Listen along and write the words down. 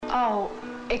Oh,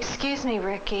 excuse me,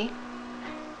 Ricky.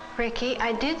 Ricky,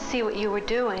 I did see what you were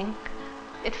doing.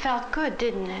 It felt good,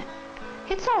 didn't it?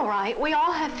 It's all right. We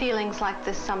all have feelings like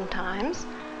this sometimes.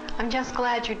 I'm just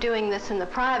glad you're doing this in the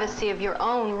privacy of your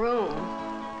own room.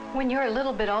 When you're a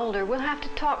little bit older, we'll have to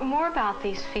talk more about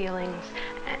these feelings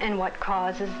and what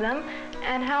causes them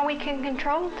and how we can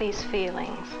control these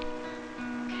feelings.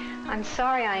 I'm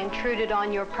sorry I intruded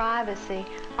on your privacy.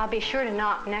 I'll be sure to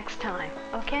knock next time,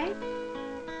 okay?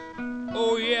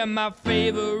 Oh yeah, my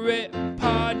favorite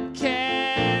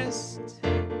podcast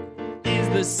is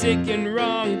the Sick and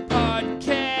Wrong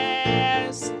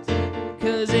Podcast,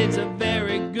 'cause it's a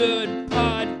very good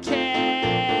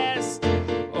podcast.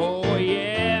 Oh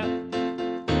yeah,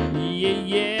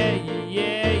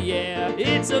 yeah.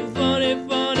 It's a funny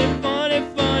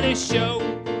show.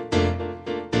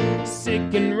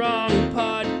 Sick and Wrong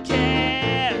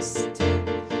Podcast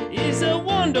is a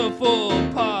wonderful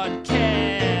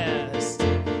podcast.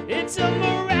 It's a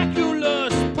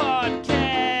miraculous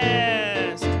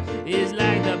podcast. It's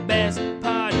like the best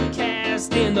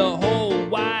podcast in the whole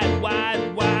wide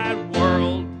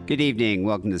world. Good evening.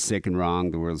 Welcome to Sick and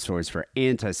Wrong, the world's source for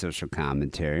antisocial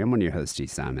commentary. I'm one of your hosts, Steve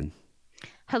Simon.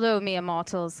 Hello, mere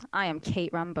mortals. I am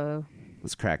Kate Rambo.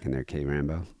 What's cracking there, Kate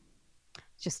Rambo?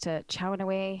 Just chowing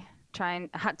away. I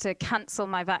had to cancel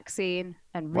my vaccine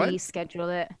and What?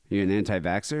 reschedule it. You an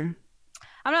anti-vaxxer?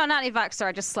 I'm not an anti-vaxxer.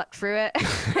 I just slept through it.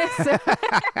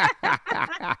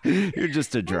 You're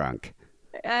just a drunk.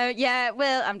 Yeah,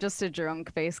 well, I'm just a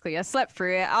drunk, basically. I slept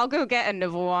through it. I'll go get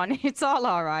another one. It's all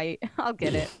right. I'll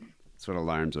get it. That's what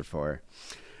alarms are for.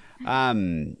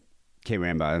 Kate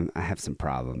Rambo, I have some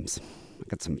problems. I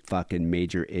got some fucking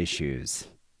major issues.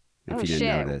 If you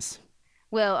didn't notice.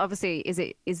 Well, obviously,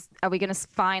 are we going to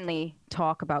finally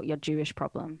talk about your Jewish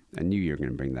problem? I knew you were going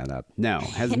to bring that up. No,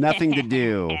 has nothing to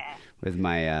do with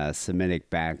my Semitic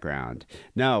background.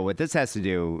 No, what this has to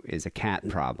do is a cat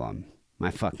problem. My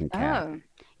fucking cat. Oh,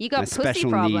 you got my pussy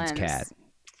special problems. needs cat.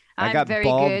 I'm I got very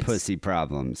bald good pussy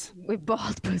problems. with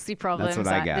bald pussy problems. That's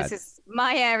what I got. This is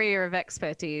my area of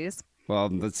expertise. Well,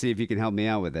 let's see if you can help me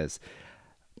out with this.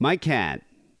 My cat,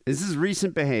 this is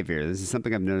recent behavior. This is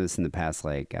something I've noticed in the past,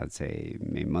 like, I would say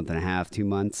maybe a month and a half, 2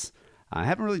 months. I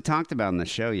haven't really talked about on the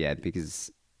show yet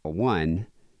because, well, one,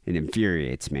 it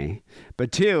infuriates me.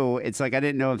 But two, it's like I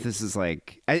didn't know if this is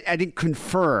like, I didn't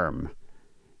confirm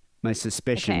my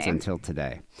suspicions until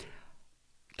today.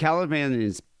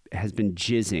 Caliban has been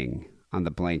jizzing on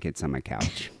the blankets on my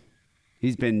couch.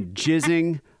 He's been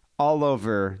jizzing all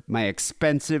over my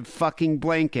expensive fucking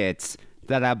blankets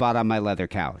that I bought on my leather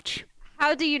couch.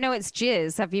 How do you know it's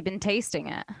jizz? Have you been tasting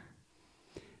it?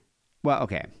 Well,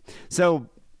 okay. So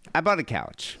I bought a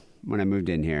couch when I moved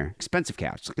in here. Expensive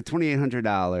couch. Like a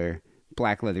 $2,800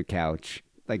 black leather couch.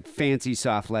 Like fancy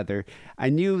soft leather. I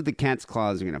knew the cat's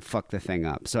claws were going to fuck the thing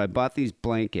up. So I bought these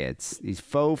blankets, these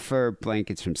faux fur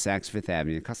blankets from Saks Fifth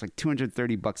Avenue. It cost like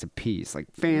 $230 a piece. Like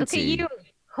fancy. Look at you,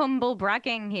 humble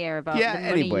bragging here about the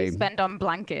money you spend on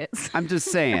blankets. I'm just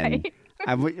saying. Right?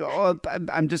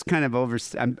 I'm just kind of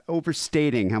I'm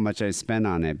overstating how much I spend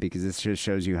on it because this just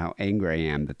shows you how angry I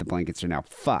am that the blankets are now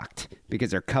fucked because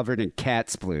they're covered in cat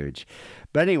splooge.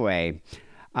 But anyway,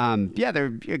 yeah,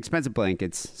 they're expensive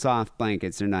blankets, soft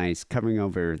blankets. They're nice, covering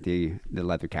over the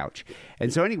leather couch.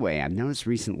 And so anyway, I've noticed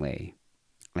recently,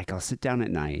 like I'll sit down at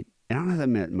night, and I don't have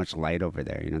that much light over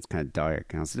there. You know, it's kind of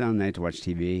dark. And I'll sit down at night to watch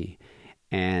TV,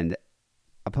 and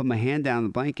I'll put my hand down the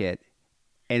blanket,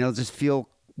 and it'll just feel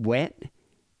wet,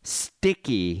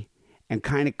 sticky, and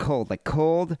kind of cold. Like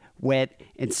cold, wet,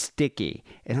 and sticky.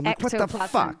 And I'm like, what the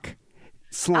fuck?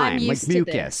 Slime, like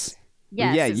mucus.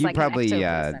 Yes, yeah, it's you like probably,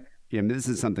 yeah, this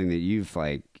is something that you've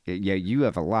you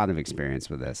have a lot of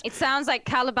experience with this. It sounds like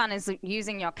Caliban is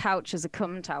using your couch as a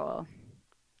cum towel.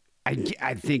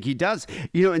 I think he does.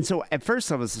 You know, and so at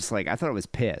first I was just like, I thought it was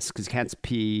piss because cats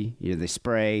pee, you know, they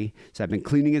spray. So I've been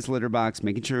cleaning his litter box,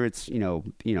 making sure it's, you know,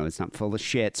 it's not full of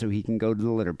shit so he can go to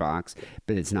the litter box,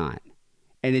 but it's not.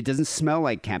 And it doesn't smell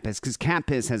like cat piss because cat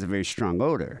piss has a very strong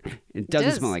odor. It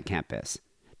doesn't smell like cat piss.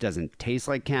 It doesn't taste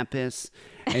like cat piss.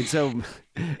 And so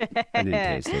I didn't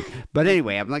taste it. But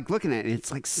anyway, I'm like looking at it and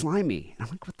it's like slimy. I'm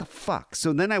like, what the fuck?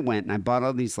 So then I went and I bought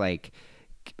all these like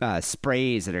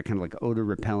sprays that are kind of like odor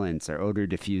repellents or odor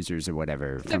diffusers or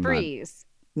whatever. Febreze.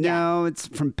 No, it's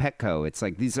from Petco. It's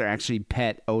like these are actually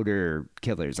pet odor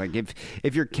killers. Like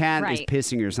if your cat is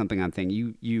pissing or something on thing,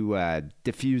 you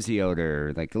diffuse the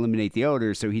odor, like eliminate the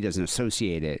odor so he doesn't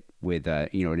associate it with an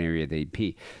area they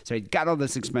pee. So I got all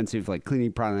this expensive like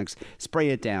cleaning products, spray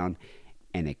it down,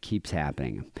 and it keeps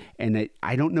happening. And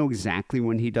I don't know exactly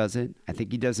when he does it. I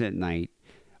think he does it at night,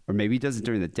 or maybe he does it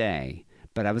during the day.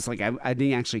 But I was like, I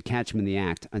didn't actually catch him in the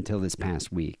act until this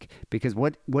past week because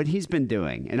what he's been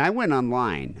doing, and I went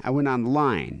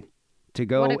online to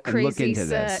go What a and look crazy into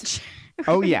this. search.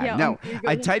 Oh yeah, Yeah, no, on Google.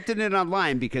 I typed it in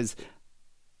online because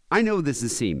I know this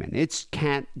is semen. It's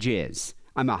cat jizz.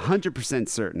 I'm 100%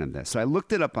 certain of this. So I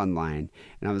looked it up online,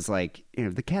 and I was like,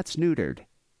 the cat's neutered.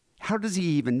 How does he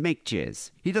even make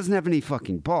jizz? He doesn't have any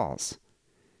fucking balls.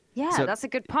 Yeah, So- that's a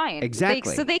good point.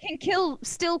 Exactly. So they can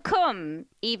still come.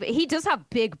 Even he does have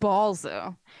big balls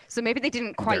though, so maybe they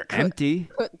didn't quite They're empty.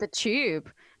 cut the tube.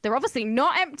 They're obviously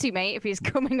not empty, mate. If he's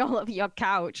coming all over your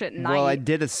couch at night. Well, I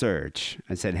did a search.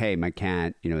 I said, "Hey, my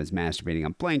cat, is masturbating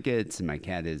on blankets, and my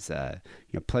cat is,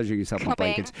 pleasuring himself on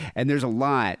blankets." And there's a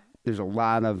lot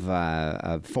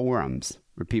of forums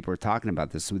where people are talking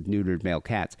about this with neutered male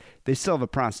cats. They still have a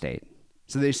prostate,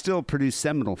 so they still produce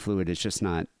seminal fluid. It's just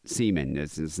not semen.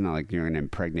 It's not like you're going to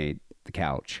impregnate the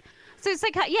couch. So it's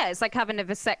like having a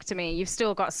vasectomy. You've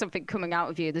still got something coming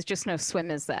out of you. There's just no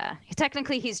swimmers there.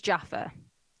 Technically, he's Jaffa.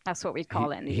 That's what we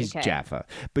call it in the He's UK. Jaffa.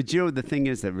 But the thing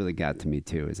is that really got to me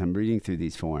too is I'm reading through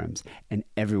these forums and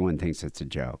everyone thinks it's a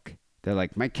joke. They're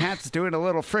like, my cat's doing a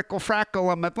little frickle frackle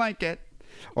on my blanket.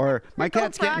 Or my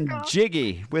cat's getting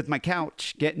jiggy with my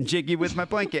couch, getting jiggy with my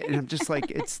blanket. And I'm just like,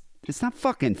 it's not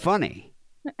fucking funny.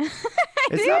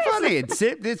 It's not funny.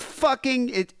 It's fucking,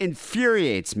 it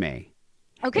infuriates me.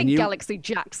 Okay, Galaxy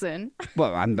Jackson.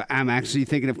 Well, I'm actually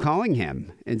thinking of calling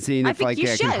him and seeing if I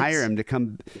can hire him to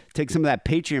come take some of that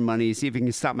Patreon money, see if he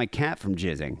can stop my cat from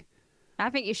jizzing.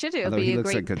 I think you should. It'll Although be he a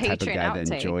looks great like the type of Patreon guy outtake.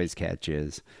 that enjoys cat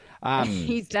jizz.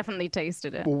 He's definitely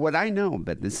tasted it. Well, what I know,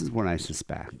 but this is what I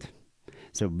suspect.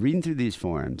 So reading through these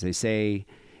forums, they say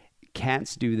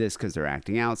cats do this because they're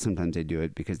acting out. Sometimes they do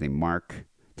it because they mark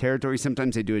territory.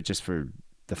 Sometimes they do it just for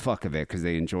the fuck of it because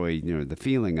they enjoy the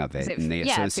feeling of it, and they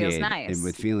associate it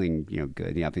with feeling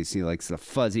good. He obviously likes the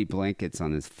fuzzy blankets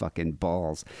on his fucking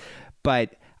balls.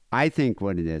 But I think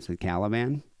what it is with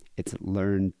Caliban, it's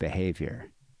learned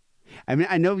behavior. I mean,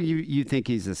 I know you think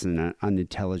he's just an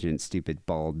unintelligent, stupid,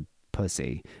 bald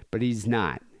pussy, but he's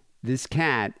not. This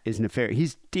cat is nefarious.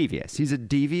 He's devious. He's a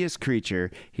devious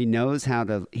creature. He knows how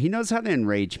to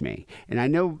enrage me. And I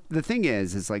know the thing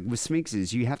is like with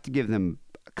Sphinxes, you have to give them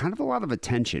kind of a lot of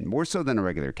attention, more so than a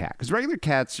regular cat. Because regular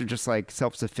cats are just like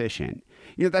self-sufficient.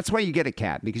 That's why you get a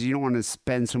cat, because you don't want to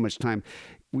spend so much time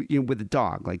with a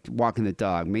dog, like walking the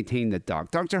dog, maintaining the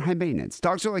dog. Dogs are high maintenance.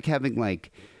 Dogs are like having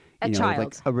like a child.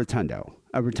 Like a rotundo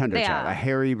child, a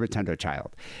hairy rotundo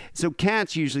child. So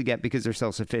cats usually get, because they're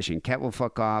self-sufficient. Cat will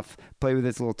fuck off, play with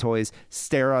its little toys,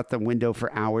 stare out the window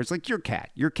for hours. Like your cat.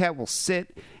 Your cat will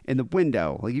sit in the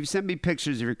window. Like you send me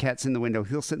pictures of your cat's in the window.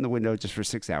 He'll sit in the window just for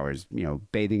 6 hours,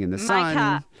 bathing in the sun,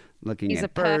 cat, looking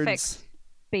at birds. He's a perfect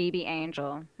baby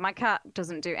angel. My cat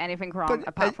doesn't do anything wrong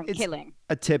apart from killing.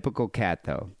 A typical cat,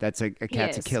 though. That's a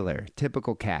cat's a killer.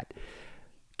 Typical cat.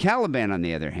 Caliban, on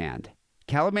the other hand,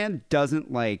 Caliban doesn't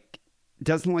like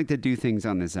to do things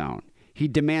on his own. He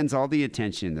demands all the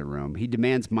attention in the room. He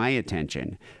demands my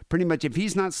attention. Pretty much, if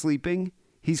he's not sleeping,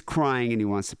 he's crying and he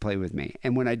wants to play with me.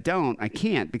 And when I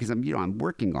can't, because I'm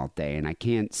working all day and I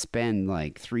can't spend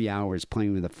like 3 hours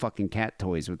playing with the fucking cat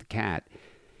toys with the cat.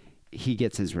 He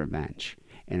gets his revenge.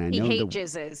 And I know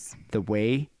jizzes. The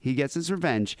way he gets his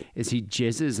revenge is he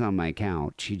jizzes on my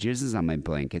couch. He jizzes on my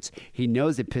blankets. He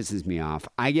knows it pisses me off.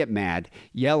 I get mad,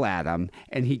 yell at him,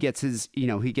 and he gets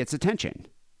he gets attention.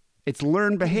 It's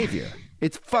learned behavior.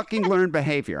 It's fucking learned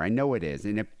behavior. I know it is.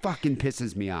 And it fucking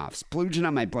pisses me off. Splooging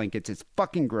on my blankets. It's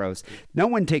fucking gross. No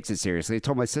one takes it seriously. I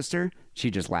told my sister. She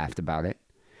just laughed about it.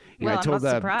 I'm not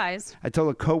surprised. I told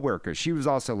a coworker. She was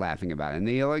also laughing about it. And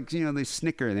they they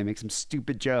snicker and they make some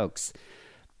stupid jokes.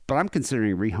 But I'm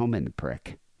considering rehoming the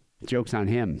prick. Joke's on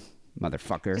him,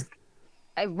 motherfucker.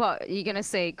 What, are you going to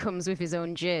say comes with his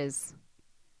own jizz?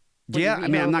 Yeah, I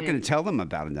mean, I'm not going to tell them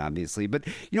about it, obviously. But,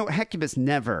 Hecubus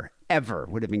never, ever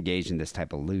would have engaged in this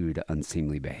type of lewd,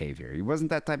 unseemly behavior. He wasn't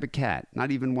that type of cat.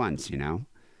 Not even once, And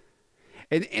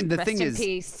the Rest thing in is...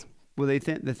 peace. Well, the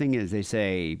thing is, they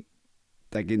say...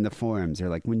 Like in the forums, they're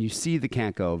like, when you see the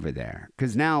cat go over there...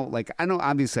 Because now, like, I know,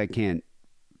 obviously I can't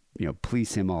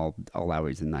police him all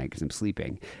hours of the night because I'm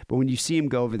sleeping. But when you see him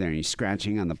go over there and he's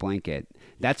scratching on the blanket,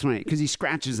 that's when, because he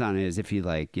scratches on it as if he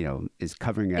is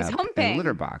covering up in a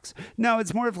litter box. No,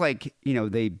 it's more of like,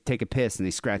 they take a piss and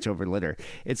they scratch over litter.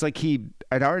 It's like it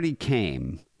already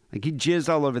came, like he jizzed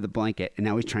all over the blanket and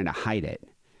now he's trying to hide it.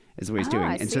 Is what he's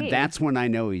doing. And so that's when I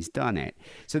know he's done it.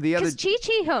 So the other... Because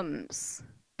Chi-Chi humps,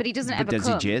 but he doesn't ever come. Does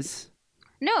he jizz?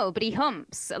 No, but he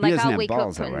humps. Like, he doesn't have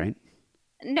balls, though, right?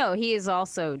 No, he is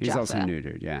also He's Jaffa. also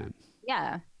neutered, yeah.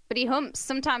 Yeah, but he humps.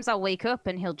 Sometimes I'll wake up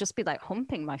and he'll just be like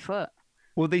humping my foot.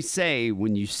 Well, they say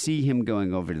when you see him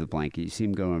going over to the blanket, you see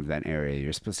him going over that area,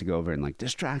 you're supposed to go over and like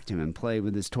distract him and play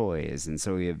with his toys. And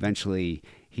so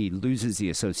he loses the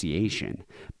association.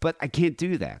 But I can't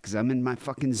do that because I'm in my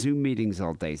fucking Zoom meetings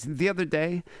all day. So the other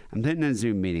day, I'm in a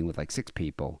Zoom meeting with like 6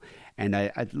 people. And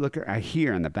I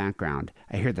hear in the background,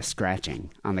 I hear the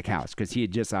scratching on the couch because he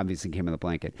had just obviously came in the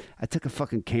blanket. I took a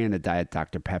fucking can of Diet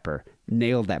Dr. Pepper,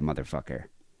 nailed that motherfucker.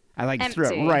 I like threw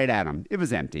it right at him. It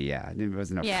was empty, yeah. It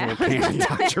wasn't a full can of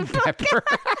Dr. Pepper.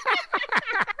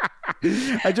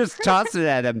 I just tossed it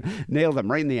at him, nailed him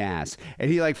right in the ass.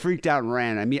 And he like freaked out and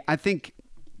ran. I mean, I think...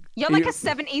 You're like a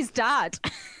 70s dad.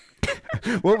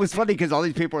 Well, it was funny because all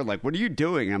these people were like, what are you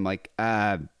doing? And I'm like,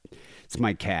 it's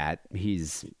my cat.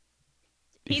 He's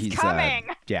coming.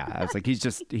 Yeah, I was like,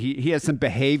 he has some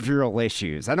behavioral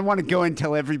issues. I don't want to go and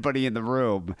tell everybody in the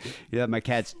room, my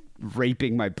cat's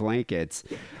raping my blankets.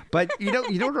 But you know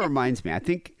what it reminds me?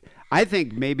 I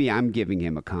think maybe I'm giving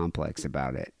him a complex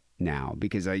about it now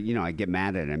because I get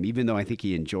mad at him, even though I think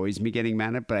he enjoys me getting mad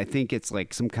at him. But I think it's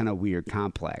like some kind of weird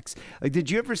complex. Like,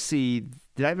 did I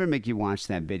ever make you watch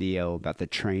that video about the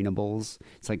trainables?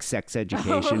 It's like sex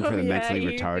education for the mentally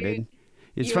retarded.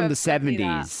 It's from the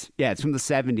 70s. Yeah, it's from the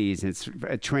 70s. It's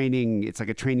a training. It's like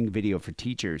a training video for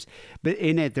teachers. But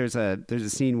in it, there's a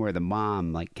scene where the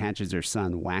mom like catches her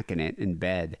son whacking it in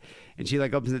bed, and she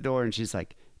like opens the door and she's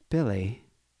like, "Billy,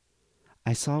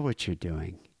 I saw what you're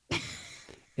doing.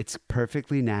 It's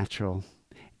perfectly natural.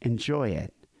 Enjoy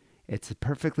it. It's a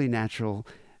perfectly natural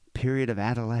period of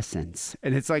adolescence."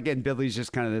 And it's like, and Billy's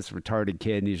just kind of this retarded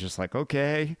kid, and he's just like,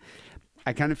 okay.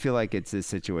 I kind of feel like it's this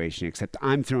situation, except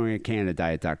I'm throwing a can of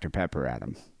Diet Dr. Pepper at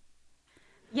him.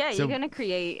 Yeah, you're going to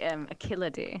create a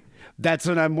killer, dude. That's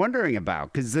what I'm wondering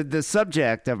about, because the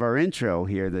subject of our intro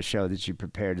here, the show that you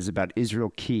prepared, is about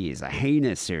Israel Keys, a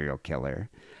heinous serial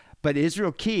killer. But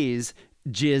Israel Keys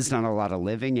jizzed on a lot of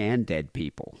living and dead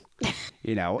people,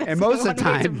 and most of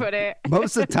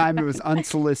the time it was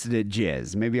unsolicited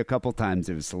jizz. Maybe a couple times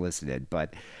it was solicited,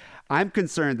 but I'm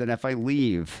concerned that if I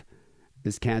leave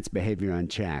this cat's behavior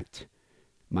unchecked,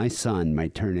 my son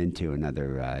might turn into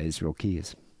another Israel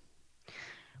Keys.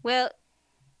 Well,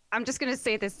 I'm just going to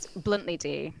say this bluntly,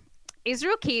 D.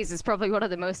 Israel Keys is probably one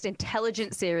of the most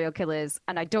intelligent serial killers,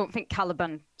 and I don't think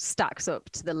Caliban stacks up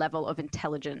to the level of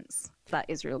intelligence that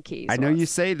Israel Keys was. I know you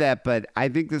say that, but I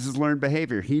think this is learned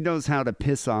behavior. He knows how to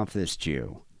piss off this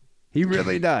Jew. He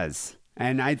really does.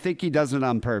 And I think he does it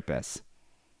on purpose.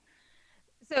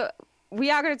 So we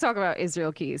are going to talk about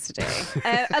Israel Keys today.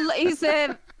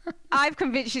 I've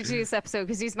convinced you to do this episode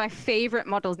because he's my favorite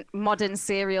modern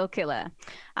serial killer.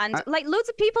 And loads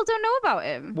of people don't know about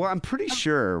him. Well, I'm pretty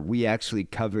sure we actually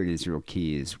covered Israel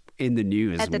Keys in the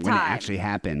news when it actually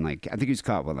happened. Like, I think he was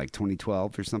caught,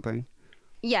 2012 or something?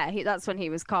 Yeah, that's when he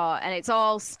was caught. And it's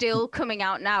all still coming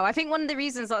out now. I think one of the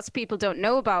reasons lots of people don't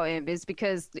know about him is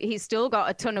because he's still got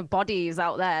a ton of bodies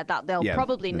out there that they'll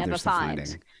probably never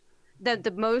find.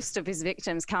 The most of his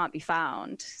victims can't be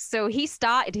found. So he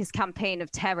started his campaign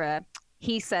of terror,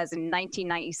 he says, in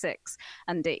 1996,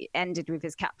 and it ended with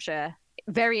his capture,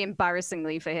 very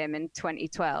embarrassingly for him, in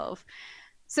 2012.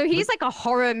 So he's like a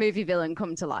horror movie villain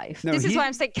come to life. This is why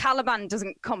I'm saying Caliban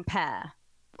doesn't compare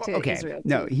to Israel.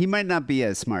 No, he might not be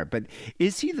as smart, but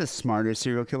is he the smarter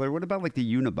serial killer? What about like the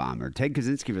Unabomber? Ted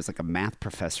Kaczynski was like a math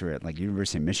professor at like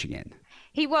University of Michigan.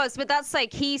 He was, but that's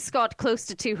like he scored close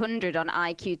to 200 on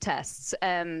IQ tests.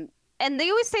 And they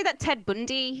always say that Ted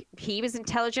Bundy, he was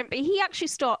intelligent, but he actually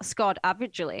scored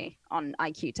averagely on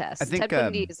IQ tests. I think Ted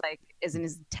Bundy is like isn't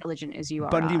as intelligent as you are.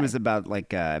 Bundy was about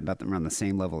around the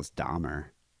same level as Dahmer.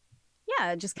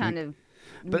 Yeah, just kind of.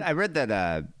 But I read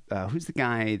that who's the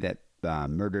guy that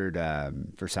murdered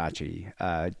Versace?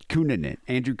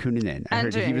 Andrew Cunanan. I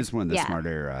heard he was one of the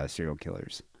smarter serial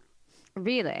killers.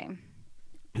 Really?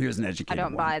 He was an educated I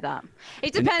don't buy that.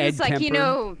 It depends,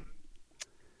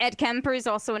 Ed Kemper is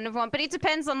also another one, but it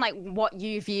depends on like what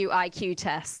you view IQ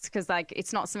tests, because like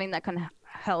it's not something that can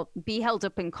be held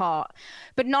up in court.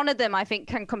 But none of them, I think,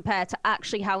 can compare to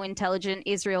actually how intelligent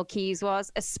Israel Keys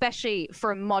was, especially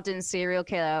for a modern serial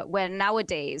killer, where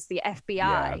nowadays the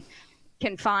FBI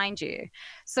can find you.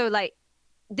 So like,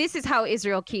 this is how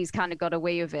Israel Keys kind of got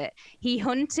away with it. He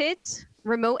hunted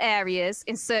remote areas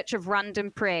in search of random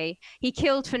prey. He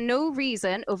killed for no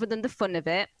reason other than the fun of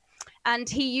it. And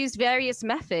he used various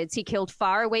methods. He killed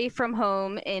far away from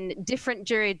home in different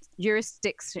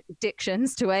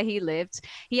jurisdictions to where he lived.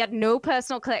 He had no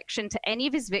personal connection to any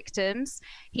of his victims.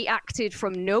 He acted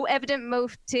from no evident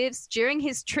motives. During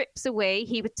his trips away,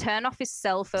 he would turn off his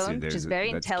cell phone, which is very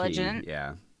intelligent. Key.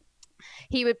 Yeah.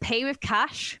 He would pay with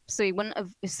cash, so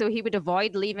he would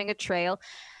avoid leaving a trail.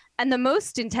 And the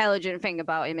most intelligent thing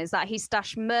about him is that he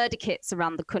stashed murder kits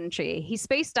around the country. He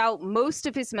spaced out most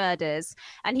of his murders,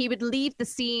 and he would leave the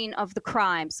scene of the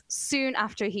crimes soon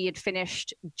after he had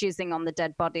finished jizzing on the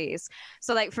dead bodies.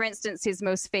 So, like, for instance, his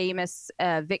most famous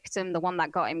victim, the one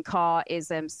that got him caught,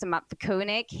 is Samantha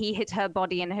Koenig. He hid her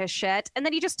body in her shed, and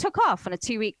then he just took off on a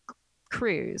 2-week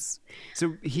cruise. So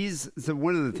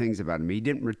one of the things about him, he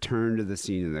didn't return to the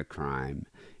scene of the crime.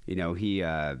 You know, he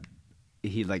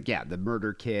the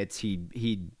murder kits,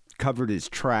 he covered his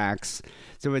tracks.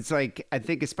 So it's like, I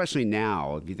think especially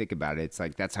now, if you think about it, it's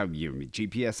like that's how you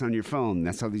GPS on your phone,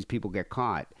 that's how these people get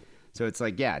caught. So it's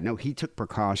like, yeah, no, he took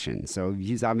precautions. So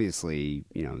he's obviously,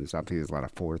 there's a lot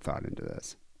of forethought into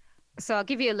this. So I'll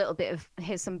give you a little bit of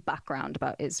some background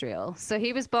about Israel. So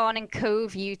he was born in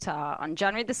Cove, Utah on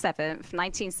January the 7th,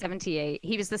 1978.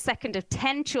 He was the second of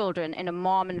 10 children in a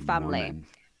Mormon family.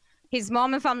 His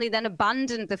Mormon family then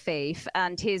abandoned the faith,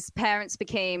 and his parents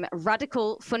became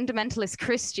radical fundamentalist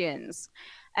Christians.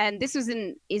 And this was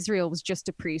in Israel, was just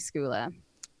a preschooler.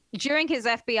 During his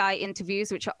FBI interviews,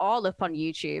 which are all up on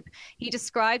YouTube, he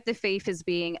described the faith as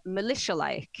being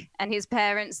militia-like. And his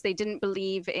parents, they didn't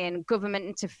believe in government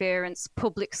interference,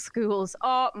 public schools,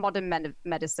 or modern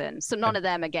medicine. So none of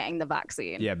them are getting the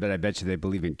vaccine. Yeah, but I bet you they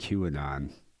believe in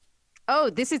QAnon. Oh,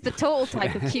 this is the total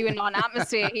type of QAnon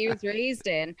atmosphere he was raised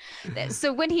in.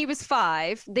 So when he was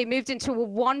 5, they moved into a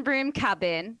 1-room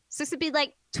cabin. So this would be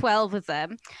like 12 of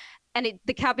them. And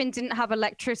the cabin didn't have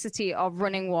electricity or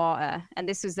running water. And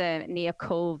this was near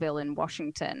Colville in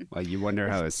Washington. Well, you wonder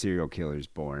how a serial killer is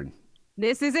born.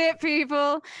 This is it,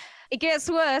 people. It gets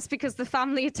worse because the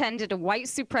family attended a white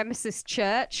supremacist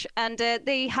church, and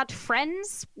they had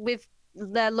friends with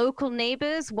their local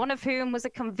neighbors, one of whom was a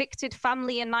convicted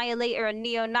family annihilator and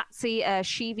neo-Nazi,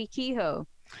 Shivi Kehoe.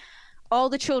 All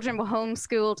the children were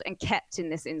homeschooled and kept in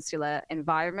this insular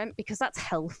environment because that's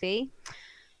healthy.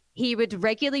 He would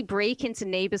regularly break into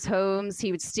neighbors' homes.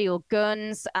 He would steal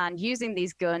guns, and using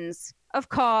these guns, of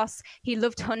course, he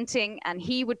loved hunting, and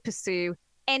he would pursue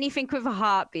anything with a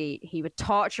heartbeat. He would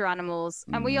torture animals,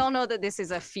 and we all know that this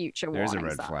is a future warning sign.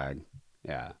 There's a red flag.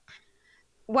 Yeah.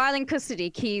 While in custody,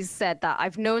 Keyes said that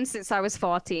I've known since I was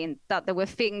 14 that there were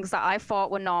things that I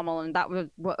thought were normal and that were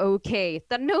okay,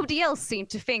 that nobody else seemed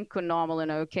to think were normal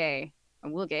and okay.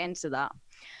 And we'll get into that.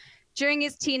 During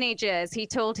his teenage years, he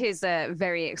told his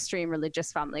very extreme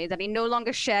religious family that he no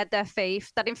longer shared their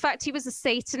faith, that in fact he was a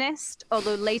Satanist,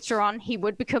 although later on he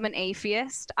would become an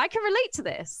atheist. I can relate to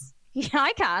this. Yeah,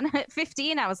 I can. At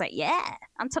 15, I was like, yeah,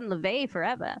 Anton LaVey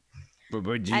forever. But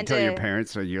did you tell your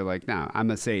parents, or you're like, no,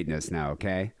 I'm a Satanist now,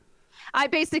 okay? I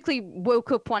basically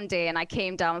woke up one day and I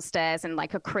came downstairs in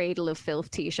like a Cradle of Filth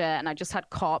t-shirt, and I just had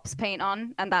corpse paint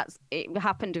on, and it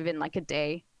happened within like a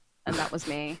day, and that was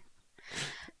me.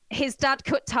 His dad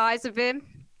cut ties with him.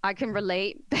 I can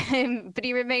relate, but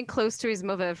he remained close to his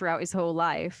mother throughout his whole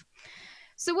life.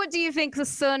 So what do you think the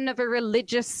son of a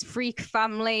religious freak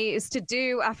family is to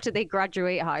do after they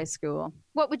graduate high school?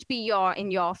 What would be in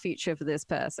your future for this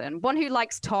person? One who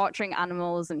likes torturing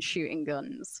animals and shooting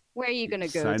guns. Where are you going to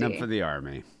go? Sign up for the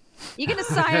army. You're going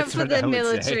to sign up for the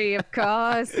military, of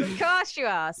course. Of course you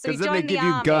are. So because then they give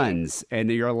you guns and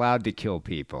you're allowed to kill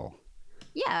people.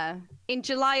 Yeah. In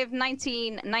July of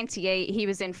 1998, he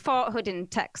was in Fort Hood in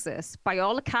Texas. By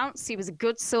all accounts, he was a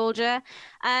good soldier.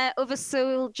 Other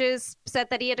soldiers said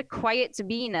that he had a quiet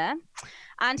demeanor.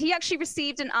 And he actually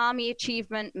received an Army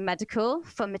Achievement Medical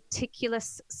for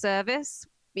meticulous service.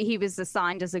 He was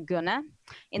assigned as a gunner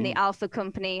in the Alpha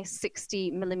Company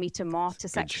 60 millimeter mortar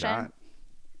section. Shot.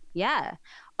 Yeah.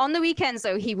 On the weekends,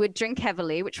 though, he would drink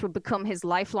heavily, which would become his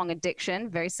lifelong addiction,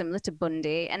 very similar to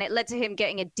Bundy. And it led to him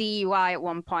getting a DUI at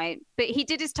one point. But he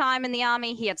did his time in the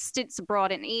army. He had stints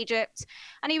abroad in Egypt.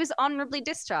 And he was honorably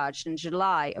discharged in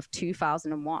July of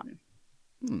 2001.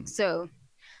 So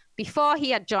before he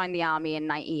had joined the army in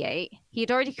 98, he had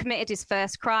already committed his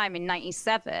first crime in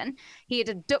 97. He had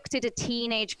abducted a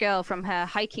teenage girl from her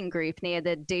hiking group near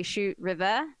the Deschutes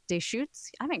River, Deschutes,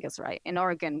 I think that's right, in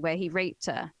Oregon, where he raped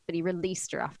her, but he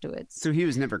released her afterwards. So he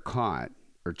was never caught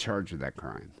or charged with that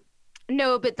crime?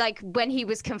 No, but like when he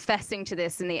was confessing to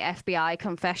this in the FBI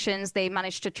confessions, they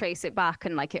managed to trace it back,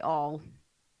 and like it all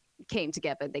came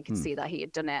together. They could see that he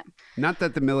had done it. Not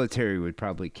that the military would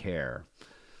probably care.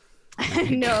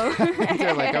 No.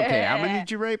 They're like, okay, how many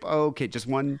did you rape? Oh, okay, just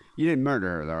one. You didn't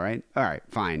murder her, though, right? All right,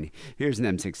 fine. Here's an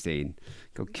M16.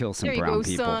 Go kill some brown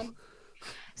people. Son.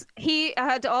 He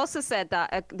had also said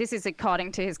that, this is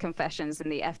according to his confessions in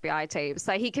the FBI tapes,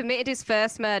 that he committed his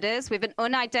first murders with an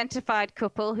unidentified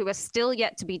couple who are still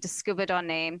yet to be discovered or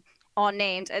named.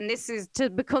 And this is to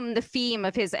become the theme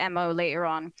of his MO later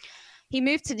on. He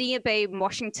moved to nearby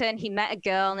Washington. He met a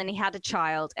girl and he had a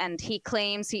child. And he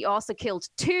claims he also killed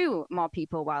 2 more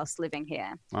people whilst living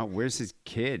here. Well, where's his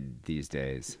kid these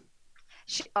days?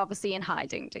 She, obviously in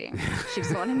hiding, Dean. She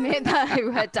doesn't want to admit that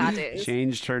who her dad is.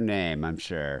 Changed her name, I'm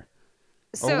sure.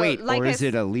 So, oh, wait. like or is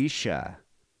it Alicia?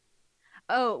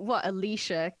 Oh, what?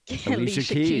 Alicia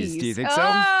Alicia Keys. Do you think so?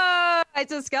 Oh, I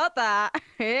just got that.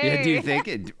 Hey. Yeah, do you think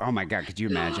it? Oh, my God. Could you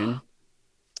imagine?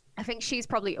 I think she's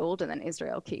probably older than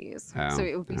Israel Keys. Oh, so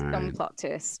it would be some right. plot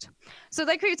twist. So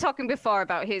like we were talking before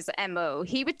about his MO,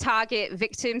 he would target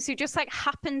victims who just like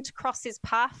happened to cross his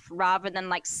path rather than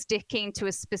like sticking to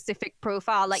a specific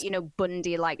profile, like, you know,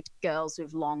 Bundy liked girls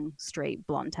with long, straight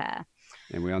blonde hair.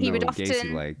 And we all know what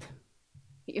Gacy liked.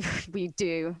 We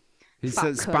do. He's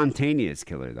a spontaneous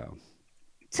killer, though.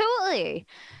 Totally.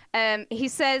 He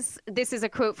says, this is a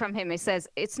quote from him. He says,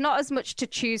 it's not as much to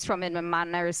choose from in a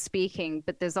manner of speaking,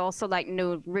 but there's also like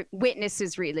no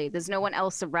witnesses really. There's no one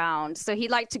else around. So he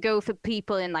liked to go for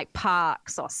people in like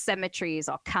parks or cemeteries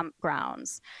or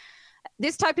campgrounds.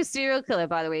 This type of serial killer,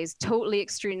 by the way, is totally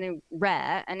extremely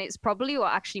rare. And it's probably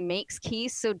what actually makes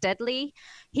Keys so deadly.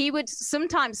 He would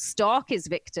sometimes stalk his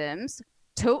victims,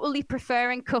 totally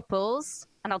preferring couples.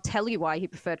 And I'll tell you why he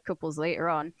preferred couples later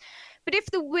on. But if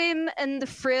the whim and the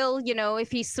thrill, you know,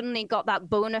 if he suddenly got that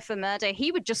boner for murder,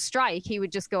 he would just strike. He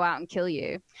would just go out and kill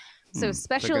you. So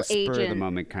special it's like a agent, spur of the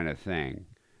moment kind of thing.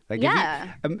 Like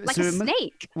yeah, like a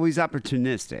snake. Well, he's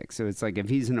opportunistic. So it's like if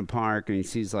he's in a park and he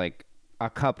sees like a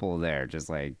couple there, just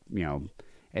like, you know,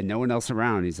 and no one else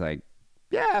around, he's like,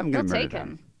 yeah, I'm gonna murder take them.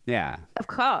 him. Yeah, of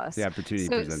course. The opportunity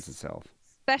presents itself.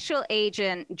 Special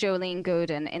Agent Jolene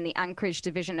Godin in the Anchorage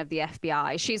division of the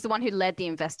FBI. She's the one who led the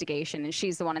investigation, and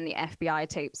she's the one in the FBI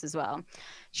tapes as well.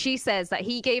 She says that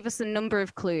he gave us a number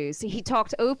of clues. He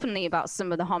talked openly about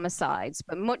some of the homicides,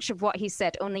 but much of what he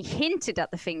said only hinted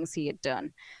at the things he had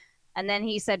done. And then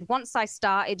he said, once I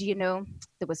started, you know,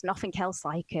 there was nothing else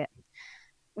like it.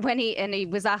 When he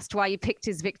was asked why he picked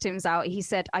his victims out, he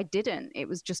said, I didn't. It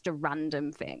was just a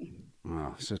random thing.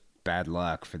 Oh, it's just bad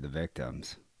luck for the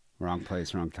victims. Wrong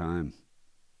place, wrong time.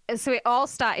 So it all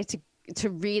started to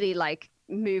really like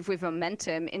move with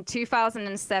momentum. In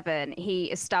 2007, he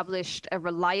established a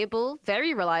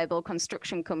very reliable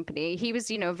construction company. He was,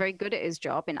 you know, very good at his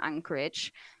job in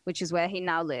Anchorage, which is where he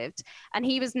now lived. And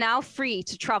he was now free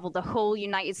to travel the whole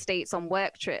United States on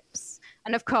work trips.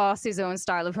 And of course, his own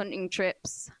style of hunting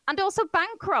trips and also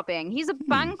bank robbing. He's a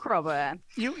bank robber.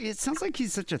 You know, it sounds like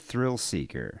he's such a thrill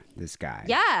seeker, this guy.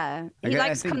 Yeah. He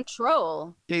likes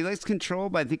control. Yeah, he likes control,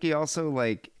 but I think he also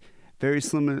like very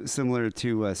similar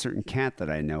to a certain cat that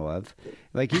I know of.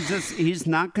 Like he's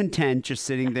not content just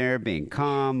sitting there being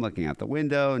calm, looking out the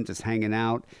window and just hanging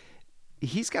out.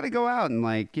 He's got to go out and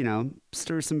like, you know,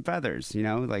 stir some feathers, you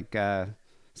know, like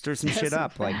stir some shit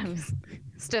up, like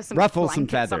ruffle some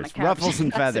feathers,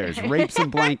 rape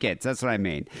some blankets. That's what I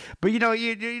mean. But you know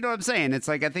what I'm saying. It's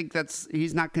like I think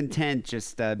he's not content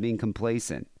just being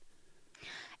complacent.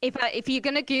 If you're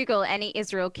gonna Google any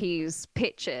Israel Keys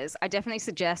pictures, I definitely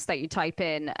suggest that you type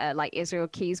in like Israel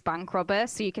Keys bank robber,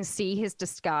 so you can see his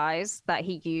disguise that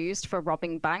he used for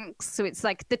robbing banks. So it's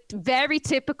like the very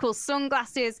typical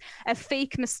sunglasses, a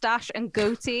fake mustache, and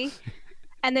goatee.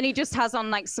 And then he just has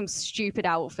on like some stupid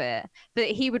outfit. But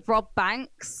he would rob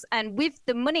banks. And with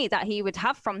the money that he would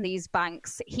have from these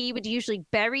banks, he would usually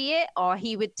bury it, or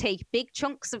he would take big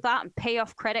chunks of that and pay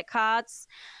off credit cards.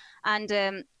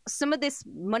 And some of this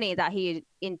money that he,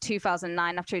 in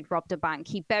 2009, after he'd robbed a bank,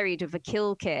 he buried with a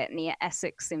kill kit near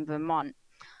Essex in Vermont.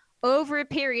 Over a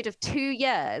period of 2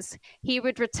 years, he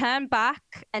would return back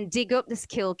and dig up this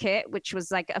kill kit, which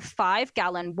was like a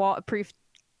 5-gallon waterproof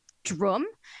drum,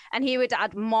 and he would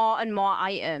add more and more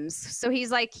items. So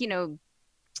he's like, you know,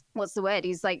 what's the word?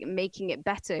 He's like making it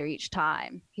better each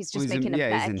time. He's just making it better.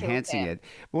 Yeah, he's enhancing it.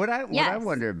 What I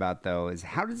wonder about though is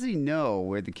how does he know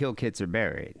where the kill kits are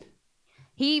buried?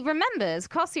 He remembers. Of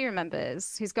course he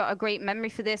remembers. He's got a great memory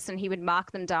for this, and he would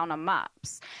mark them down on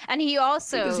maps. And he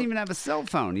also... He doesn't even have a cell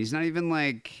phone. He's not even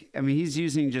like... I mean, he's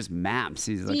using just maps.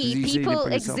 He's like... People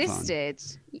existed.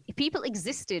 People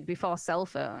existed before cell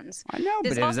phones. I know,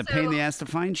 but it was a pain in the ass to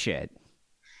find shit.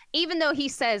 Even though he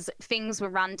says things were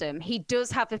random, he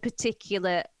does have a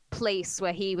particular place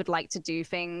where he would like to do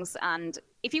things. And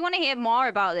if you want to hear more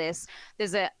about this,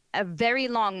 there's a very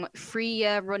long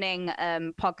 3-year running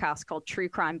podcast called True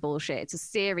Crime Bullshit. It's a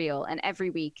serial, and every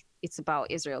week it's about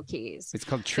Israel Keys. It's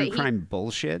called True Crime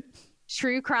Bullshit?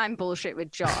 True Crime Bullshit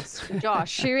with Josh,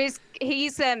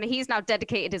 he's now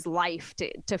dedicated his life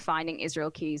to finding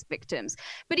Israel Keys victims.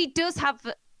 But he does have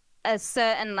a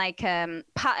certain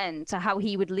pattern to how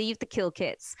he would leave the kill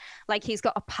kits. Like he's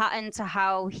got a pattern to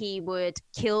how he would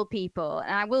kill people,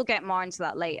 and I will get more into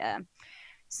that later.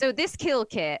 So this kill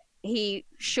kit, he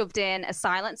shoved in a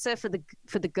silencer for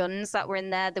the guns that were in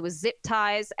there. There was zip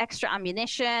ties, extra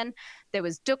ammunition, there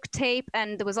was duct tape,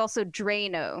 and there was also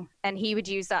Drano, and he would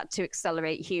use that to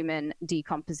accelerate human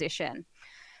decomposition.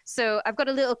 So I've got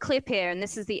a little clip here, and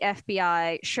this is the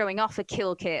FBI showing off a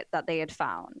kill kit that they had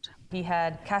found. He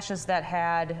had caches that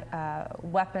had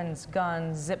weapons,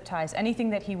 guns, zip ties, anything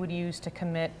that he would use to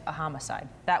commit a homicide.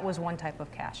 That was one type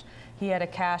of cache. He had a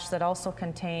cache that also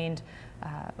contained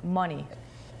money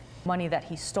that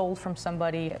he stole from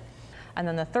somebody. And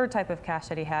then the third type of cache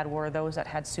that he had were those that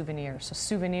had souvenirs. So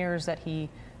souvenirs that he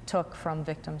took from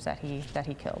victims that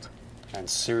he killed. And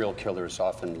serial killers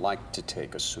often like to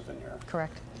take a souvenir.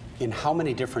 Correct. In how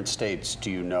many different states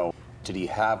do you know did he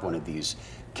have one of these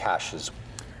caches?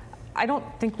 I don't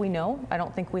think we know. I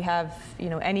don't think we have,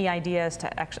 any idea as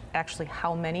to actually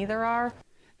how many there are.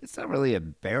 It's not really a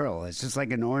barrel. It's just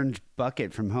like an orange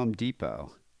bucket from Home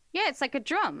Depot. Yeah, it's like a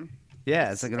drum.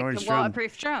 Yeah, it's like an orange drum. A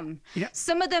waterproof drum. Yeah.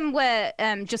 Some of them were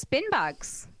just bin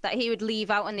bags that he would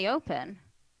leave out in the open.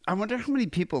 I wonder how many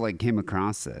people came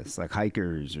across this, like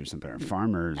hikers or something, or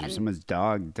farmers, or someone's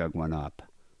dog dug one up.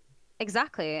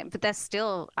 Exactly, but they're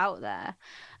still out there.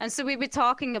 And so we were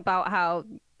talking about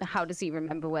how does he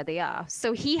remember where they are?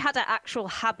 So he had an actual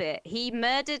habit. He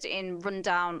murdered in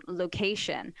rundown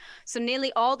location. So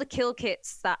nearly all the kill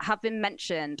kits that have been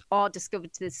mentioned or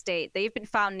discovered to this date, they've been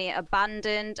found near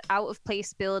abandoned,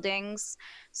 out-of-place buildings.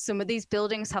 Some of these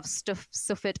buildings have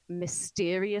suffered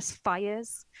mysterious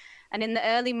fires. And in the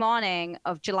early morning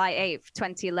of July 8th,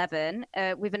 2011,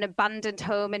 with an abandoned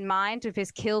home in mind with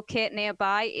his kill kit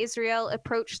nearby, Israel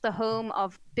approached the home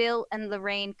of Bill and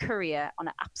Lorraine Courier on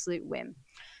an absolute whim.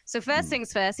 So first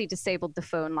things first, he disabled the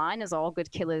phone line, as all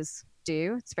good killers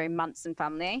do. It's very Manson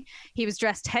family. He was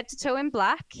dressed head to toe in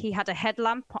black. He had a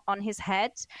headlamp on his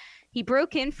head. He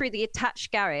broke in through the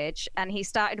attached garage and he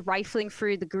started rifling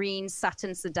through the green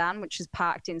satin sedan, which was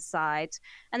parked inside.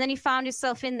 And then he found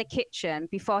himself in the kitchen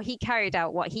before he carried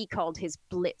out what he called his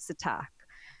blitz attack.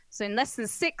 So in less than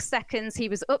 6 seconds, he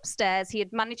was upstairs. He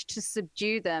had managed to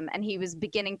subdue them and he was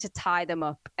beginning to tie them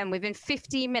up. And within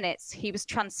 15 minutes, he was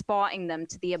transporting them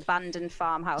to the abandoned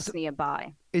farmhouse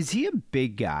nearby. Is he a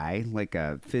big guy, like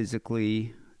a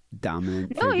physically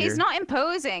dominant No, figure? He's not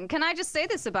imposing. Can I just say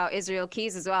this about Israel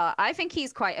Keys as well? I think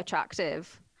he's quite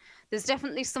attractive. There's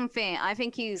definitely something. I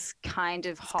think he's kind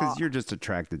of hot. Because you're just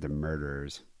attracted to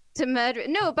murderers. To murder?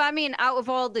 No, but I mean, out of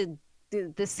all the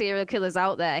serial killers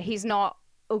out there, he's not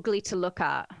ugly to look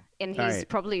at. And he's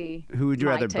probably Who would you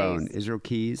my rather taste. bone, Israel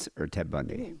Keys or Ted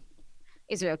Bundy?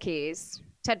 Israel Keys.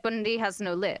 Ted Bundy has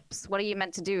no lips. What are you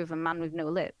meant to do with a man with no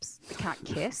lips? You can't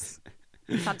kiss.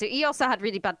 You can't do. He also had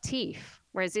really bad teeth.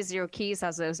 Whereas Israel Keys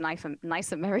has those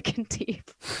nice American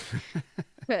teeth.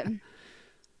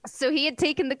 So he had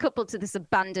taken the couple to this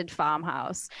abandoned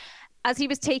farmhouse. As he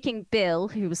was taking Bill,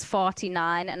 who was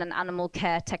 49 and an animal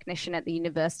care technician at the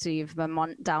University of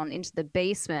Vermont, down into the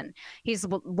basement, his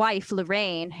wife,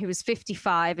 Lorraine, who was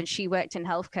 55 and she worked in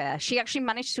healthcare, she actually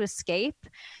managed to escape.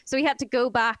 So he had to go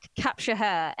back, capture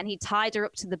her, and he tied her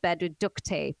up to the bed with duct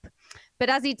tape. But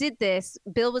as he did this,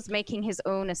 Bill was making his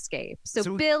own escape.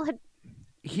 So Bill had...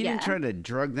 He didn't try to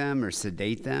drug them or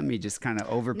sedate them. He just kind of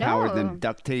overpowered them,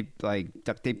 duct tape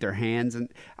their hands,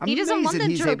 and he doesn't want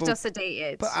them drugged or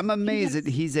sedated. But I'm amazed that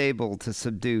he's able to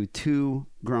subdue 2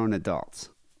 grown adults.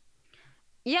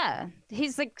 Yeah,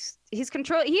 he's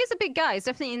control. He is a big guy. He's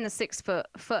definitely in the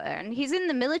 6-footer, and he's in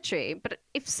the military. But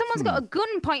if someone's got a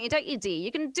gun pointed at you,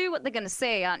 you can do what they're going to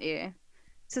say, aren't you?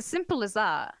 It's as simple as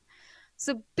that.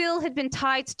 So Bill had been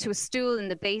tied to a stool in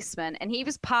the basement, and he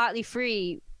was partly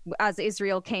free as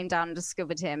Israel came down and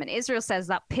discovered him. And Israel says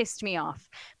that pissed me off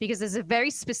because there's a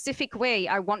very specific way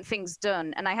I want things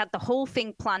done. And I had the whole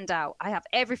thing planned out. I have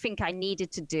everything I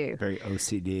needed to do. Very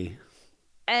OCD.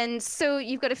 And so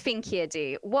you've got to think here,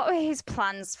 Dee. What were his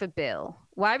plans for Bill?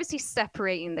 Why was he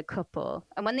separating the couple?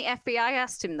 And when the FBI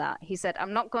asked him that, he said,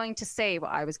 I'm not going to say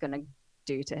what I was going to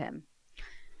do to him.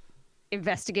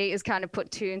 Investigators kind of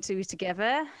put 2 and 2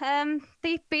 together.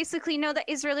 They basically know that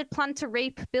Israel had planned to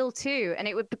rape Bill too, and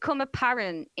it would become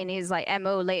apparent in his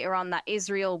MO later on that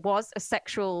Israel was a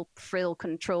sexual thrill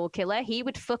control killer. He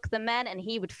would fuck the men and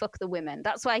he would fuck the women.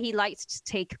 That's why he liked to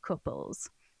take couples.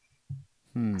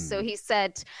 So he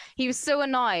said he was so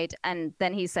annoyed, and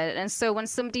then he said, and so when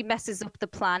somebody messes up the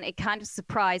plan, it kind of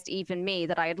surprised even me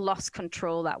that I had lost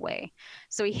control that way.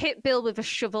 So he hit Bill with a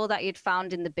shovel that he had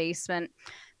found in the basement.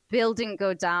 Bill didn't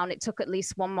go down. It took at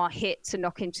least one more hit to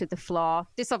knock him to the floor.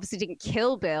 This obviously didn't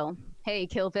kill Bill. Hey,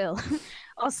 kill Bill.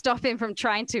 Or stop him from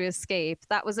trying to escape.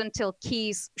 That was until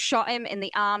Keyes shot him in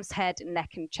the arms, head,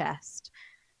 neck, and chest.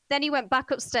 Then he went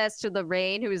back upstairs to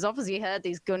Lorraine, who has obviously heard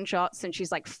these gunshots and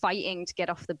she's like fighting to get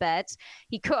off the bed.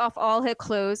 He cut off all her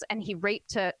clothes and he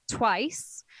raped her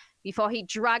twice before he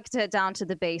dragged her down to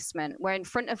the basement, where in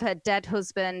front of her dead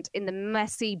husband in the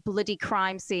messy, bloody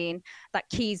crime scene that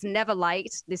Keyes never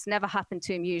liked, this never happened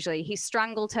to him usually, he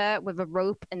strangled her with a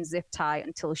rope and zip tie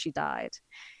until she died.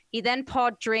 He then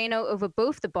poured Drano over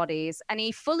both the bodies, and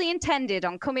he fully intended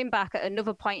on coming back at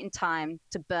another point in time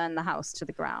to burn the house to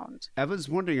the ground. I was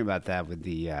wondering about that with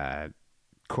the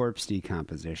corpse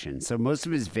decomposition. So most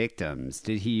of his victims,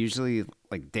 did he usually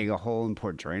like dig a hole and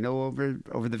pour Drano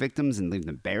over the victims and leave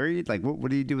them buried? Like, what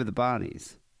did he do with the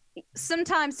bodies?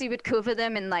 Sometimes he would cover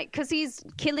them in because he's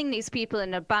killing these people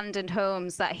in abandoned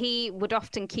homes, that he would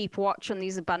often keep watch on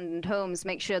these abandoned homes,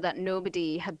 make sure that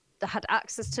nobody had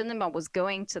access to them or was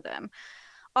going to them.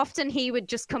 Often he would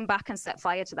just come back and set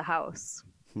fire to the house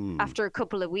after a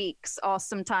couple of weeks, or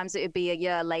sometimes it would be a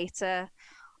year later,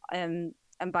 and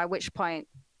by which point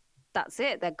that's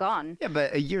it, they're gone. Yeah,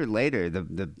 but a year later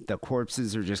the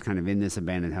corpses are just kind of in this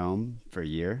abandoned home for a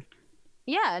year.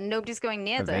 Yeah, and nobody's going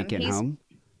near them. Vacant home.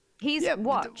 He's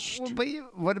watched. But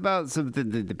what about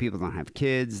the people don't have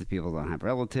kids, the people don't have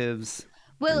relatives?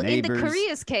 Well, in the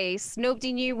Correa's case,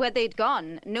 nobody knew where they'd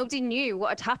gone. Nobody knew what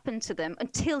had happened to them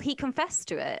until he confessed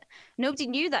to it. Nobody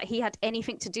knew that he had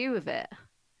anything to do with it.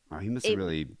 Oh, he must have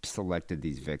really selected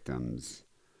these victims,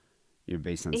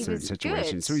 based on certain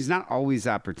situations. Good. So he's not always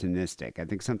opportunistic. I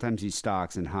think sometimes he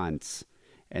stalks and hunts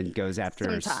and goes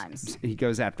after. Sometimes he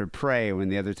goes after prey. When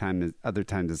the other times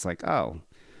it's like, oh,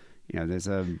 there's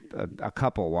a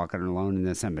couple walking alone in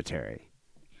the cemetery.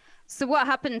 So what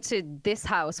happened to this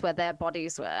house where their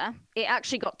bodies were? It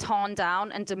actually got torn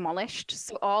down and demolished.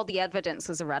 So all the evidence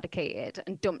was eradicated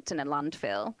and dumped in a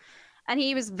landfill. And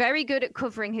he was very good at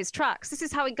covering his tracks. This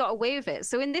is how he got away with it.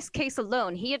 So in this case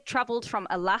alone, he had traveled from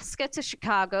Alaska to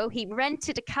Chicago. He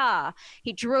rented a car.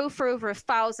 He drove for over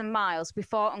 1,000 miles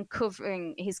before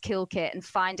uncovering his kill kit and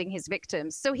finding his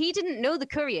victims. So he didn't know the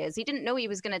couriers. He didn't know he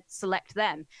was going to select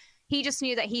them. He just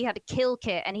knew that he had a kill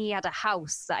kit and he had a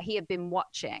house that he had been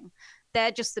watching.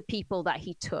 They're just the people that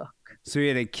he took. So he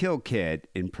had a kill kit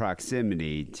in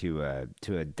proximity to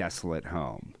a desolate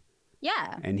home.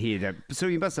 Yeah. And so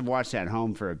he must have watched that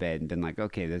home for a bit and been like,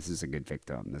 okay, this is a good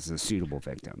victim. This is a suitable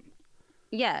victim.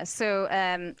 Yeah. So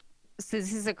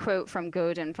this is a quote from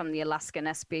Godin from the Alaskan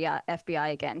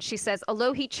FBI again. She says,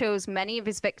 although he chose many of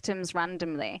his victims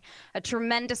randomly, a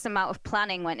tremendous amount of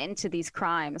planning went into these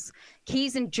crimes.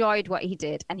 Keyes enjoyed what he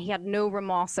did, and he had no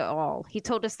remorse at all. He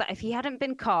told us that if he hadn't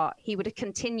been caught, he would have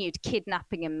continued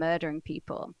kidnapping and murdering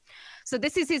people. So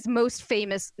this is his most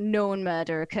famous known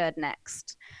murder occurred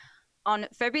next. On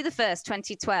February the 1st,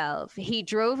 2012, he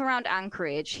drove around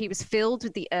Anchorage. He was filled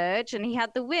with the urge and he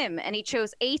had the whim, and he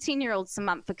chose 18-year-old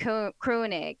Samantha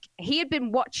Kroenig. He had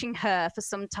been watching her for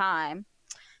some time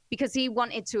because he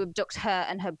wanted to abduct her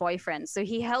and her boyfriend. So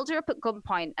he held her up at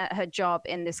gunpoint at her job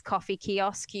in this coffee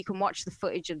kiosk. You can watch the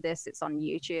footage of this. It's on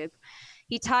YouTube.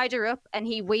 He tied her up and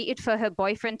he waited for her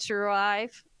boyfriend to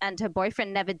arrive, and her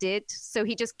boyfriend never did. So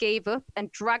he just gave up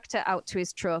and dragged her out to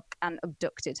his truck and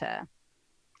abducted her.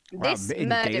 Wow, this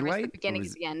murder is the beginning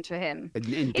of the end for him.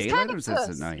 In it's daylight, kind or of was this at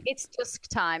dusk. night? It's dusk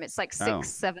time. It's like 6,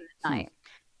 7 at night.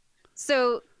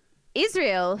 So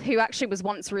Israel, who actually was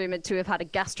once rumored to have had a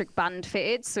gastric band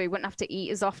fitted so he wouldn't have to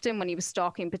eat as often when he was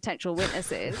stalking potential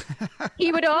witnesses,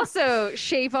 he would also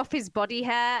shave off his body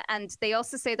hair, and they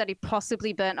also say that he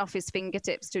possibly burnt off his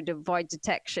fingertips to avoid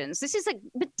detection. So this is a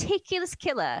meticulous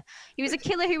killer. He was a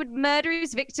killer who would murder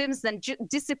his victims, then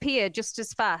disappear just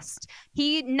as fast.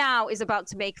 He now is about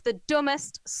to make the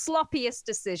dumbest, sloppiest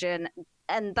decision,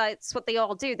 and that's what they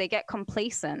all do. They get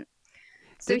complacent.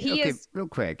 So real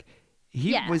quick.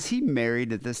 Was he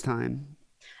married at this time?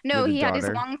 No, he had his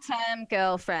long-term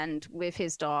girlfriend with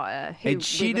his daughter. And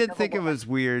she didn't think it was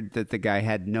weird that the guy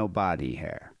had no body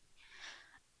hair.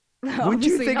 Would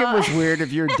you think it was weird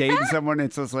if you're dating someone and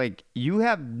it's just like, you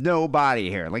have no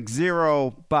body hair, like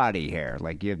zero body hair,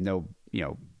 like you have no,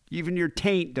 even your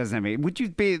taint doesn't have any. Would you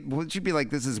be like,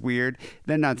 this is weird?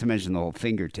 Then not to mention the whole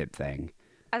fingertip thing.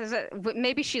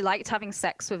 Maybe she liked having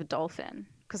sex with a dolphin.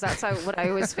 Because that's what I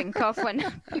always think of when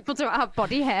people don't have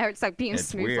body hair. It's like being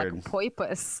smooth weird. Like a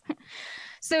porpoise.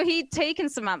 So he'd taken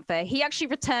Samantha. He actually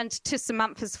returned to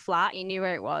Samantha's flat. He knew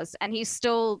where it was. And he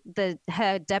stole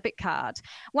her debit card.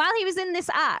 While he was in this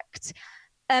act,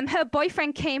 her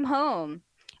boyfriend came home.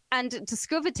 and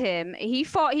discovered him. He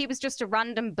thought he was just a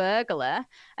random burglar,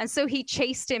 and so he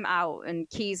chased him out, and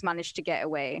Keyes managed to get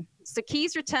away. So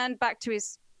Keyes returned back to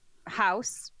his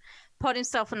house, poured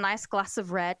himself a nice glass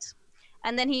of red,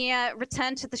 and then he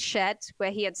returned to the shed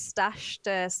where he had stashed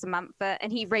Samantha,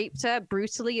 and he raped her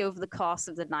brutally over the course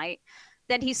of the night.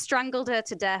 Then he strangled her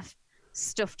to death,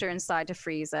 stuffed her inside a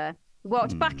freezer,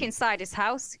 walked back inside his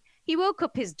house. He woke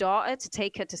up his daughter to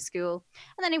take her to school,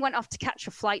 and then he went off to catch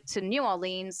a flight to New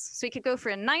Orleans so he could go for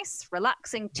a nice,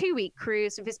 relaxing 2-week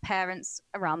cruise with his parents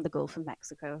around the Gulf of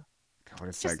Mexico. What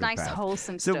a Just psychopath. nice,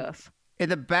 wholesome So, stuff. in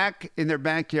their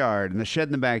backyard, in the shed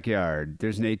in the backyard,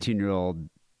 there's an 18-year-old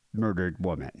murdered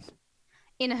woman.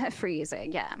 In her freezer,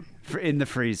 yeah. In the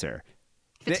freezer.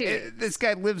 For 2 weeks. This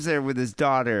guy lives there with his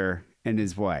daughter and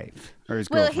his wife, or his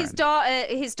girlfriend. Well,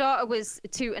 his daughter was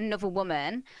to another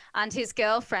woman, and his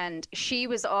girlfriend, she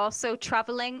was also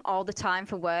traveling all the time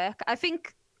for work. I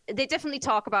think they definitely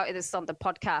talk about this on the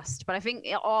podcast, but I think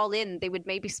all in, they would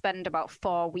maybe spend about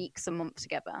 4 weeks a month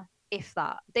together, if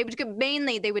that. They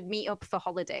would meet up for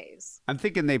holidays. I'm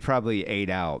thinking they probably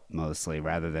ate out mostly,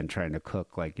 rather than trying to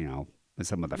cook, like,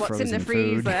 some of the What's frozen in the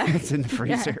food. freezer. It's in the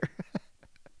freezer.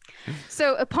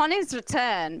 So upon his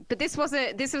return, but this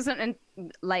wasn't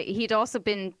like, he'd also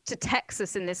been to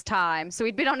Texas in this time. So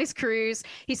he'd been on his cruise.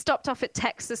 He stopped off at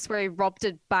Texas where he robbed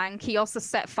a bank. He also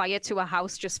set fire to a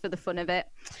house just for the fun of it.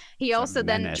 He also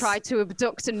then tried to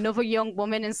abduct another young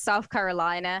woman in South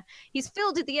Carolina. He's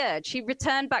filled with the urge. He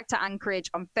returned back to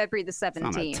Anchorage on February the 17th.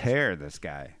 On a tear, this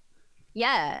guy.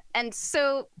 Yeah. And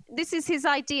so this is his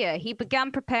idea. He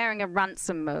began preparing a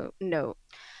ransom note.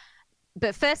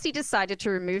 But first he decided to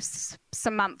remove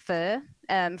Samantha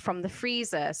from the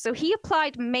freezer. So he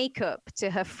applied makeup to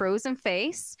her frozen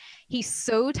face. He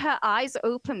sewed her eyes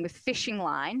open with fishing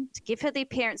line to give her the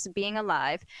appearance of being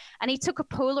alive. And he took a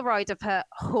Polaroid of her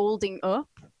holding up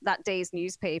that day's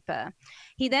newspaper.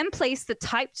 He then placed the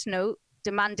typed note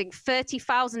demanding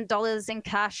 $30,000 in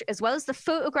cash, as well as the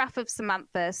photograph of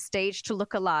Samantha staged to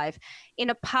look alive in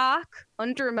a park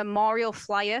under a memorial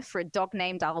flyer for a dog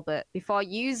named Albert, before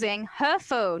using her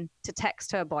phone to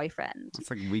text her boyfriend.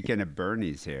 It's like Weekend at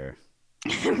Bernie's here.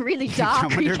 Really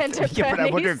dark Weekend at Bernie's. But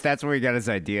I wonder if that's where he got his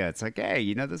idea. It's like,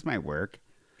 hey, this might work.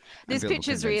 This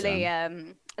picture's really,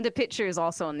 the picture is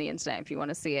also on the internet if you want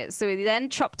to see it. So he then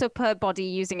chopped up her body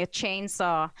using a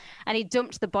chainsaw, and he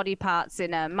dumped the body parts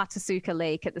in a Maticulo's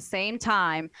Lake. At the same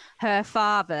time, her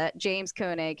father, James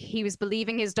Koenig, he was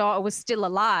believing his daughter was still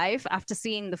alive after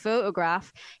seeing the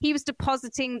photograph. He was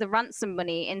depositing the ransom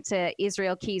money into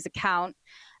Israel Keyes' account,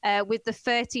 with the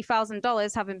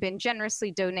 $30,000 having been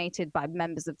generously donated by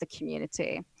members of the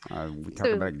community. We talk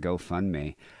about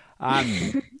GoFundMe.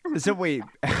 So wait,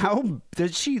 how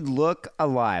does she look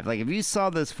alive? Like, if you saw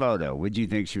this photo, would you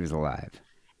think she was alive?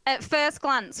 At first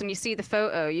glance, when you see the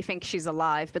photo, you think she's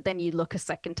alive, but then you look a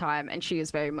second time and she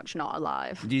is very much not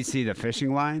alive. Do you see the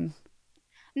fishing line?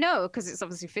 No, because it's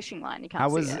obviously fishing line. You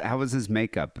can't see it. How was his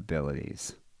makeup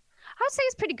abilities? I would say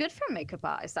he's pretty good for a makeup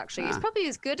artist, actually. He's probably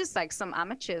as good as like some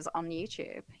amateurs on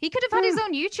YouTube. He could have had his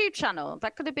own YouTube channel.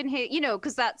 That could have been here,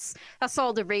 because that's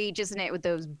all the rage, isn't it, with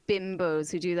those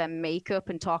bimbos who do their makeup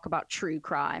and talk about true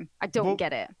crime. I don't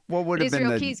get it. What would have been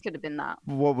Israel Keyes could have been that.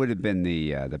 What would have been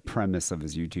the premise of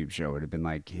his YouTube show? Would have been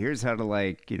like, here's how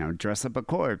to dress up a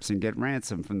corpse and get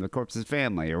ransom from the corpse's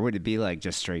family, or would it be like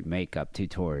just straight makeup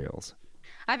tutorials?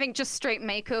 I think just straight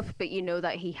makeup, but you know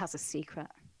that he has a secret.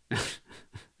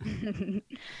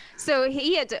 So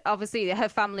he had, obviously, her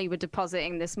family were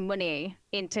depositing this money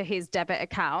into his debit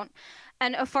account,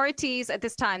 and authorities at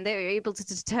this time, they were able to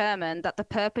determine that the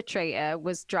perpetrator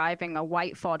was driving a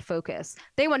white Ford Focus.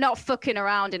 They were not fucking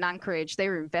around in Anchorage. They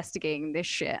were investigating this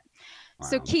shit. Wow.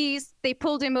 So Keyes, they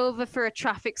pulled him over for a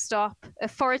traffic stop.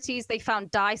 Authorities, they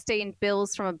found dye-stained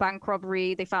bills from a bank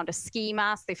robbery. They found a ski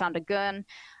mask. They found a gun.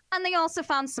 And they also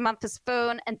found Samantha's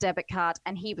phone and debit card,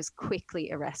 and he was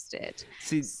quickly arrested.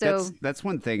 See, that's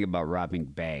one thing about robbing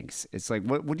banks. It's like,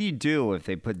 what do you do if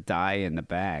they put dye in the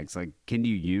bags? Like, can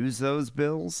you use those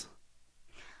bills?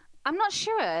 I'm not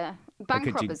sure.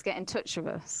 Bank robbers get in touch with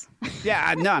us.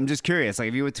 Yeah, no, I'm just curious. Like,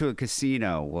 if you went to a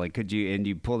casino, like,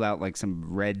 you pulled out like some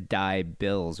red dye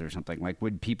bills or something? Like,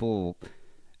 would people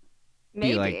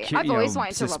be like, I've always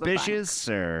wanted to rob a bank. Suspicious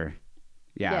or?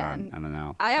 Yeah. I don't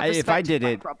know. I have respect if I did for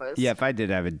it, bank robbers. yeah, if I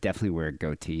did, I would definitely wear a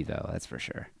goatee, though. That's for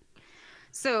sure.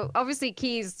 So obviously,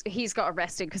 Keyes, he's got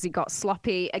arrested because he got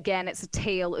sloppy. Again, it's a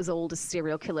tale as old as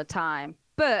serial killer time.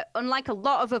 But unlike a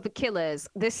lot of other killers,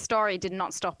 this story did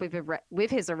not stop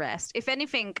with his arrest. If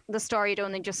anything, the story had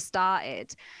only just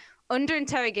started. under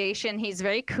interrogation, he's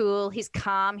very cool, he's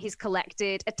calm, he's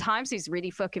collected. At times, he's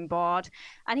really fucking bored.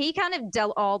 And he kind of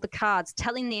dealt all the cards,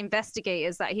 telling the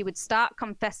investigators that he would start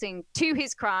confessing to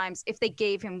his crimes if they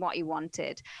gave him what he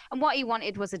wanted. And what he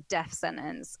wanted was a death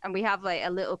sentence. And we have like a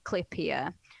little clip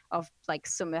here of like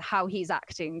some of how he's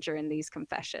acting during these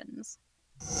confessions.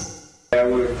 I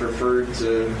would have preferred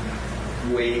to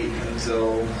wait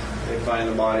until they find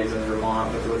the bodies in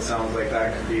Vermont, but it sounds like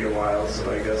that could be a while.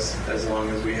 So I guess as long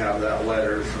as we have that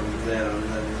letter from them,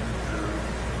 then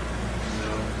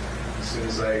as soon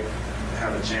as I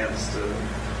have a chance to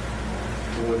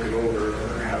look it over,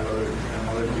 or have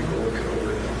other people look it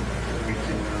over, then we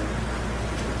can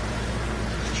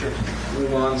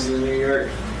move on to the New York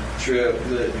trip.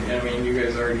 That you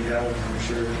guys already have, I'm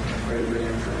sure, quite a bit of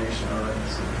information on it.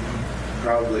 So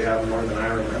probably have more than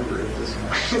I remember at this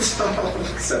point. So,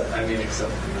 except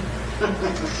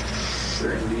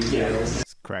certain details.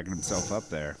 He's cracking himself up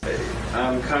there.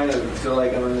 I'm kind of feel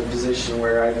like I'm in the position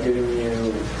where I've given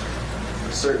you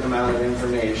a certain amount of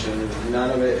information.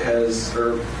 None of it has,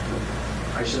 or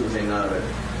I shouldn't say none of it.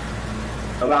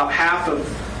 About half of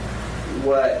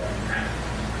what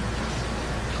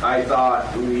I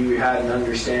thought we had an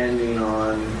understanding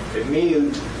on.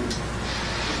 Me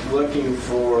looking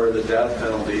for the death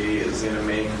penalty is going to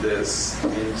make this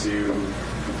into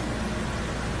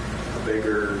a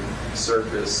bigger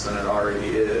circus than it already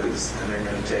is, and they're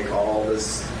going to take all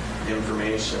this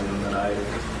information that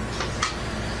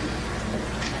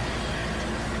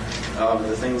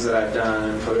the things that I've done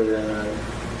and put it in a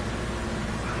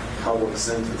public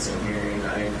sentencing hearing.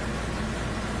 It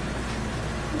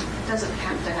doesn't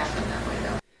have to happen that way,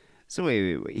 though. So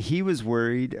wait. He was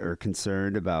worried or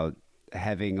concerned about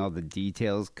having all the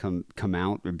details come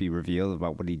out or be revealed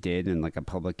about what he did in like a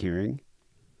public hearing?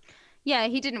 Yeah,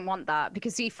 he didn't want that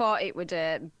because he thought it would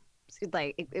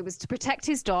it was to protect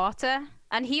his daughter,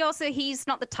 and he's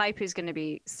not the type who's going to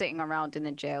be sitting around in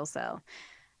a jail cell,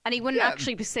 and he wouldn't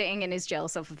actually be sitting in his jail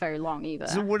cell for very long either.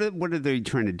 So what are they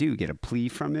trying to do? Get a plea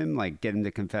from him, like get him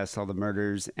to confess all the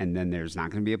murders, and then there's not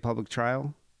going to be a public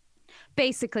trial?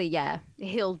 Basically, yeah.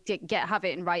 He'll have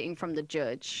it in writing from the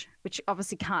judge, which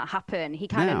obviously can't happen. He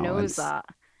kind of knows that.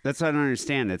 That's what I don't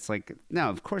understand. It's like, no,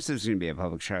 of course there's going to be a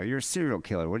public trial. You're a serial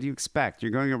killer. What do you expect?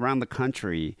 You're going around the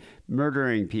country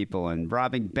murdering people and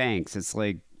robbing banks. It's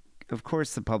like, of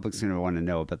course the public's going to want to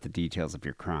know about the details of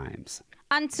your crimes.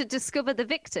 And to discover the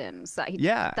victims that he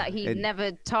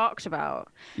never talked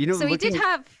about.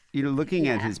 Looking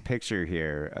at his picture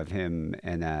here of him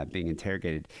and being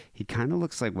interrogated, he kind of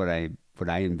looks like what I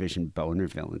envisioned Boner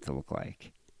Villain to look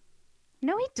like.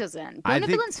 No, he doesn't. Boner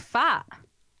Villain's fat.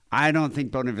 I don't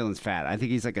think Boner Villain's fat. I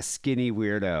think he's like a skinny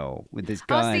weirdo with his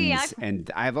guns. And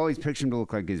I've always pictured him to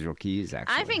look like Israel Keys,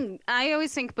 actually. I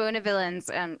always think Boner Villain's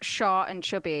short and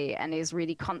chubby and is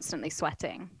really constantly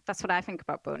sweating. That's what I think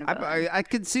about Boner Villain. I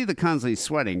could see the constantly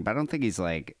sweating, but I don't think he's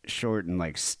like short and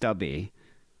like stubby.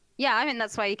 Yeah, I mean,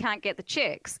 that's why you can't get the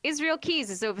chicks. Israel Keys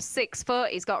is over 6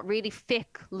 foot. He's got really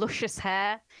thick, luscious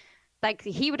hair. Like,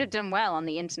 he would have done well on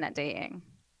the internet dating.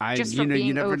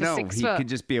 You never know. He could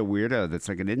just be a weirdo that's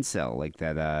like an incel, like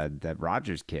that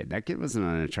Rogers kid. That kid wasn't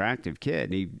an attractive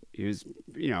kid. He was,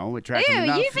 attractive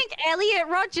enough. You think Elliot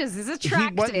Rogers is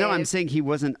attractive? No, I'm saying he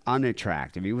wasn't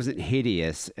unattractive. He wasn't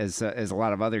hideous as a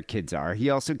lot of other kids are. He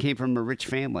also came from a rich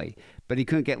family, but he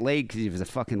couldn't get laid because he was a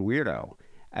fucking weirdo.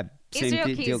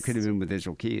 Same deal could have been with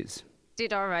Israel Keys.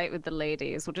 Did all right with the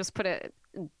ladies. We'll just put it.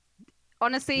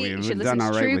 Honestly, you should listen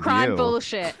to true crime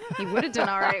bullshit. He would have done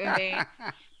all right with me.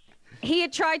 He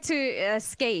had tried to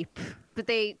escape, but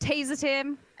they tasered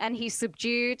him and he's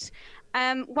subdued.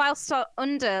 Whilst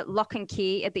under lock and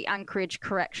key at the Anchorage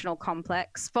Correctional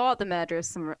Complex for the murder of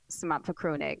Samantha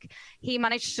Kronig, he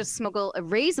managed to smuggle a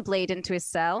razor blade into his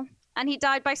cell, and he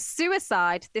died by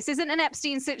suicide. This isn't an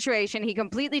Epstein situation. He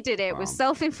completely did it with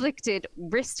self-inflicted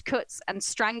wrist cuts and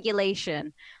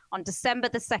strangulation on December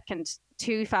the 2nd,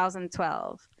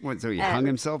 2012. What, so he hung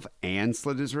himself and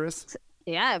slit his wrists?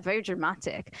 Yeah, very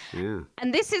dramatic. Yeah.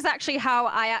 And this is actually how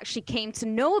I actually came to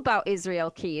know about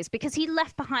Israel Keys, because he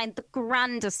left behind the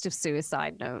grandest of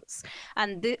suicide notes.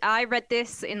 And I read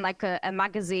this in like a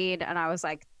magazine, and I was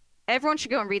like, everyone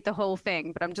should go and read the whole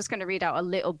thing, but I'm just going to read out a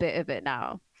little bit of it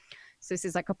now. So this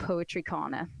is like a poetry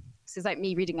corner. This is like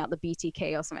me reading out the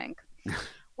BTK or something.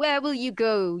 Where will you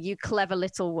go, you clever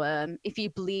little worm, if you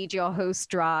bleed your host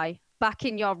dry? Back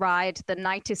in your ride, the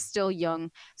night is still young.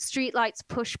 Streetlights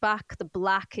push back the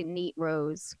black in neat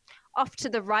rows. Off to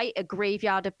the right, a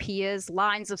graveyard appears,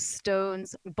 lines of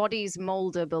stones, bodies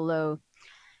moulder below.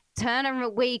 Turn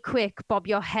away quick, bob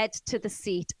your head to the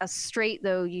seat. As straight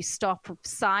though you stop,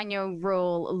 sign your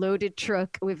roll, loaded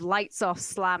truck with lights off,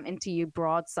 slam into you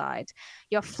broadside.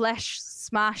 Your flesh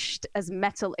smashed as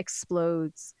metal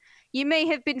explodes. You may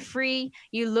have been free,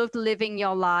 you loved living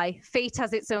your lie. Fate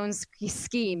has its own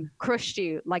scheme, crushed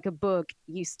you like a bug,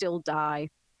 you still die.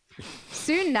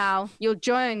 Soon now, you'll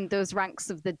join those ranks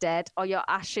of the dead, or your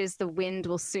ashes the wind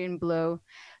will soon blow.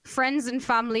 Friends and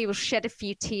family will shed a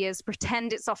few tears,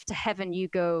 pretend it's off to heaven you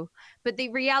go. But the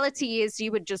reality is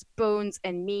you were just bones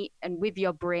and meat, and with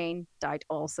your brain died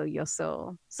also your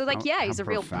soul. So, like, yeah, he's a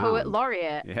real poet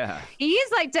laureate. Yeah. He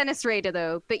is like Dennis Rader,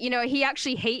 though. But, you know, he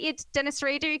actually hated Dennis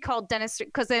Rader. He called Dennis,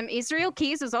 because Israel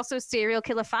Keys was also a serial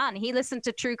killer fan. He listened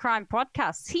to true crime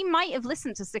podcasts. He might have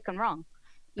listened to Sick and Wrong.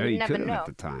 You never know. At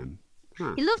the time.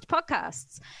 Huh. He loved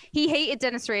podcasts. He hated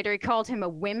Dennis Rader. He called him a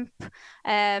wimp.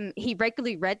 He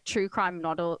regularly read true crime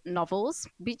novels,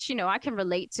 which, you know, I can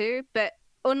relate to. But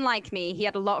unlike me, he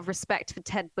had a lot of respect for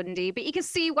Ted Bundy. But you can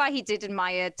see why he did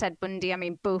admire Ted Bundy. I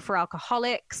mean, both were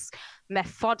alcoholics,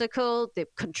 methodical, the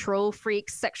control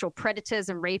freaks, sexual predators,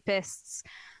 and rapists.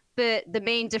 But the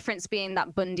main difference being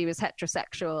that Bundy was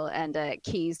heterosexual and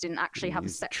Keys didn't actually have a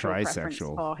sexual preference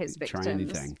for his victims. Try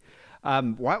anything.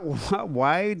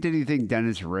 Why did he think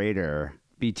Dennis Rader,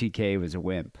 BTK, was a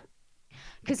wimp?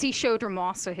 Because he showed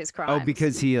remorse for his crimes. Oh,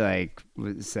 because he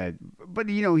said, but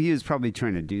you know, he was probably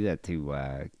trying to do that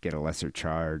to get a lesser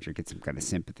charge or get some kind of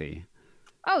sympathy.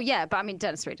 Oh yeah, but I mean,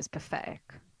 Dennis Rader's pathetic.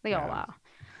 They all are.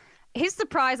 His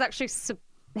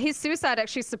suicide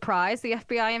actually surprised the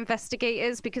FBI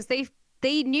investigators because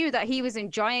they knew that he was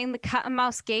enjoying the cat and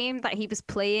mouse game that he was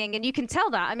playing. And you can tell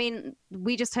that. I mean,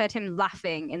 we just heard him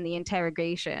laughing in the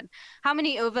interrogation. How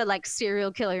many other like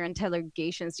serial killer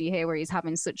interrogations do you hear where he's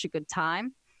having such a good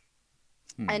time?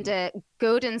 And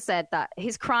Godin said that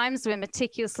his crimes were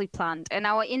meticulously planned, and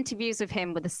our interviews with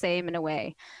him were the same in a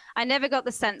way. I never got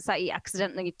the sense that he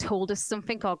accidentally told us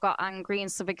something or got angry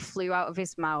and something flew out of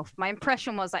his mouth. My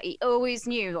impression was that he always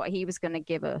knew what he was going to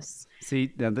give us.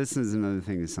 See, now this is another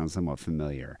thing that sounds somewhat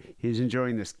familiar. He's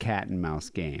enjoying this cat and mouse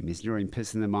game. He's enjoying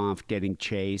pissing them off, getting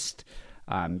chased.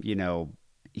 You know,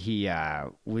 he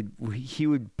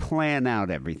would plan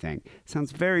out everything.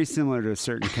 Sounds very similar to a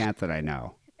certain cat that I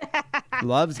know.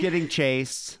 Loves getting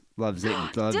chased. Loves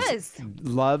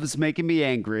making me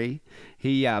angry.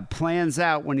 He plans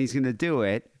out when he's going to do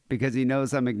it because he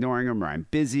knows I'm ignoring him or I'm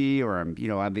busy or I'm, you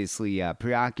know, obviously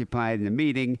preoccupied in a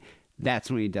meeting. That's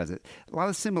when he does it. A lot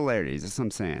of similarities. That's what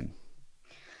I'm saying.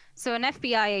 So an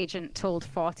FBI agent told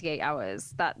 48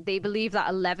 Hours that they believe that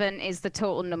 11 is the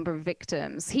total number of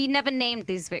victims. He never named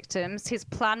these victims. His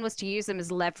plan was to use them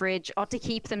as leverage or to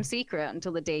keep them secret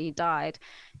until the day he died.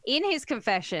 In his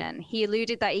confession, he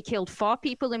alluded that he killed 4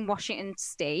 people in Washington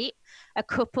state, a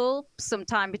couple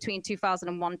sometime between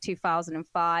 2001 and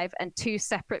 2005, and 2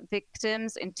 separate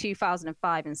victims in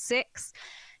 2005 and 6.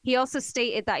 He also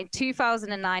stated that in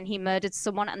 2009, he murdered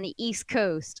someone on the East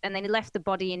Coast and then he left the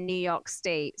body in New York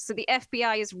State. So the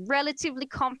FBI is relatively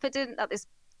confident that this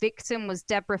victim was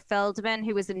Deborah Feldman,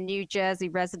 who was a New Jersey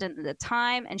resident at the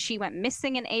time, and she went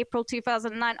missing in April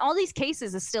 2009. All these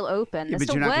cases are still open. They're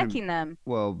still working them.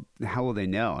 Well, how will they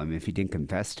know? I mean, if he didn't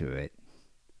confess to it.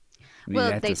 I mean, well,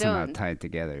 they have to somehow tie it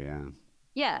together, yeah.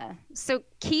 Yeah. So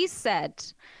Keys said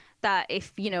that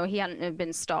if, you know, he hadn't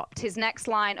been stopped, his next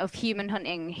line of human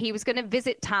hunting, he was going to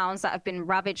visit towns that have been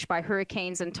ravaged by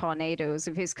hurricanes and tornadoes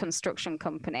with his construction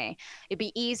company. It'd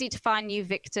be easy to find new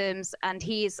victims, and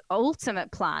his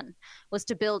ultimate plan was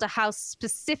to build a house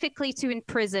specifically to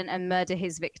imprison and murder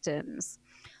his victims.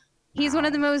 He's one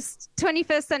of the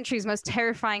 21st century's most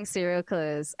terrifying serial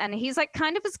killers, and he's like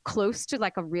kind of as close to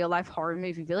like a real life horror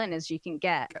movie villain as you can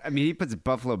get. I mean, he puts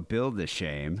Buffalo Bill to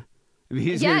shame. I mean,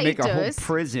 he's going to make a whole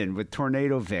prison with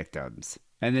tornado victims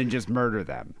and then just murder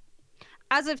them.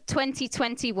 As of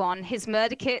 2021, his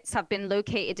murder kits have been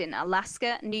located in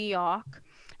Alaska, New York,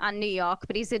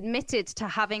 but he's admitted to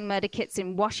having murder kits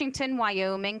in Washington,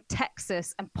 Wyoming,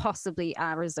 Texas, and possibly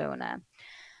Arizona.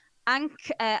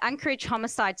 Anchorage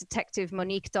homicide detective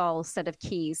Monique Dahl said of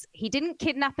Keys, he didn't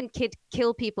kidnap and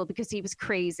kill people because he was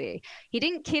crazy. He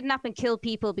didn't kidnap and kill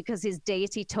people because his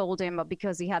deity told him or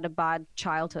because he had a bad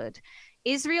childhood.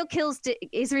 Israel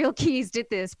Keys did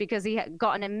this because he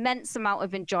got an immense amount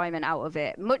of enjoyment out of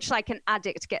it, much like an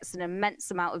addict gets an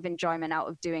immense amount of enjoyment out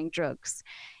of doing drugs.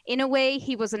 In a way,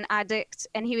 he was an addict,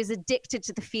 and he was addicted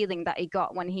to the feeling that he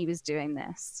got when he was doing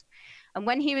this. And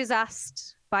when he was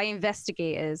asked by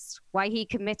investigators why he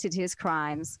committed his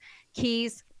crimes,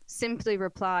 Keys simply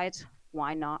replied,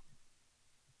 "Why not?"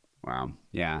 Wow.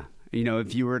 Yeah. You know,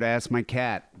 if you were to ask my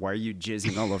cat, why are you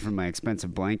jizzing all over my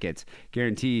expensive blankets?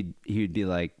 Guaranteed he would be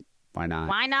like, why not?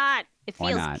 Why not? It Why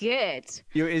feels not? good.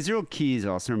 You know, Israel Keys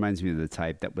also reminds me of the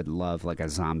type that would love like a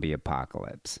zombie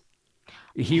apocalypse.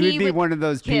 He would be one of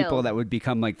those people that would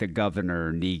become like the governor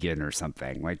or Negan or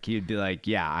something. Like he'd be like,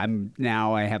 yeah,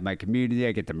 I have my community.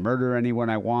 I get to murder anyone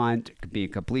I want. Could be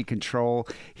in complete control.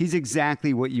 He's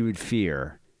exactly what you would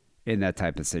fear in that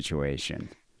type of situation.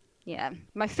 Yeah,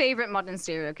 my favorite modern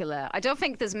serial killer. I don't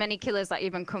think there's many killers that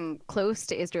even come close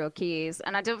to Israel Keys,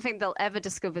 and I don't think they'll ever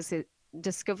discover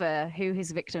who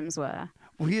his victims were.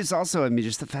 Well, he is also, I mean,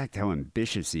 just the fact how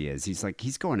ambitious he is.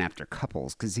 He's going after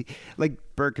couples because like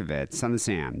Berkovitz, son of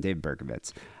Sam, Dave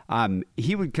Berkovitz,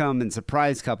 he would come and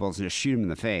surprise couples and just shoot them in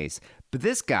the face. But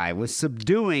this guy was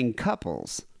subduing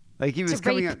couples. Like he was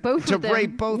coming rape both of them.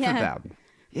 Of them.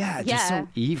 Yeah, just so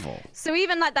evil. So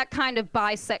even like that kind of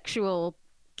bisexual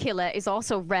killer is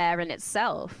also rare in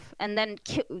itself. And then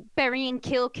burying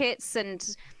kill kits and...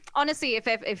 Honestly, if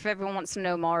everyone wants to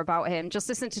know more about him, just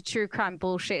listen to True Crime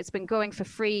Bullshit. It's been going for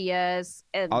 3 years.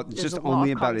 Just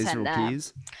only about Israel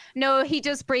Keys? No, he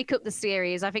does break up the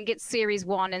series. I think it's series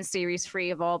 1 and series 3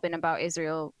 have all been about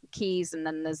Israel Keys, and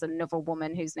then there's another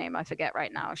woman whose name I forget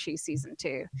right now. She's season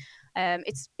 2.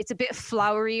 It's a bit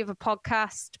flowery of a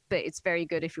podcast, but it's very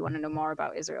good if you want to know more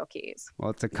about Israel Keys.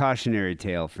 Well, it's a cautionary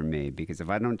tale for me because if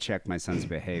I don't check my son's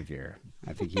behavior,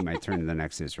 I think he might turn to the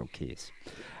next Israel Keys.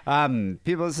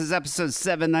 People, this is episode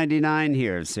 799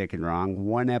 here of Sick and Wrong,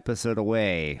 one episode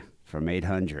away from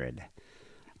 800.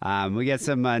 We got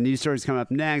some news stories coming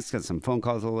up next, got some phone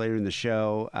calls a little later in the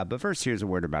show. But first, here's a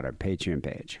word about our Patreon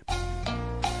page.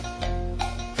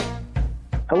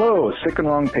 Hello, Sick and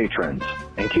Wrong patrons.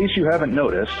 In case you haven't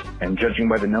noticed, and judging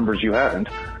by the numbers you haven't,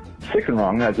 Sick and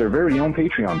Wrong has their very own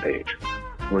Patreon page,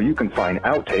 where you can find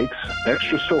outtakes,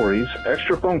 extra stories,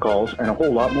 extra phone calls, and a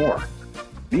whole lot more.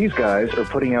 These guys are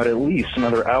putting out at least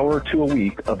another hour to a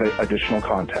week of additional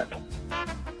content.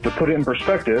 To put it in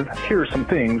perspective, here are some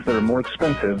things that are more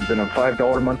expensive than a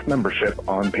 $5 a month membership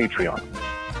on Patreon.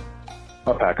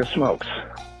 A pack of smokes,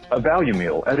 a value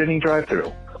meal at any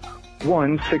drive-thru,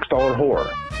 1 $6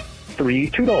 whore, 3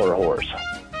 $2 whores,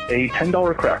 a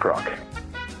 $10 crack rock,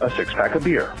 a 6-pack of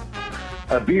beer,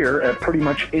 a beer at pretty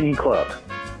much any club,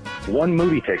 1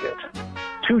 movie ticket,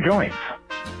 2 joints,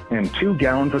 and 2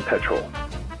 gallons of petrol.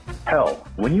 Hell,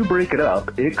 when you break it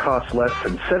up, it costs less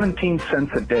than 17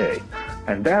 cents a day,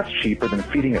 and that's cheaper than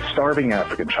feeding a starving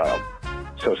African child.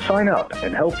 So sign up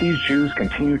and help these Jews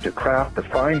continue to craft the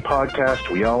fine podcast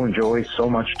we all enjoy so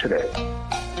much today.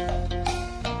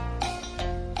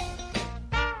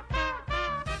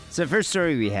 So the first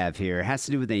story we have here has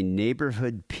to do with a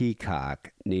neighborhood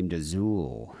peacock named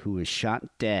Azul who was shot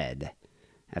dead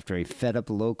after a fed-up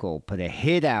local put a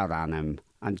hit out on him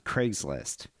on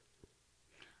Craigslist.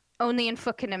 Only in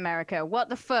fucking America. What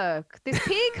the fuck? This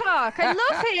peacock. I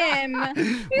love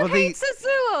him. Who hates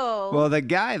Azul? Well,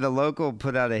 the local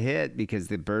put out a hit because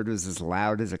the bird was as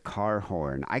loud as a car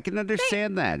horn. I can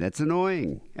understand that. That's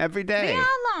annoying. Every day. They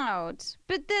are loud.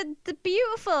 But they're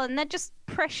beautiful and they're just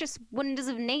precious wonders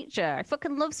of nature. I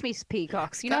fucking love me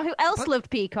peacocks. You know who else loved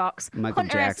peacocks? Michael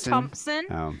Hunter Jackson. S. Thompson.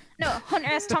 Oh. No,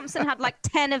 Hunter S. Thompson had like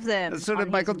 10 of them. So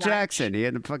did Michael Jackson. He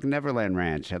had a fucking Neverland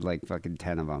Ranch. Had like fucking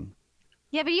 10 of them.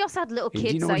 Yeah, but he also had little kids.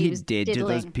 Do you know that what he he was did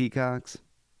diddling. to those peacocks?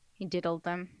 He diddled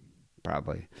them.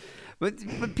 Probably.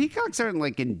 But peacocks aren't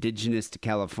like indigenous to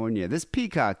California. This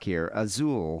peacock here,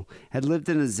 Azul, had lived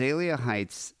in Azalea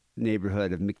Heights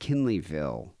neighborhood of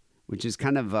McKinleyville, which is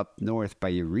kind of up north by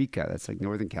Eureka. That's like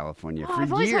Northern California for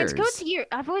I've always years.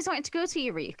 I've always wanted to go to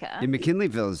Eureka. Yeah,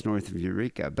 McKinleyville is north of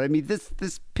Eureka. But I mean, this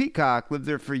peacock lived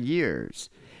there for years,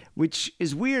 which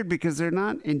is weird because they're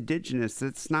not indigenous.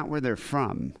 That's not where they're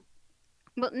from.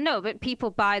 Well, no, but people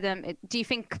buy them. Do you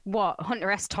think Hunter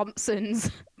S.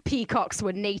 Thompson's peacocks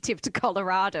were native to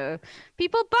Colorado?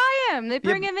 People buy them. They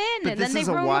bring them in and then they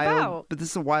roam about. But this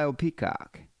is a wild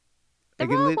peacock.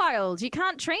 They're all wild. You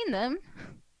can't train them.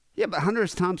 Yeah, but Hunter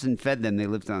S. Thompson fed them. They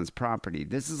lived on his property.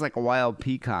 This is like a wild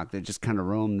peacock that just kind of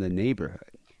roamed the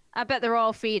neighborhood. I bet they're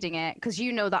all feeding it because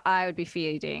you know that I would be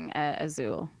feeding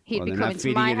Azul. He'd be coming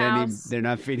to my house. They're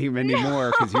not feeding him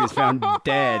anymore because he was found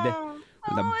dead.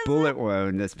 With a bullet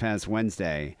wound this past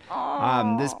Wednesday.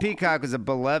 This peacock was a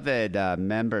beloved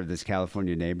member of this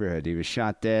California neighborhood. He was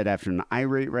shot dead after an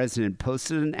irate resident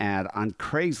posted an ad on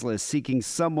Craigslist seeking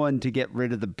someone to get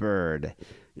rid of the bird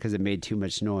because it made too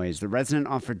much noise. The resident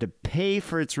offered to pay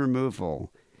for its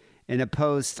removal in a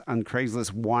post on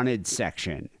Craigslist wanted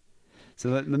section. So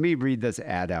let me read this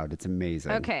ad out. It's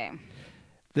amazing. Okay.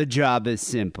 The job is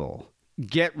simple.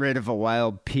 Get rid of a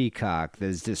wild peacock that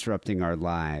is disrupting our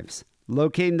lives.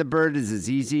 Locating the bird is as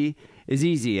easy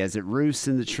as it roosts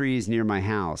in the trees near my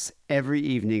house every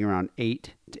evening around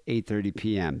 8 to 8:30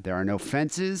 p.m. There are no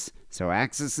fences, so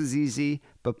access is easy,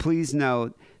 but please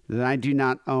note that I do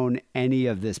not own any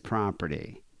of this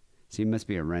property. So he must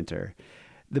be a renter.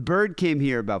 The bird came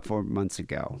here about 4 months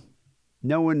ago.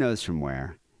 No one knows from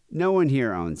where. No one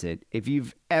here owns it. If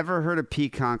you've ever heard a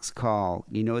peacock's call,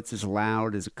 you know it's as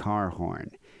loud as a car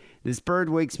horn. This bird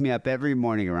wakes me up every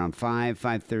morning around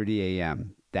 5:30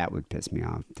 a.m. That would piss me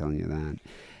off, I'm telling you that.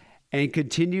 And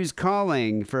continues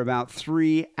calling for about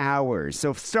 3 hours.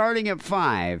 So starting at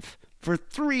 5, for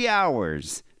 3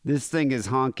 hours, this thing is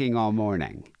honking all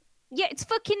morning. Yeah, it's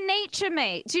fucking nature,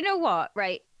 mate. Do you know what,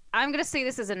 right? I'm going to say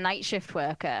this as a night shift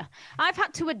worker. I've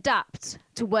had to adapt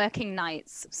to working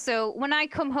nights. So when I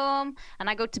come home and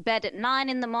I go to bed at 9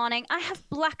 in the morning, I have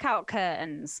blackout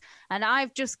curtains and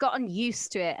I've just gotten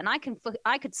used to it. And I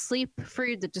could sleep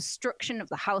through the destruction of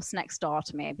the house next door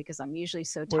to me because I'm usually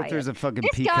so tired. What if there's a fucking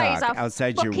peacock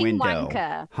outside your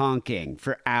window honking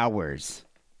for hours?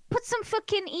 Put some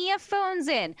fucking earphones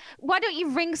in. Why don't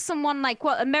you ring someone like,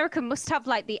 well, America must have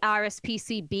like the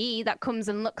RSPCB that comes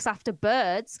and looks after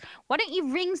birds. Why don't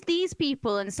you ring these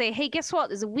people and say, hey, guess what?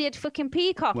 There's a weird fucking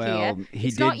peacock here.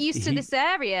 He's not used to this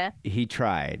area. He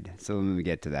tried. So let me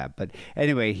get to that. But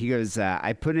anyway, he goes,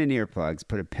 I put in earplugs,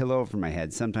 put a pillow over my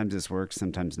head. Sometimes this works,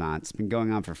 sometimes not. It's been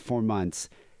going on for 4 months.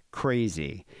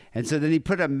 Crazy. And so then he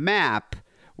put a map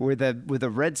with a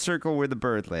red circle where the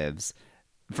bird lives.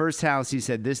 First house, he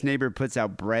said, this neighbor puts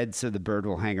out bread so the bird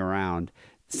will hang around.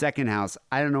 Second house,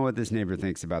 I don't know what this neighbor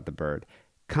thinks about the bird.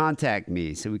 Contact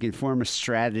me so we can form a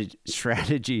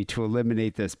strategy to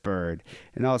eliminate this bird.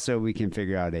 And also we can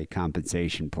figure out a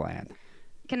compensation plan.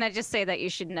 Can I just say that you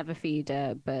should never feed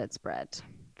birds bread?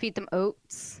 Feed them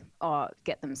oats or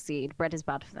get them seed. Bread is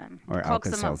bad for them. Or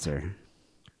Alka-Seltzer.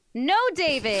 No,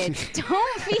 David,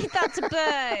 don't feed that to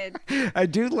birds. I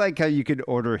do like how you can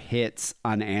order hits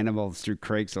on animals through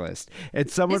Craigslist,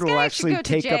 and someone will actually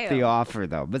take up the offer,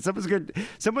 though. But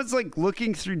someone's like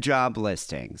looking through job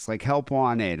listings, like help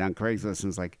wanted on Craigslist, and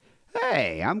is like,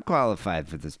 "Hey, I'm qualified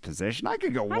for this position. I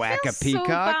could go whack a peacock."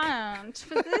 I feel so bad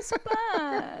for this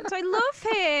bird. I love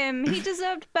him. He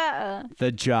deserved better.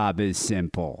 The job is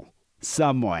simple.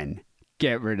 Someone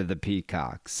get rid of the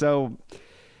peacock. So.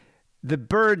 The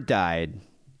bird died,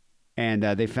 and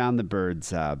they found the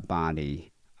bird's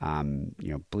body,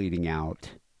 bleeding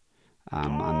out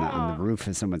on the roof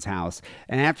of someone's house.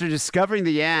 And after discovering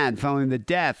the ad following the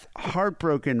death,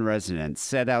 heartbroken residents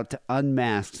set out to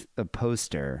unmask the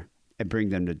poster and bring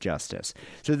them to justice.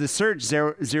 So the search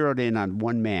zeroed in on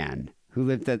one man who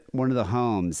lived at one of the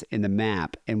homes in the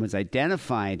map and was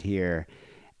identified here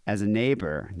as a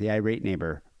neighbor, the irate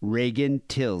neighbor, Reagan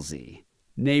Tilsey.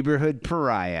 Neighborhood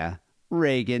pariah.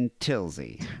 Reagan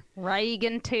Tilsey.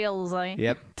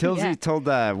 Yep. Tilsey told,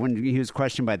 when he was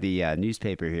questioned by the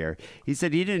newspaper here, he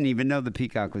said he didn't even know the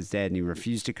peacock was dead, and he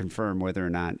refused to confirm whether or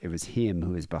not it was him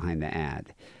who was behind the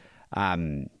ad.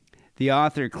 The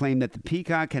author claimed that the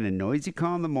peacock had a noisy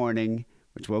call in the morning,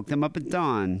 which woke them up at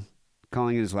dawn,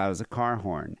 calling it as loud as a car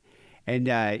horn. And,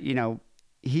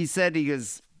 he said, he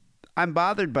goes, I'm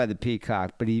bothered by the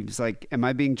peacock, but he was like, am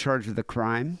I being charged with a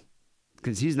crime?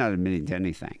 Because he's not admitting to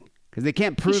anything. Because they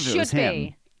can't prove it was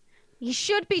him. He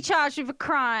should be charged with a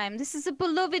crime. This is a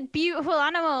beloved, beautiful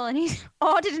animal, and he's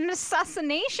ordered an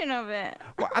assassination of it.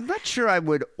 Well, I'm not sure I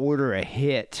would order a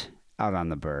hit out on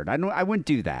the bird. I wouldn't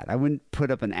do that. I wouldn't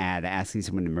put up an ad asking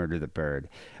someone to murder the bird.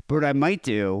 But what I might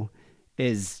do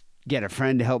is get a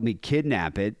friend to help me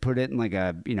kidnap it, put it in like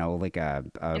a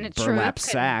burlap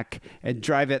sack, and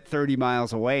drive it 30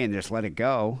 miles away and just let it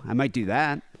go. I might do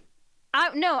that.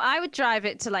 I would drive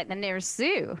it to like the nearest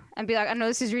zoo and be like, I know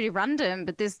this is really random,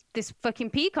 but this fucking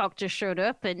peacock just showed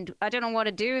up and I don't know what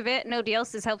to do with it. Nobody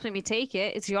else is helping me take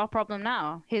it. It's your problem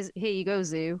now. Here you go,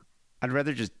 zoo. I'd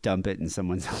rather just dump it in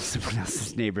someone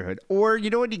else's neighborhood. Or you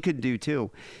know what he could do too?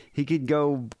 He could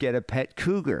go get a pet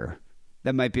cougar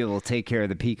that might be able to take care of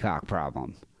the peacock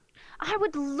problem. I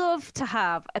would love to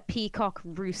have a peacock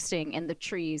roosting in the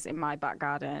trees in my back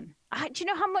garden. Do you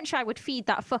know how much I would feed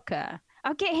that fucker?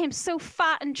 I'll get him so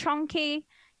fat and chunky.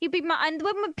 He'd be and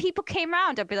when people came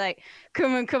around, I'd be like,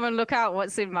 come on, look out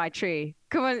what's in my tree.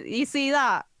 Come on, you see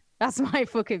that? That's my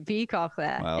fucking peacock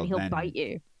there. Well, and he'll bite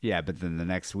you. Yeah, but then the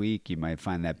next week you might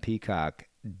find that peacock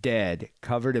dead,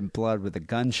 covered in blood with a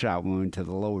gunshot wound to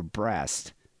the lower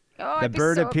breast. Oh, the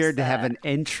bird appeared to have an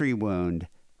entry wound,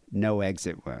 no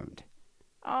exit wound.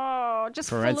 Oh, just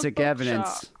forensic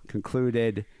evidence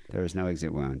concluded there was no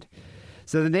exit wound.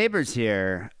 So the neighbors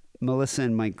here, Melissa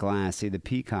and Mike Glass, say the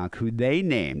peacock, who they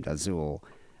named Azul,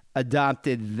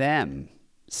 adopted them.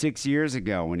 6 years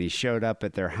ago when he showed up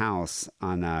at their house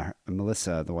on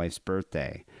Melissa, the wife's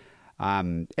birthday.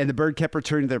 And the bird kept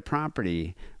returning to their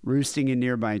property, roosting in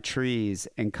nearby trees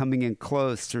and coming in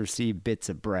close to receive bits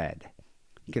of bread.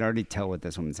 You can already tell what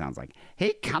this woman sounds like.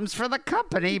 He comes for the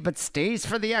company, but stays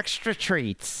for the extra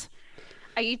treats.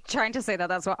 Are you trying to say that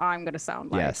that's what I'm going to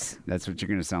sound like? Yes, that's what you're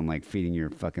going to sound like, feeding your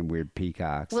fucking weird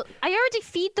peacocks. Well, I already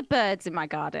feed the birds in my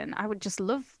garden. I would just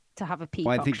love to have a peacock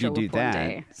Well, I think you show do up one that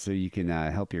day. so you can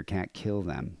help your cat kill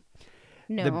them.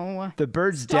 No. The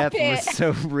bird's Stop death was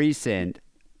so recent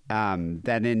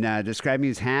that in describing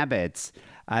his habits,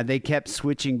 they kept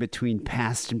switching between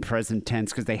past and present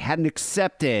tense because they hadn't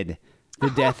accepted the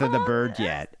death of the bird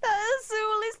yet. The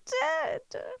soul is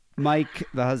dead. Mike,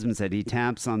 the husband, said he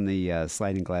taps on the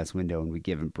sliding glass window and we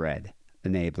give him bread.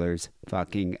 Enablers.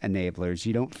 Fucking enablers.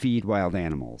 You don't feed wild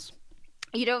animals.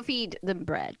 You don't feed them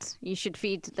bread. You should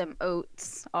feed them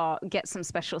oats or get some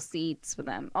special seeds for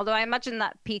them. Although I imagine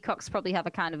that peacocks probably have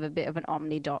a kind of a bit of an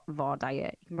omnivore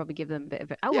diet. You can probably give them a bit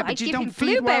of it. Oh, yeah, but I'd you give don't you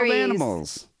feed wild blueberries.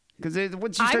 animals. Because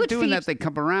once you start doing that, they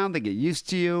come around, they get used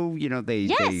to you. You know, but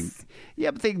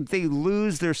they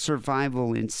lose their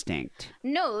survival instinct.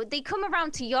 No, they come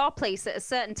around to your place at a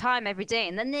certain time every day,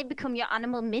 and then they become your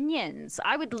animal minions.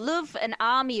 I would love an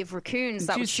army of raccoons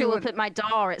that would show up at my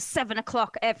door at 7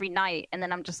 o'clock every night, and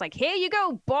then I'm just like, here you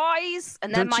go, boys,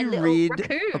 and then my little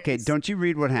raccoons. Okay, don't you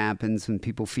read what happens when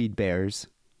people feed bears?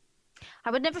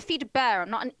 I would never feed a bear. I'm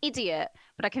not an idiot,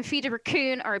 but I can feed a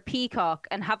raccoon or a peacock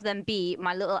and have them be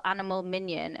my little animal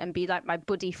minion and be like my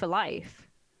buddy for life.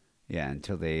 Yeah,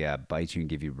 until they bite you and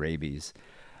give you rabies.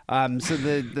 So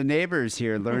the neighbors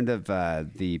here learned of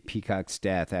the peacock's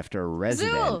death after a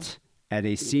resident at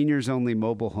a seniors-only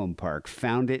mobile home park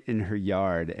found it in her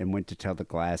yard and went to tell the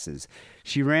Glasses.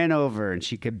 She ran over and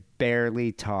she could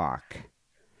barely talk.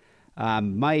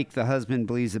 Mike, the husband,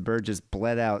 believes the bird just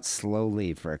bled out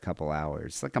slowly for a couple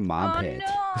hours, like a mob hit.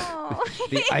 No.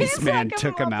 The Iceman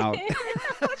took him out.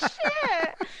 Oh,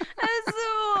 shit.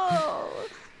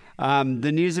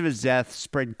 The news of his death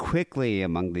spread quickly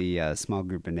among the small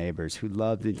group of neighbors who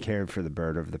loved and cared for the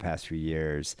bird over the past few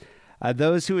years.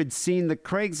 Those who had seen the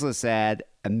Craigslist ad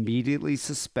immediately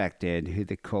suspected who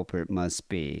the culprit must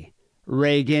be.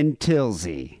 Reagan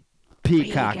Tilsey,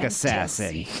 peacock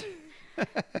assassin.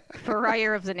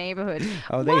 Pariah of the neighborhood.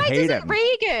 Oh, they Why hate doesn't him.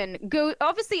 Reagan go?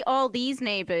 Obviously, all these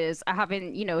neighbors are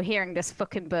having, hearing this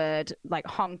fucking bird like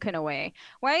honking away.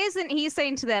 Why isn't he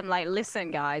saying to them, like,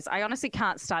 listen, guys, I honestly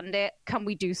can't stand it. Can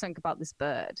we do something about this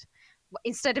bird?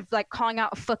 Instead of like calling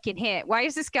out a fucking hit. Why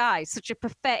is this guy such a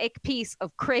pathetic piece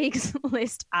of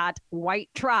Craigslist ad white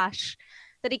trash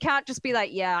that he can't just be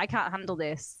like, yeah, I can't handle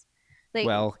this? Like,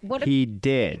 well, he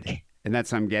did. And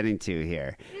that's what I'm getting to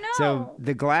here. No. So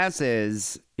the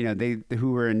Glasses, they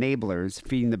who were enablers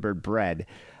feeding the bird bread,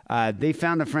 they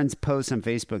found a friend's post on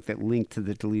Facebook that linked to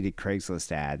the deleted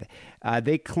Craigslist ad.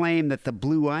 They claim that the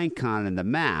blue icon in the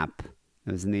map,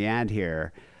 that was in the ad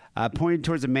here, pointed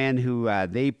towards a man who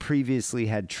they previously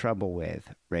had trouble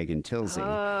with, Reagan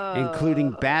Tilsey,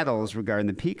 including battles regarding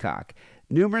the peacock.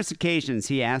 Numerous occasions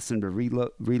he asked them to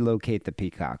relocate the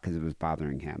peacock because it was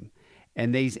bothering him.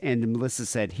 And Melissa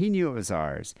said he knew it was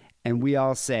ours, and we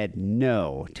all said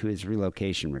no to his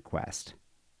relocation request.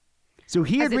 So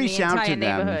he had reached out to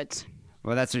them.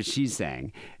 Well, that's what she's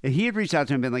saying. He had reached out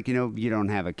to him and been like, you don't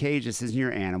have a cage. This isn't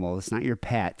your animal. It's not your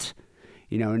pet.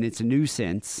 And it's a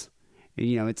nuisance.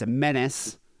 It's a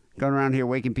menace going around here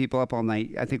waking people up all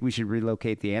night. I think we should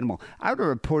relocate the animal. I would have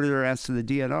reported her ass to the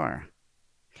DNR.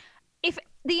 If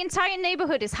the entire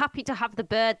neighborhood is happy to have the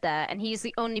bird there, and he's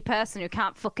the only person who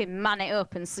can't fucking man it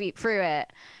up and sleep through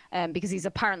it because he's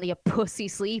apparently a pussy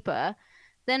sleeper,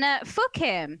 then fuck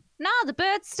him. Nah, the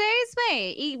bird stays,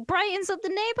 mate. He brightens up the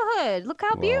neighborhood. Look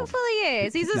how beautiful he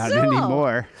is. He's a not Zool.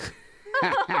 Anymore.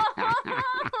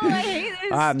 I hate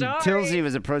this story. Tilsey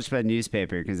was approached by a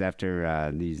newspaper because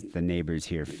after the neighbors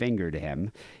here fingered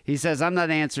him, he says, I'm not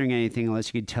answering anything unless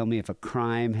you could tell me if a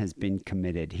crime has been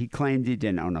committed. He claimed he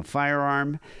didn't own a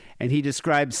firearm, and he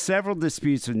described several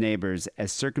disputes with neighbors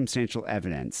as circumstantial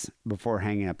evidence before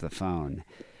hanging up the phone.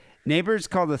 Neighbors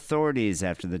called authorities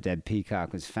after the dead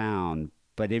peacock was found,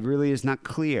 but it really is not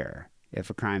clear if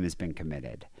a crime has been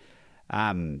committed.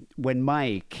 When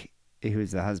Mike,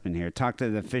 who's the husband here, talked to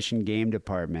the Fish and Game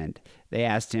department, they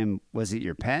asked him, was it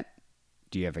your pet?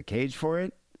 Do you have a cage for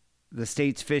it? The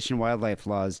state's fish and wildlife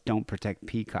laws don't protect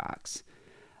peacocks.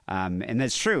 And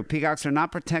that's true. Peacocks are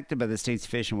not protected by the state's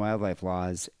fish and wildlife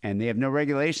laws, and they have no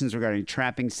regulations regarding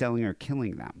trapping, selling, or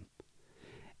killing them.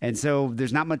 And so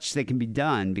there's not much that can be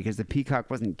done because the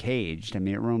peacock wasn't caged. I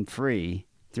mean, it roamed free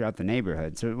throughout the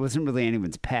neighborhood, so it wasn't really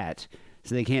anyone's pet.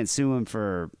 So they can't sue him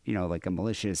for, like a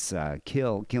malicious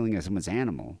killing of someone's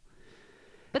animal.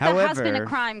 But there has been a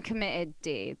crime committed,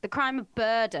 D. The crime of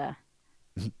murder.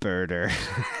 Birder.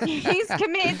 He's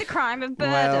committed the crime of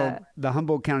murder. Well, the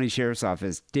Humboldt County Sheriff's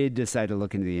Office did decide to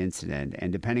look into the incident,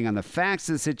 and depending on the facts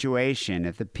of the situation,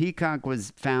 if the peacock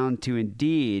was found to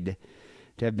indeed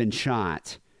to have been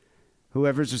shot,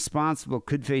 whoever's responsible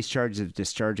could face charges of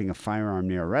discharging a firearm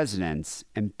near a residence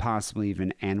and possibly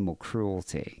even animal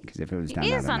cruelty, because if it was done out of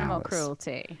malice. It is animal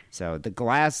cruelty. So the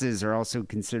Glasses are also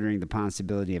considering the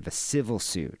possibility of a civil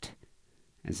suit.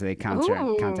 And so they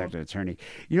contact an attorney.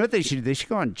 You know what they should do? They should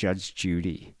go on Judge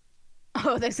Judy.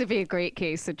 Oh, this would be a great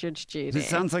case of Judge Judy. This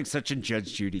sounds like such a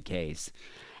Judge Judy case.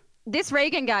 This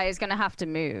Reagan guy is going to have to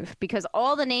move because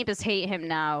all the neighbors hate him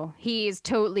now. He's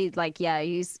totally like,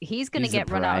 he's going to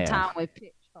get run out of town with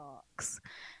pitchforks.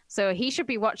 So he should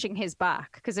be watching his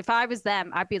back. Because if I was them,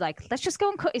 I'd be like, let's just go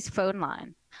and cut his phone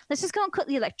line. Let's just go and cut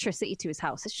the electricity to his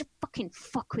house. Let's just fucking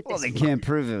fuck with this. Well, they can't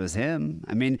prove it was him.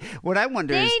 I mean, what I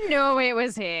wonder is... They know it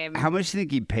was him. How much do you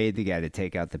think he paid the guy to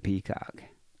take out the peacock?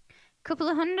 Couple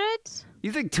of hundred?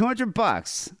 You think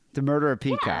 $200 to murder a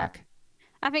peacock? Yeah.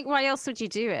 I think why else would you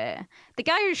do it? The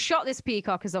guy who shot this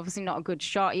peacock is obviously not a good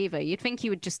shot either. You'd think he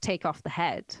would just take off the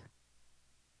head.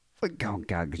 Like, oh,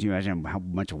 God, could you imagine how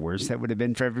much worse that would have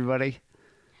been for everybody?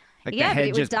 Like yeah, the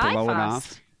head but it just would die blowing fast.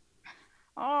 off?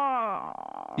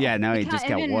 Oh. Yeah, no, he just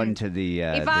got one to the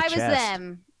If the I was chest.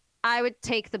 them, I would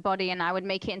take the body and I would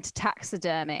make it into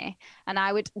taxidermy and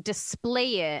I would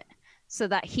display it so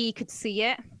that he could see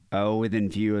it. Oh, within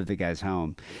view of the guy's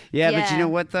home. Yeah, but you know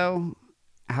what, though?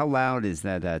 How loud is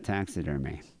that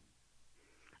taxidermy?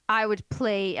 I would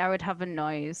have a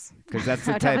noise. Because that's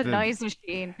the I'd type have a of noise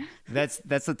machine. That's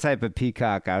the type of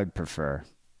peacock I would prefer.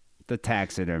 The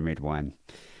taxidermied one.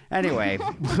 Anyway,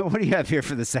 what do you have here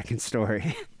for the second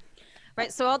story?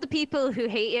 Right, so all the people who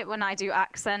hate it when I do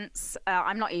accents,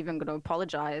 I'm not even going to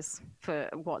apologize for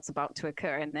what's about to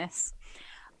occur in this.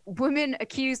 Woman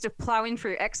accused of plowing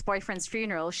through ex-boyfriend's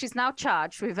funeral. She's now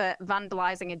charged with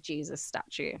vandalizing a Jesus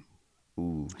statue.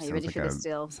 Ooh, are you ready for this,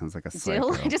 Dill? Sounds like a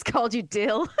Dill? I just called you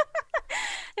Dill.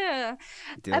 Yeah.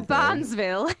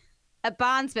 Barnesville,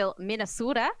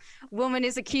 Minnesota, woman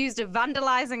is accused of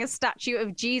vandalizing a statue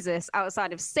of Jesus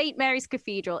outside of St. Mary's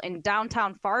Cathedral in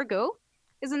downtown Fargo.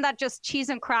 Isn't that just cheese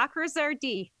and crackers there,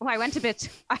 D? Oh, I went a bit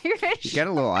Irish. You got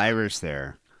a little Irish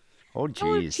there. Oh, geez.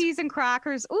 Oh, cheese and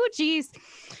crackers. Oh, geez.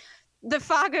 The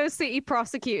Fargo City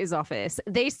Prosecutor's Office,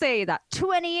 they say that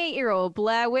 28-year-old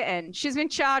Blair Whitten, she's been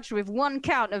charged with one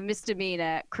count of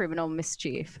misdemeanor criminal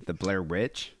mischief. The Blair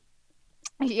Witch?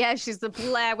 Yeah, she's the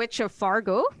Blair Witch of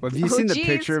Fargo. Well, have you seen the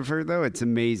picture of her, though? It's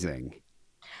amazing.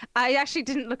 I actually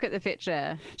didn't look at the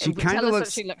picture. She kind of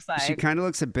looks. She looks like. She kind of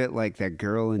looks a bit like that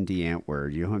girl in The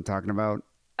Antwoord. You know who I'm talking about?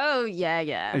 Oh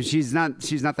yeah. And she's not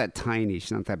that tiny.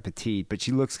 She's not that petite, but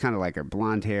she looks kind of like her.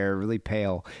 Blonde hair, really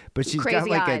pale, but she's got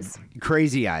like a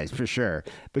crazy eyes for sure.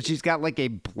 But she's got like a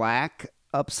black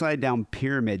upside down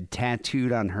pyramid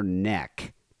tattooed on her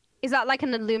neck. Is that like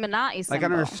an Illuminati symbol?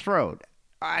 Like on her throat.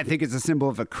 I think it's a symbol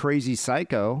of a crazy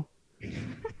psycho.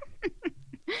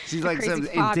 She's like some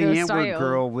Antwoord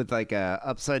girl with like a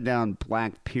upside down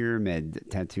black pyramid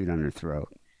tattooed on her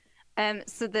throat.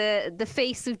 So the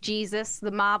face of Jesus,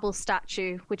 the marble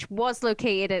statue, which was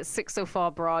located at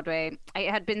 604 Broadway,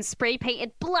 it had been spray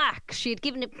painted black. She had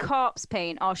given him corpse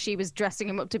paint, or she was dressing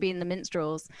him up to be in the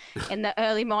minstrels in the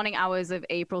early morning hours of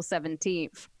April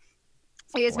 17th.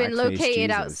 It has been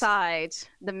located outside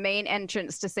the main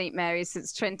entrance to St. Mary's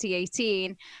since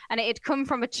 2018, and it had come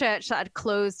from a church that had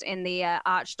closed in the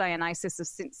Archdiocese of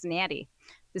Cincinnati.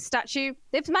 The statue,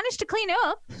 they've managed to clean it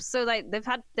up, so like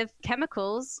they've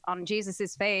chemicals on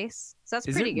Jesus's face, so that's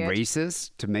pretty good. Is it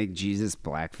racist to make Jesus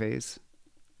blackface?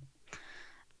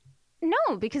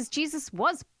 No, because Jesus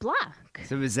was black.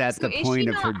 So is that the point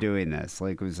of her doing this?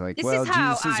 Like, it was like, well,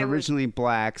 Jesus is originally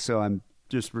black, so I'm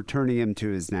just returning him to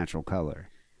his natural color.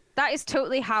 That is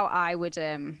totally how I would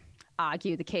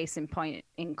argue the case in point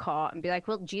in court and be like,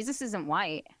 well, Jesus isn't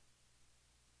white.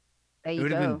 There you go. It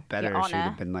would have been better if she would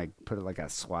have been like put like a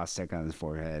swastika on his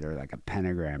forehead or like a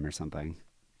pentagram or something.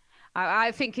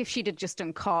 I think if she'd have just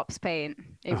done corpse paint,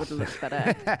 it would look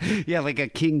better. Yeah, like a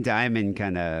King Diamond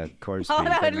kind of corpse paint. Oh,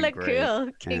 that would look cool.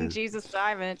 King Jesus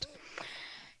Diamond.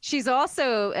 She's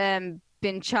also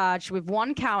been charged with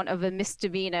one count of a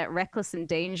misdemeanor reckless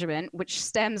endangerment, which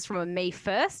stems from a May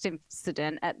 1st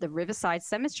incident at the Riverside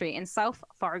Cemetery in South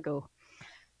Fargo.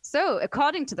 So,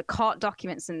 according to the court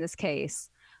documents in this case,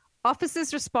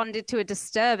 officers responded to a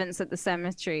disturbance at the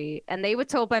cemetery, and they were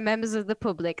told by members of the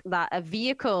public that a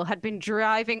vehicle had been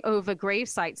driving over grave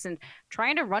sites and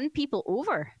trying to run people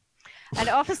over. An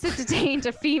officer detained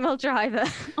a female driver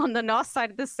on the north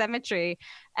side of the cemetery,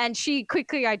 and she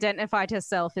quickly identified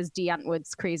herself as Dee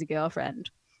Antwood's crazy girlfriend.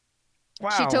 Wow.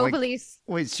 She told police.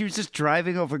 Wait, she was just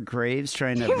driving over graves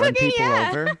trying to run people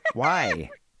over? Why?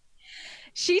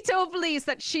 She told police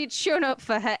that she'd shown up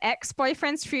for her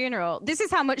ex-boyfriend's funeral. This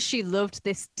is how much she loved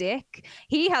this dick.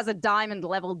 He has a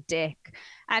diamond-level dick.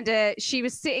 And she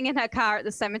was sitting in her car at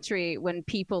the cemetery when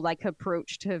people like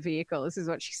approached her vehicle. This is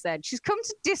what she said. She's come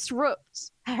to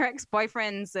disrupt her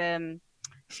ex-boyfriend's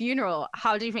funeral.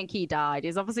 How do you think he died?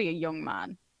 He's obviously a young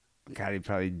man. God, he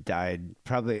probably died.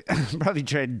 Probably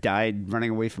died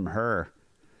running away from her.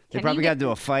 They probably got into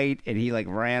a fight, and he like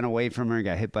ran away from her and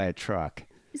got hit by a truck.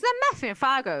 Is there meth in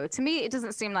Fargo? To me, it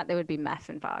doesn't seem like there would be meth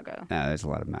in Fargo. No, there's a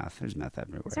lot of meth. There's meth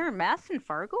everywhere. Is there meth in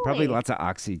Fargo? Probably lots of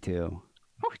oxy, too.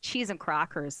 Oh, cheese and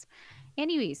crackers.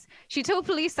 Anyways, she told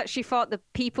police that she thought the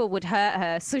people would hurt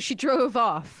her, so she drove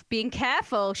off, being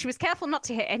careful. She was careful not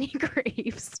to hit any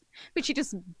graves, but she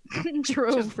just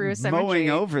drove through a cemetery. Mowing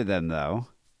over them, though.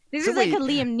 This is like a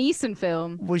Liam Neeson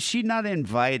film. Was she not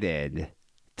invited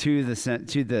to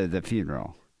the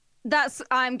funeral?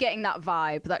 I'm getting that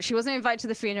vibe that she wasn't invited to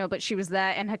the funeral, but she was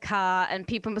there in her car, and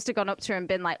people must have gone up to her and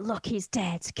been like, "Look, he's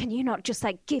dead. Can you not just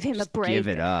like give him a break? Give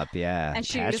it up, yeah." And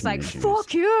she was like,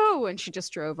 "Fuck you," and she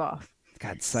just drove off.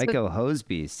 God, psycho hose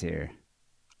beast here.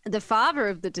 The father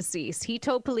of the deceased, he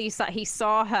told police that he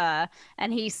saw her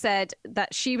and he said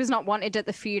that she was not wanted at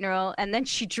the funeral, and then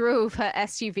she drove her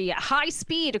SUV at high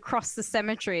speed across the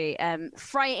cemetery,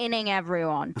 frightening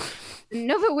everyone.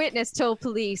 Another witness told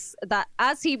police that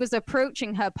as he was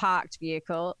approaching her parked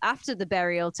vehicle after the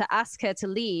burial to ask her to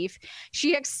leave,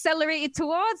 she accelerated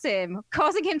towards him,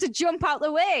 causing him to jump out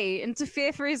the way and to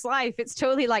fear for his life. It's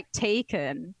totally like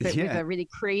Taken, but with a really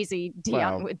crazy Dee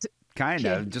Antwood. Kind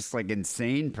of, just like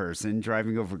insane person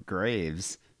driving over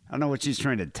graves. I don't know what she's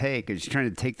trying to take. Is she trying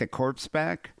to take the corpse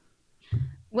back?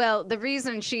 Well, the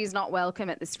reason she's not welcome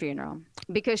at this funeral,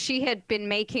 because she had been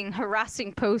making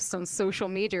harassing posts on social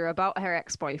media about her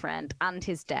ex-boyfriend and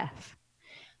his death.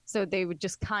 So they would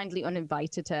just kindly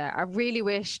uninvited her. I really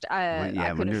wished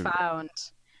I could have found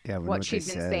what she'd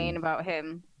been saying about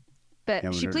him.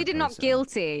 But she pleaded not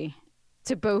guilty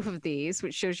to both of these,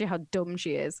 which shows you how dumb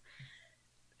she is.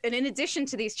 And in addition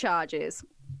to these charges,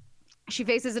 she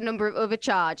faces a number of other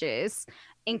charges,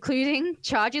 including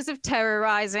charges of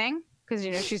terrorizing, because,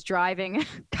 you know, she's driving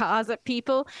cars at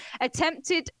people,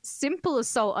 attempted simple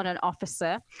assault on an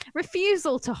officer,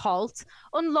 refusal to halt,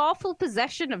 unlawful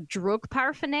possession of drug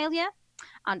paraphernalia,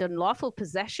 and unlawful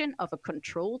possession of a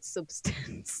controlled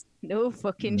substance. No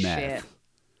fucking shit.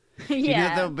 Yeah. You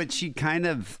know, though, but she kind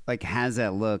of like has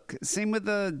that look. Same with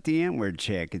the Dee Antwood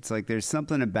chick. It's like there's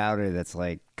something about her that's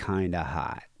like kind of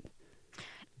hot.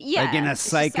 Yeah. Like in a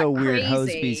psycho, weird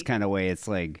hosebeast kind of way. It's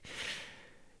like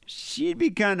she'd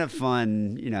be kind of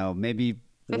fun, you know, maybe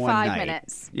for one 5 night.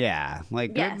 Minutes. Yeah.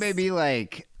 Like maybe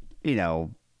like, you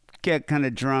know, get kind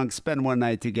of drunk, spend one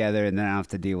night together, and then I don't have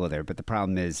to deal with her. But the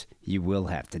problem is you will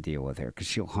have to deal with her because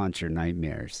she'll haunt your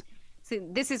nightmares. See,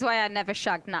 this is why I never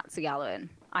shagged Nazi Allen.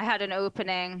 I had an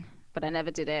opening, but I never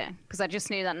did it because I just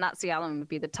knew that Nazi Allen would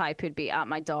be the type who'd be at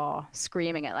my door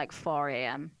screaming at like 4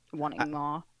 a.m. wanting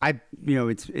more. You know,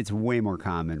 it's way more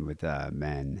common with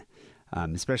men,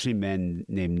 especially men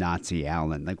named Nazi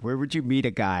Allen. Like, where would you meet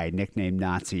a guy nicknamed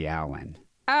Nazi Allen?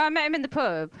 I met him in the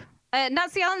pub.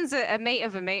 Nazi Allen's a mate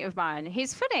of mine.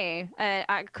 He's funny.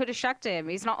 I could have shagged him.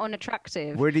 He's not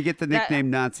unattractive. Where did you get the nickname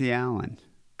Nazi Allen?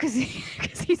 Because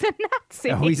he's a Nazi.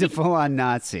 Oh, he's a full-on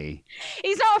Nazi.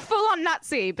 He's not a full-on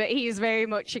Nazi, but he's very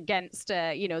much against,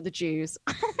 the Jews.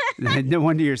 No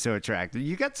wonder you're so attractive.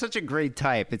 You got such a great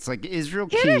type. It's like Israel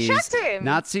Keys,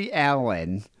 Nazi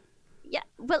Allen. Yeah,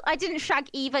 well, I didn't shag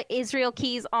either Israel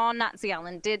Keys or Nazi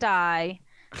Allen, did I?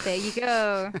 There you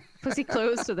go. Pussy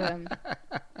close to them.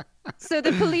 So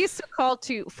the police were called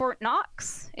to Fort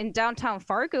Knox in downtown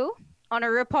Fargo on a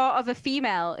report of a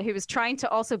female who was trying to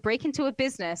also break into a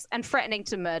business and threatening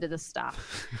to murder the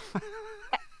staff.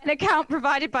 An account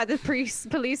provided by the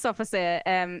police officer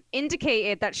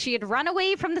indicated that she had run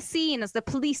away from the scene as the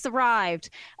police arrived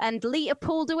and later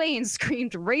pulled away and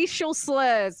screamed racial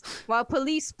slurs while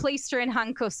police placed her in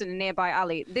handcuffs in a nearby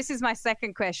alley. This is my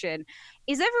second question.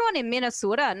 Is everyone in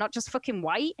Minnesota not just fucking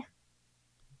white?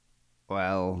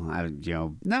 Well,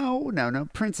 no.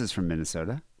 Prince is from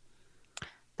Minnesota.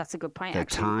 That's a good point,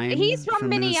 actually. He's from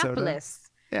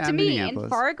Minneapolis. Yeah, to Minneapolis. Me, in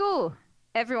Fargo,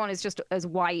 everyone is just as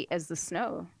white as the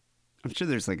snow. I'm sure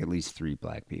there's like at least 3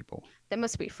 black people. There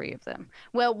must be 3 of them.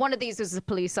 Well, one of these was a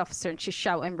police officer and she's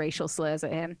shouting racial slurs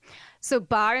at him. So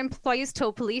bar employees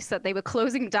told police that they were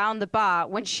closing down the bar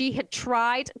when she had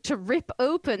tried to rip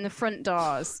open the front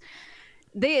doors.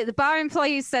 The bar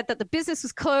employees said that the business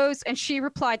was closed and she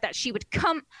replied that she would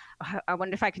come. I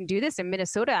wonder if I can do this in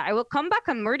Minnesota. I will come back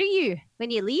and murder you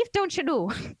when you leave, don't you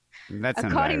know? That's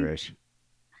not Irish.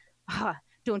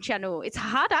 Don't you know? It's a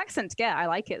hard accent to get. I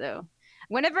like it though.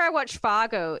 Whenever I watch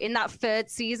Fargo, in that 3rd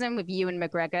season with Ewan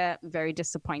McGregor, very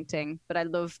disappointing. But I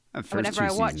love whenever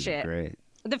I watch it. Great.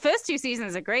 The first 2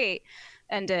 seasons are great,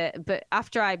 and but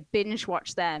after I binge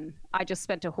watch them, I just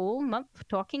spent a whole month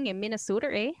talking in Minnesota,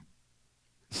 eh?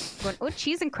 Going, oh,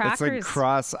 cheese and crackers. It's like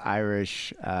cross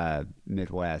Irish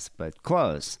Midwest, but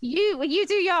close. You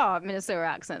do your Minnesota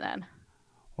accent then.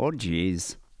 Oh,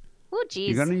 geez. Oh, geez.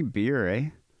 You got any beer, eh?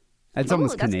 That's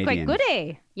almost that's Canadian. Quite good,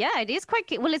 eh? Yeah, it is quite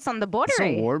good. Well, it's on the border, It's so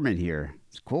eh? warm in here.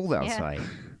 It's cold outside.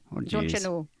 Yeah. Oh, geez. Don't you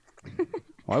know?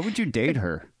 Why would you date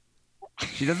her?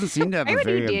 She doesn't seem to have a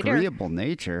very agreeable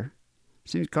nature.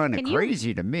 Seems kind of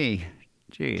crazy to me.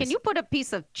 Jeez. Can you put a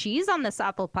piece of cheese on this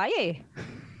apple pie, eh?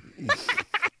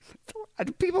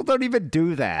 People don't even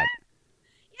do that.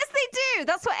 Yes, they do.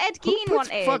 That's what Ed Gein Who puts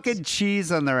wanted. Fucking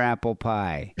cheese on their apple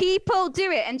pie. People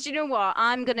do it, and do you know what?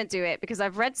 I'm gonna do it because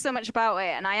I've read so much about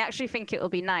it, and I actually think it'll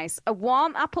be nice. A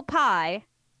warm apple pie.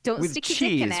 Don't With stick cheese. your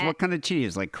dick in it. What kind of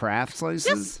cheese? Like Kraft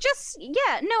slices? No.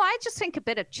 I just think a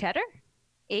bit of cheddar.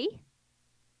 Eh?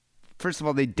 First of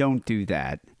all, they don't do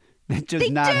that. That does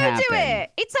they not happen. They do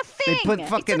it. It's a thing. They put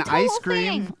fucking ice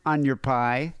cream on your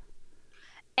pie.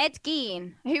 Ed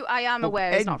Gein, who I am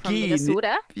aware is not from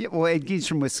Minnesota. Yeah, well, Ed Gein's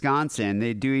from Wisconsin.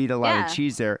 They do eat a lot of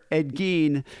cheese there. Ed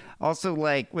Gein also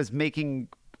was making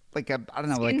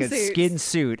a skin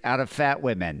suit out of fat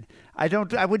women.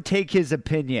 I would take his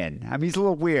opinion. I mean, he's a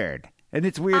little weird. And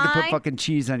it's weird to put fucking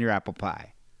cheese on your apple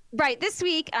pie. Right, this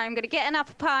week I'm going to get an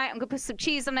apple pie, I'm going to put some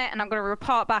cheese on it, and I'm going to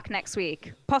report back next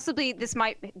week. Possibly this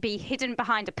might be hidden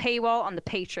behind a paywall on the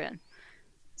Patreon.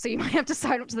 So you might have to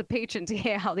sign up to the Patreon to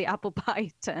hear how the apple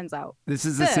pie turns out. This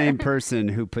is the same person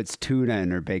who puts tuna in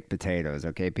her baked potatoes,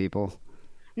 okay, people?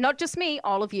 Not just me,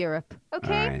 all of Europe.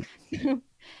 Okay? All right.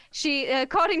 She,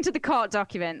 according to the court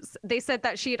documents, they said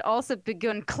that she had also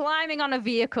begun climbing on a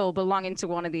vehicle belonging to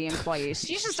one of the employees.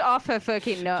 She's just off her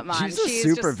fucking nut, man. She's a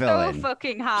super villain. So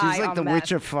fucking high. She's like the meth.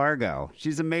 Witch of Fargo.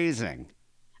 She's amazing.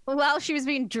 Well, she was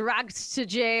being dragged to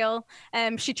jail.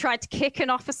 She tried to kick an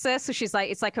officer, so she's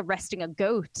like, it's like arresting a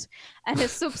goat. And her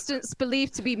substance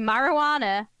believed to be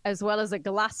marijuana, as well as a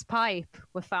glass pipe,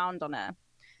 were found on her.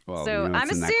 Well, so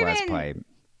I'm assuming that glass pipe.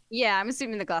 Yeah, I'm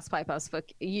assuming the glass pipe house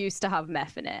used to have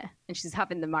meth in it, and she's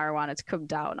having the marijuana to come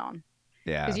down on.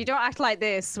 Yeah. Because you don't act like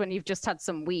this when you've just had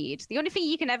some weed. The only thing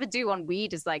you can ever do on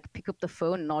weed is like pick up the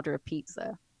phone and order a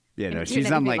pizza. Yeah, no, she's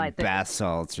on like bath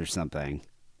salts or something.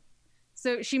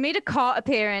 So she made a court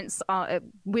appearance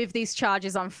with these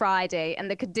charges on Friday,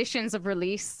 and the conditions of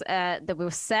release that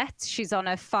were set, she's on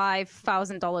a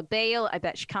 $5,000 bail. I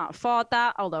bet she can't afford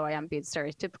that, although I am being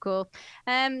stereotypical.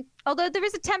 Although there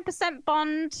is a 10%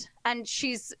 bond, and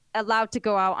she's allowed to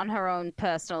go out on her own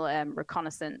personal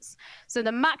reconnaissance. So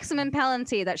the maximum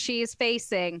penalty that she is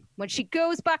facing when she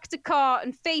goes back to court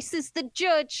and faces the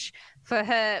judge for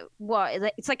her,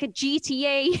 it's like a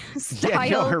GTA style.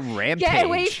 Yeah, her rampage. Get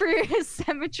away through a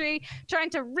cemetery, trying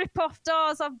to rip off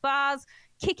doors off bars,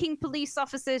 kicking police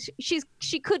officers.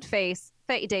 She could face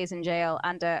 30 days in jail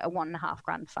and a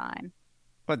 $1.5 fine.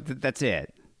 But that's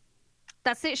it.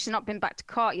 That's it. She's not been back to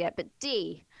court yet. But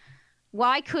D,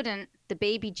 why couldn't the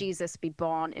baby Jesus be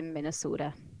born in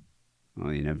Minnesota?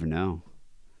 Well, you never know.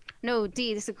 No,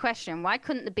 D, this is a question. Why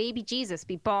couldn't the baby Jesus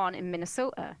be born in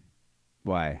Minnesota?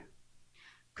 Why?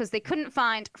 Because they couldn't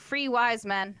find 3 wise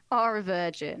men or a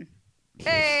virgin.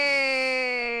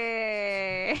 Hey!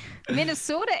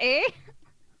 Minnesota, eh?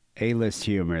 A-list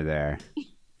humor there.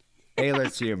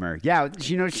 A-list humor. Yeah,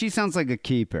 she sounds like a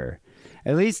keeper.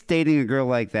 At least dating a girl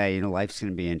like that, life's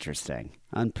going to be interesting.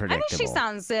 Unpredictable. I think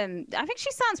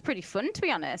she sounds pretty fun, to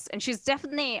be honest. And she's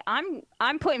definitely, I'm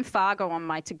putting Fargo on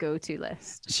my to-go-to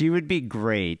list. She would be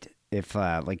great if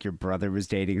like your brother was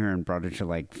dating her and brought her to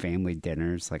like family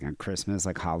dinners, like on Christmas,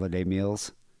 like holiday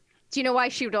meals. Do you know why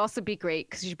she would also be great?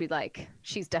 Because she'd be like,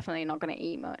 she's definitely not going to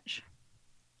eat much.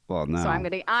 Well, no. So I'm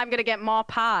gonna get more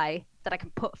pie that I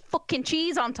can put fucking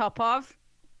cheese on top of.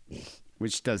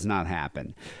 Which does not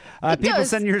happen. People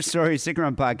send your stories,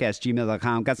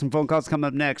 stickaroundpodcast@gmail.com. Got some phone calls coming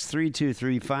up next.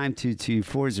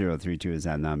 323-522-4032 is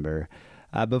that number.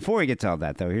 Before we get to all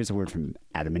that, though, here's a word from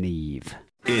Adam and Eve.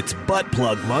 It's Butt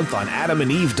Plug Month on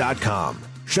AdamandEve.com.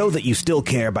 Show that you still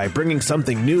care by bringing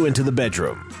something new into the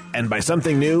bedroom. And by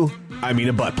something new, I mean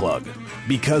a butt plug.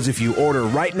 Because if you order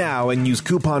right now and use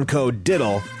coupon code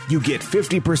DIDDLE, you get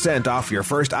 50% off your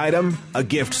first item, a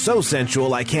gift so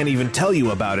sensual I can't even tell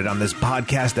you about it on this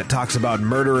podcast that talks about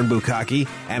murder and bukkake,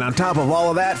 and on top of all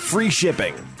of that, free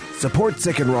shipping. Support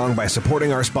Sick and Wrong by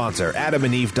supporting our sponsor,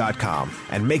 AdamandEve.com,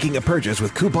 and making a purchase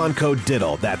with coupon code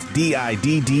DIDDLE. That's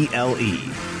DIDDLE.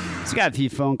 So we got a few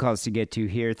phone calls to get to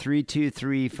here.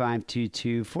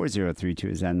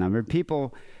 323-522-4032 is that number.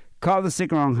 People, call the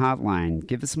Sick and Wrong hotline.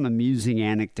 Give us some amusing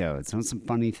anecdotes on some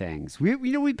funny things. We've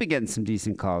been getting some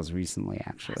decent calls recently,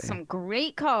 actually. Some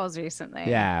great calls recently.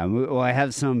 Yeah. Well, I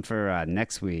have some for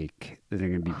next week that are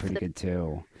going to be pretty good,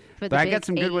 too. But I got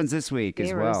some good ones this week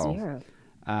as well.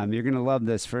 You're going to love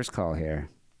this first call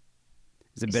here.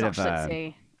 There's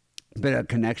a bit of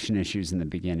connection issues in the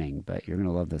beginning, but you're going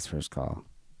to love this first call.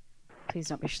 Please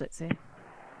don't be schlitzy.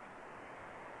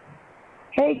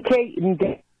 Hey, Kate and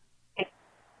D.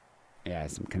 Yeah,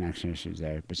 some connection issues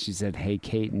there. But she said, hey,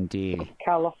 Kate and D.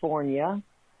 California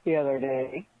the other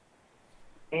day.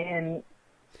 And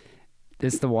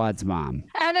this is the Wad's mom.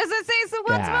 And as I say, it's the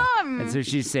Wad's mom. And so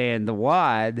she's saying the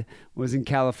Wad was in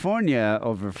California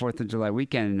over 4th of July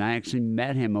weekend, and I actually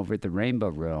met him over at the Rainbow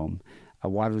Room.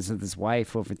 Wad was with his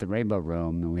wife over at the Rainbow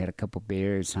Room, and we had a couple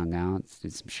beers, hung out,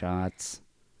 did some shots.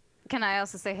 Can I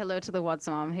also say hello to the Wad's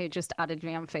mom who just added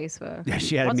me on Facebook? Yeah,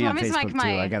 she added me on Facebook, too.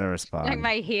 I got to respond. Like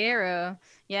my hero.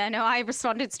 Yeah, no, I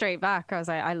responded straight back. I was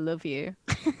like, I love you.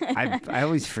 I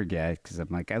always forget because I'm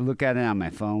like, I look at it on my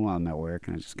phone while I'm at work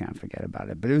and I just kind of forget about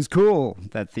it. But it was cool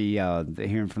that the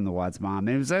hearing from the Wad's mom.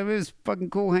 It was fucking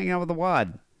cool hanging out with the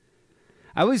Wad.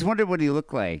 I always wondered what he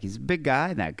looked like. He's a big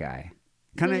guy, that guy.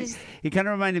 He kind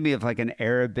of reminded me of like an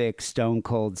Arabic Stone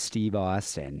Cold Steve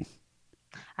Austin.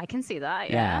 I can see that,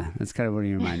 yeah. That's kind of what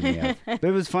he reminded me of. But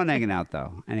it was fun hanging out,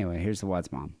 though. Anyway, here's the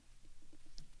Wad's mom.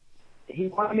 He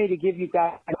wanted me to give you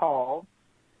guys a call.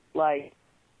 Like,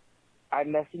 I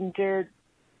messengered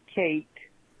Kate.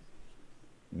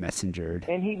 Messengered.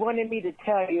 And he wanted me to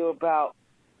tell you about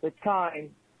the time,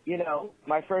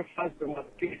 my first husband was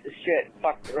a piece of shit,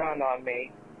 fucked around on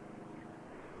me.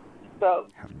 So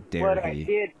what I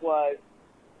did was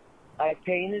I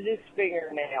painted his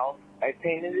fingernails, I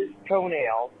painted his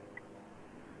toenails,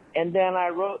 and then I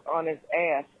wrote on his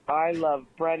ass, I love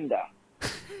Brenda.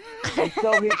 And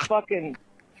so his fucking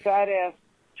fat-ass,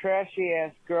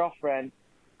 trashy-ass girlfriend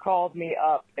called me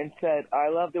up and said, I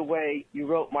love the way you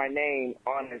wrote my name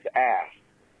on his ass.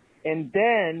 And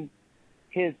then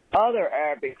his other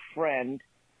Arabic friend,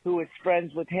 who was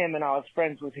friends with him and I was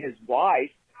friends with his wife,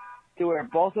 to where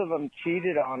both of them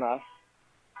cheated on us,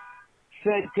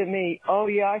 said to me, oh,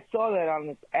 yeah, I saw that on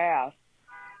his ass.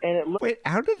 And it looked... Wait,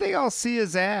 how did they all see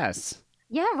his ass?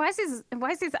 Yeah, why is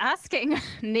his ass getting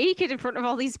naked in front of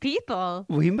all these people?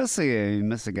 Well, he must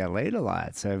have got laid a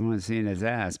lot, so everyone's seeing his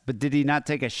ass. But did he not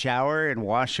take a shower and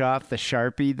wash off the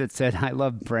Sharpie that said, I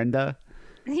love Brenda?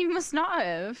 He must not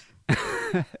have.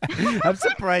 I'm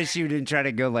surprised you didn't try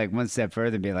to go like one step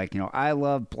further and be like, I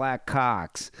love black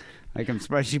cocks. Like, I'm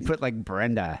surprised you put like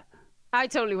Brenda. I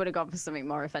totally would have gone for something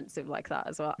more offensive like that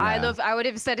as well. Yeah. I would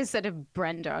have said instead of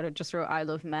Brenda, I would have just wrote I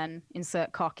love men,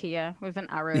 insert cock here with an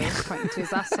arrow pointing to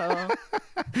his asshole.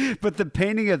 But the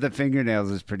painting of the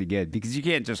fingernails is pretty good because you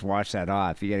can't just wash that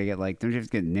off. You got to get don't you have to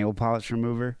get nail polish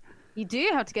remover? You do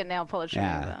have to get nail polish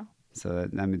remover. So,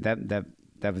 I mean,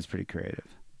 that was pretty creative.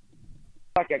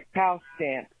 Like a cow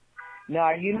stamp.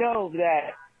 Now, you know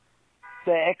that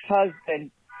the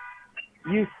ex-husband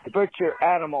used to butcher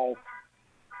animals.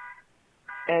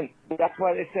 And that's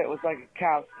why they said it was like a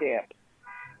cow stamp.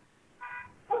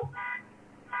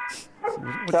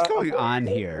 What's going on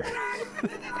here?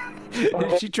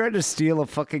 Did she try to steal a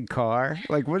fucking car?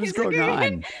 Like, what is going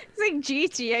on? It's like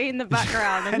GTA in the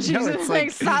background, and she's it's just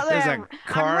like sat there. There's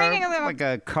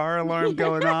a car alarm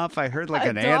going off. I heard like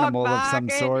an animal of some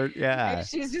sort. Yeah. And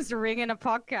she's just ringing a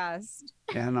podcast.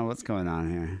 Yeah, I don't know what's going on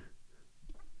here.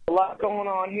 A lot going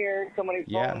on here. Somebody's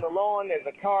mowing the lawn. There's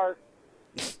a car.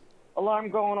 Alarm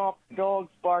going off. Dogs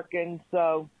barking.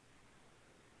 So,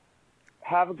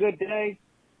 have a good day.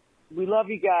 We love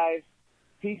you guys.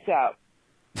 Peace out.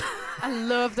 I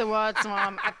love the Wad's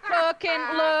mom. I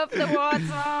fucking love the Wad's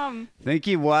mom. Thank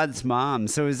you, Wad's mom.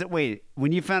 So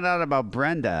when you found out about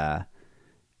Brenda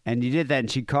and you did that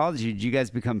and she called you, did you guys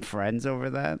become friends over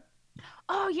that?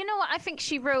 Oh, you know what? I think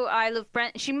she wrote I love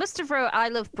Brenda. She must have wrote I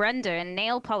love Brenda and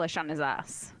nail polish on his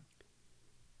ass.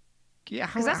 Yeah,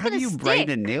 how do you write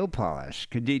in nail polish?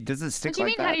 Does it stick like that? What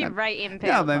do you mean, how do you write in nail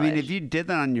polish? No, but I mean, if you did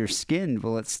that on your skin,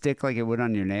 will it stick like it would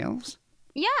on your nails?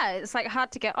 Yeah, it's like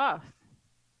hard to get off.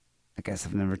 I guess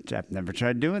I've never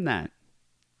tried doing that.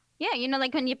 Yeah,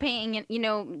 like when you're painting,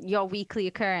 your weekly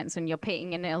occurrence when you're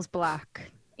painting your nails black,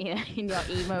 in your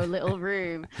emo little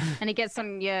room, and it gets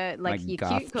on your your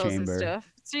cuticles and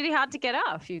stuff. It's really hard to get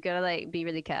off. You've got to be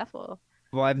really careful.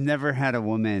 Well, I've never had a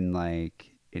woman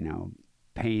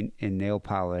paint and nail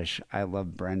polish "I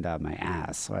love Brenda" on my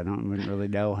ass, so I wouldn't really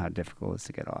know how difficult it is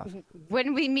to get off.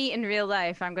 When we meet in real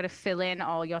life, I'm going to fill in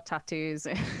all your tattoos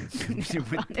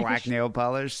with black nail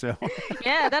polish. So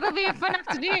yeah, that'll be a fun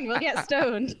afternoon. We'll get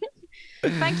stoned.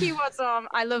 Thank you, Wad's mom.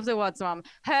 I love the Wad's mom.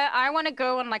 I want to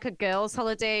go on a girls'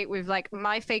 holiday with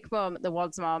my fake mom, the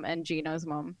Wad's mom, and Gino's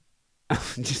mom.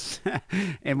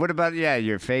 And what about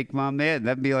your fake mom? Yeah,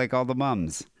 that'd be like all the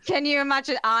mums. Can you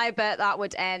imagine? I bet that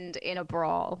would end in a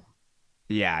brawl.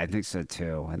 Yeah, I think so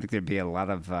too. I think there'd be a lot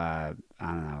of a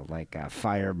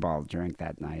fireball drink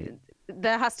that night.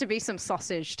 There has to be some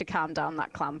sausage to calm down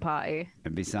that clan party.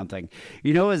 It'd be something.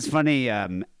 It's funny.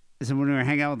 So when we were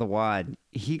hanging out with the Wad,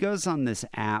 he goes on this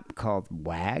app called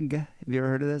Wag. Have you ever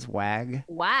heard of this? Wag?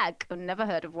 Wag? I've never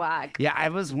heard of Wag. Yeah, I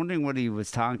was wondering what he was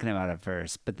talking about at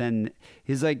first. But then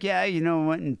he's like, yeah,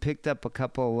 went and picked up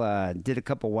did a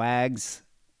couple Wags.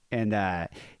 And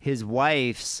his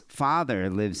wife's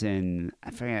father lives in, I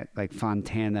forget,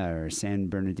 Fontana or San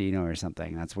Bernardino or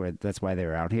something. That's why they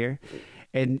were out here.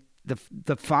 And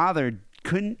the father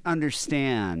couldn't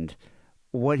understand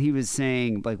what he was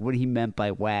saying, what he meant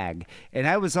by wag. And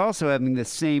I was also having the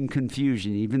same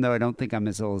confusion, even though I don't think I'm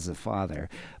as old as the father.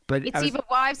 But it's either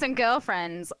wives and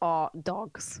girlfriends or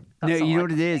dogs. No, you know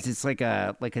what it is? It's like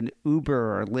an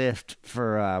Uber or Lyft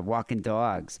for walking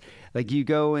dogs. You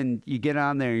go and you get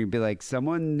on there and you'd be like,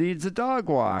 someone needs a dog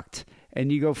walked. And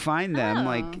you go find them,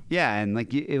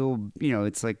 it'll,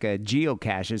 it's like a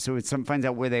geocache, so it finds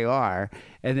out where they are,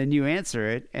 and then you answer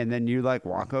it, and then you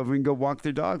walk over and go walk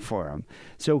their dog for them.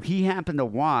 So he happened to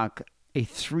walk a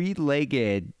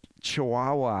 3-legged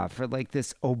Chihuahua for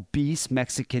this obese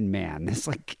Mexican man, this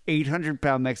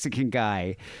 800-pound Mexican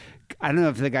guy. I don't know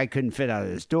if the guy couldn't fit out of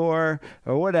his door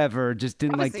or whatever, just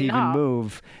didn't like to even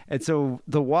move. And so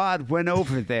the Wad went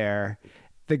over there.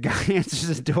 The guy answers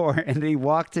the door, and he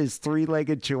walked his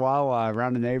 3-legged Chihuahua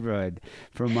around the neighborhood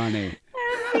for money.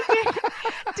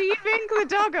 Do you think the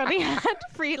dog only had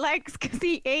 3 legs because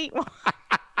he ate one?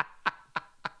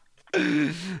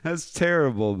 That's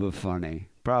terrible, but funny.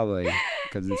 Probably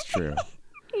because it's true.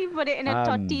 He put it in a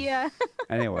tortilla.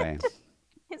 Anyway.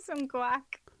 It's some guac.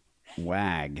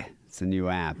 Wag. It's a new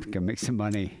app. Go make some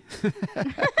money.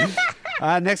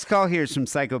 Next call here is from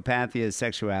Psychopathia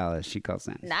Sexualis. She calls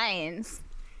in. Nice.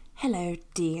 Hello,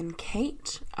 Dee and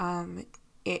Kate.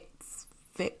 It's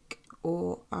Vic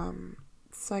or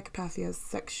Psychopathia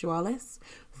Sexualis.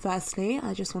 Firstly,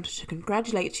 I just wanted to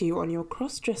congratulate you on your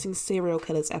cross-dressing serial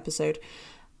killers episode.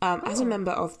 As a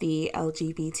member of the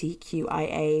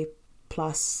LGBTQIA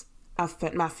plus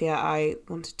alphabet mafia, I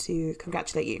wanted to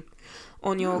congratulate you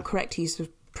on your correct use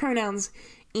of pronouns,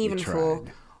 even for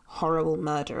horrible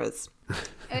murderers.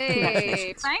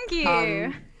 Hey, thank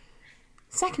you.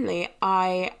 Secondly,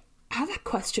 I have a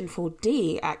question for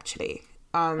Dee, actually.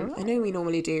 I know we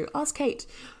normally do Ask Kate,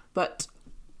 but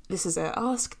this is a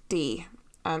Ask Dee.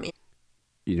 I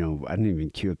didn't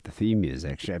even cue up the theme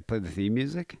music. Should I play the theme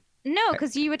music? No,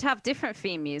 because you would have different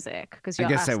theme music. I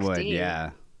guess I would,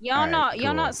 yeah. You're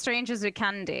not strangers with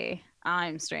candy.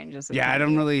 I'm strangers with candy. I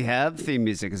don't really have theme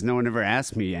music because no one ever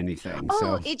asked me anything.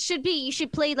 Oh, it should be. You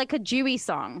should play a Dewey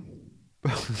song.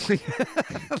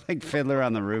 Like Fiddler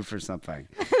on the Roof or something.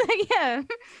 Yeah.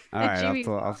 All right,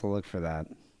 I'll have to look for that.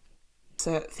 It's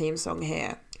a theme song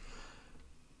here.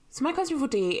 So my question for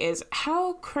Dee is,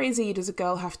 how crazy does a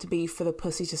girl have to be for the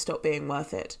pussy to stop being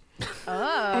worth it?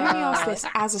 I only ask this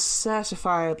as a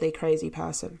certifiably crazy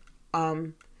person.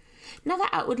 Now that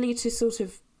outwardly to sort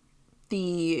of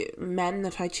the men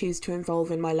that I choose to involve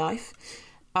in my life,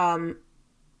 I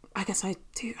guess I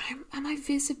do. Am I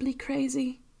visibly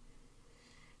crazy?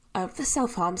 The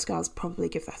self-harm scars probably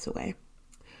give that away.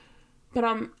 But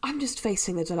I'm just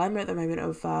facing the dilemma at the moment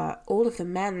of all of the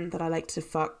men that I like to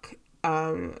fuck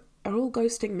are all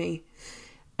ghosting me.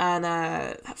 And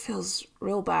that feels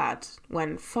real bad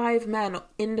when 5 men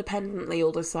independently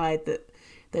all decide that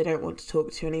they don't want to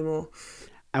talk to you anymore.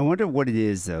 I wonder what it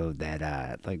is, though,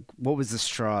 that, what was the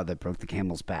straw that broke the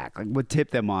camel's back? What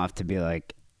tipped them off to be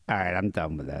like, all right, I'm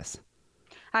done with this?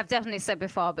 I've definitely said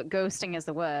before, but ghosting is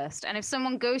the worst. And if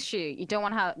someone ghosts you, you don't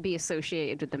want to be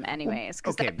associated with them anyways,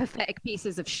 because they're pathetic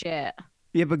pieces of shit.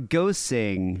 Yeah, but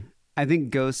I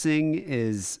think ghosting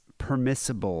is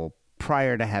permissible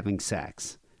prior to having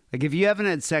sex. If you haven't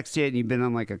had sex yet and you've been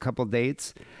on, a couple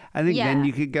dates, I think then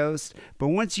you could ghost. But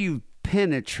once you've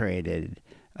penetrated,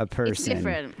 a person. It's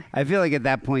different. I feel like at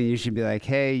that point you should be like,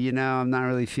 hey, I'm not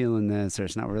really feeling this, or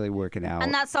it's not really working out.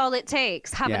 And that's all it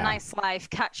takes. Have a nice life,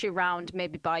 catch you around,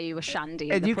 maybe buy you a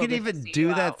shandy. And you can even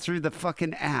do that through the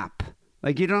fucking app.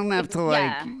 Like you don't have to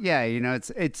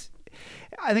it's.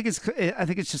 I think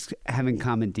it's just having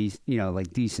common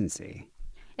decency.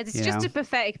 It's just a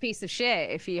pathetic piece of shit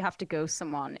if you have to ghost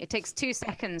someone. It takes 2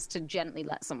 seconds to gently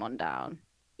let someone down.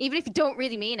 Even if you don't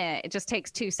really mean it, it just takes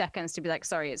 2 seconds to be like,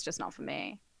 sorry, it's just not for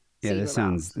me. Yeah, this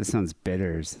sounds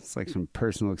bitter. It's like some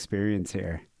personal experience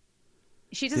here.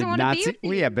 She doesn't want to be with you.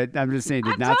 Well, yeah, but I'm just saying,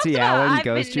 did Nazi Alan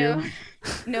ghost you?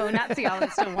 No, Nazi Alan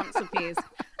still wants a piece.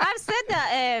 I've said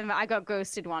that I got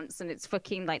ghosted once, and it's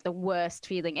fucking like the worst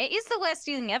feeling. It is the worst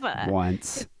feeling ever.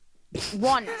 Once.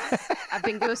 I've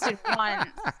been ghosted once.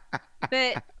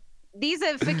 But these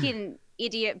are fucking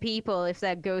idiot people if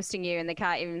they're ghosting you and they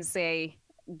can't even say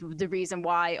the reason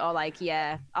why, or like,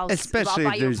 I'll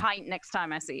buy you a pint next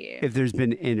time I see you. If there's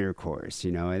been intercourse,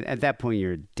 at that point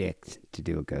you're a dick to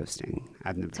do a ghosting.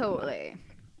 I've never totally.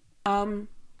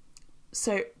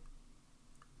 So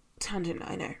tangent,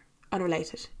 I know,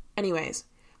 unrelated. Anyways,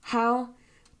 how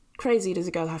crazy does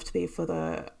a girl have to be for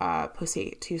the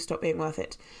pussy to stop being worth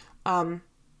it? I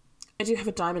do have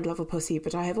a diamond level pussy,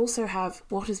 but I also have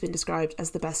what has been described as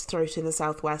the best throat in the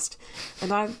Southwest,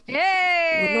 and I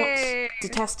would not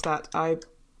detest that. I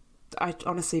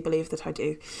honestly believe that I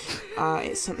do.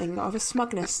 It's something of a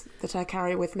smugness that I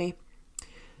carry with me.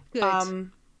 Good.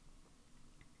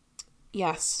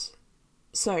 Yes.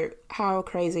 So, how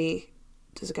crazy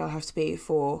does a girl have to be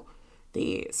for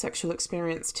the sexual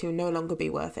experience to no longer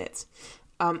be worth it?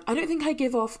 I don't think I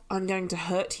give off "I'm going to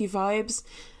hurt you" vibes.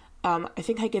 I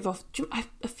think I give off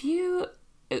it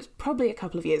was probably a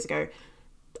couple of years ago,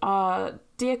 our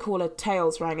dear caller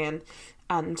Tails rang in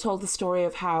and told the story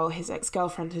of how his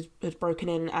ex-girlfriend had broken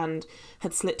in and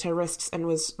had slit her wrists and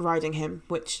was riding him,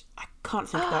 which I can't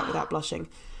think about without blushing.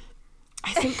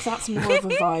 I think that's more of a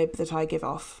vibe that I give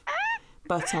off.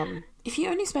 But if you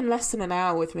only spend less than an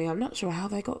hour with me, I'm not sure how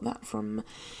they got that from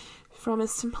a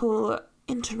simple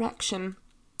interaction.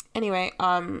 Anyway,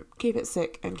 keep it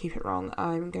sick and keep it wrong.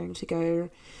 I'm going to go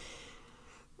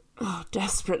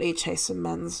desperately chase some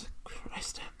men's.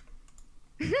 Christ.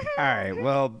 All right.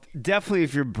 Well, definitely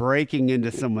if you're breaking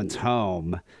into someone's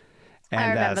home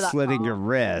and slitting your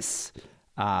wrists,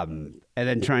 and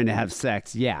then trying to have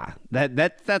sex, that's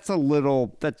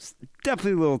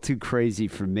definitely a little too crazy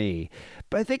for me.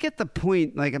 But I think at the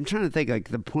point, I'm trying to think,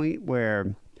 the point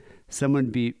where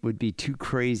someone would be too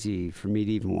crazy for me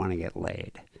to even want to get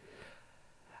laid.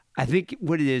 I think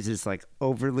what it is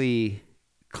overly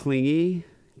clingy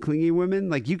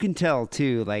women. You can tell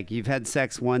too, you've had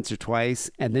sex once or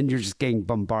twice and then you're just getting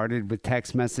bombarded with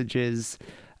text messages.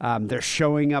 They're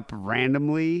showing up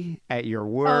randomly at your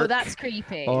work. Oh, that's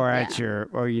creepy. Or at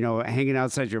hanging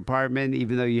outside your apartment,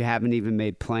 even though you haven't even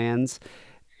made plans.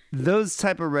 Those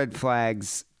type of red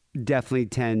flags definitely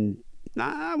tend,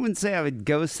 I wouldn't say I would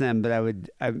ghost them, but I would,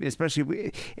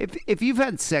 especially if you've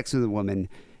had sex with a woman,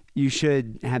 you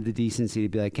should have the decency to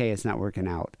be like, hey, it's not working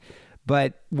out.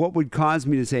 But what would cause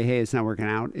me to say, hey, it's not working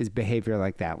out is behavior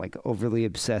like that, overly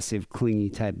obsessive, clingy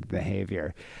type of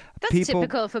behavior. That's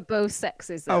typical for both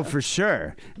sexes, though. Oh, for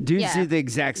sure. Dudes do the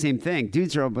exact same thing.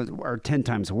 Dudes are 10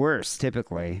 times worse,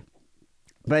 typically.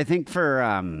 But I think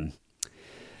for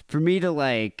me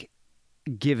to,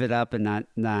 give it up and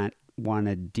not want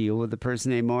to deal with the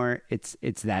person anymore, it's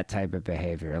that type of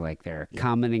behavior. They're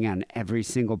commenting on every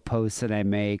single post that I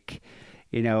make.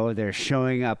 They're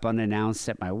showing up unannounced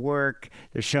at my work.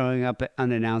 They're showing up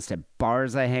unannounced at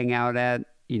bars I hang out at,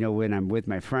 when I'm with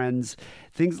my friends.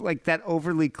 Things like that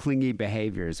overly clingy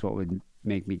behavior is what would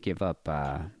make me give up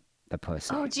the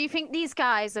pussy. Oh, do you think these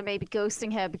guys are maybe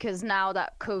ghosting her because now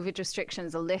that COVID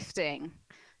restrictions are lifting,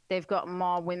 they've got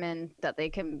more women that they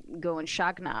can go and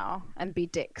shag now and be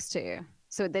dicks to?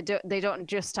 So they don't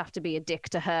just have to be a dick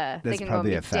to her. That's they can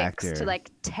probably go a and be factor.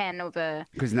 dicks to 10 other.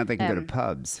 Because now they can go to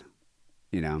pubs.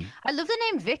 I love the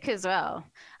name Vic as well.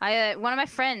 One of my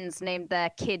friends named their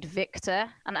kid Victor,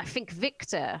 and I think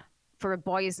Victor for a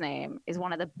boy's name is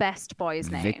one of the best boys'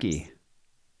 names. Vicky.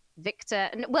 Victor.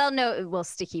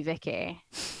 Sticky Vicky.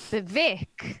 But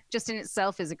Vic, just in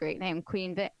itself, is a great name.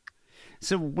 Queen Vic.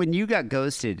 So when you got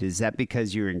ghosted, is that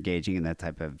because you were engaging in that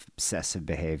type of obsessive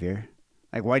behavior?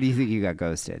 Why do you think you got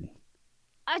ghosted?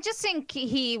 I just think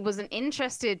he wasn't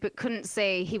interested, but couldn't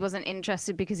say he wasn't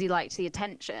interested because he liked the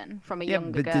attention from a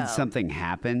younger girl. But did something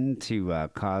happen to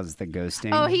cause the ghosting?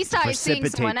 Oh, he started seeing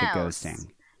someone the else. Ghosting?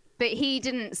 But he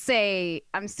didn't say,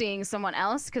 I'm seeing someone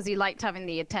else, because he liked having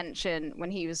the attention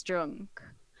when he was drunk.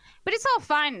 But it's all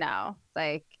fine now.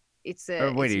 it's a.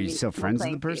 Or wait, it's are a you really still level friends with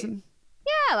playing the field. person?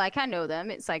 Yeah, like I know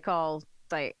them. It's like all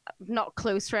like not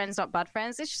close friends, not bad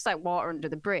friends. It's just like water under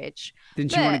the bridge.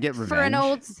 Didn't you want to get For an revenge?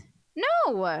 old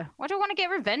no, I don't want to get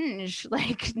revenge.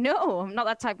 Like no, I'm not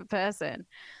that type of person.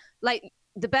 Like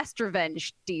the best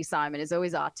revenge, D. Simon, is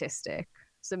always artistic.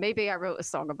 So maybe I wrote a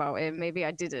song about it. Maybe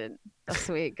I didn't. That's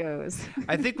the way it goes.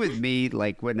 I think with me,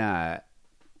 like when I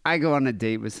go on a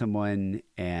date with someone,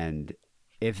 and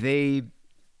if they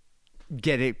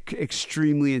get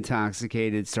extremely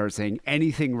intoxicated, start saying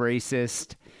anything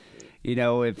racist, you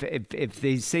know, if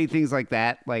they say things like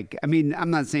that, like, I mean, I'm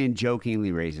not saying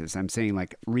jokingly racist. I'm saying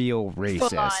like real racist.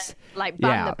 Full on, like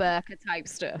ban the burqa type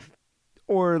stuff.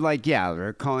 Or like, yeah,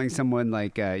 or calling someone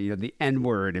like, you know, the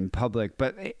N-word in public,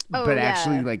 but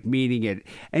actually like meaning it.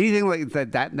 Anything like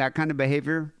that kind of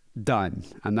behavior, done.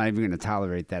 I'm not even going to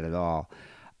tolerate that at all.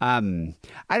 I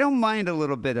don't mind a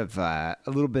little bit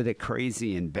of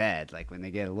crazy in bed, like when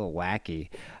they get a little wacky.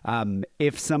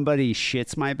 If somebody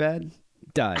shits my bed,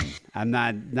 done. I'm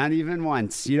not even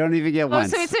once. You don't even get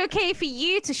once. So it's okay for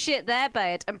you to shit their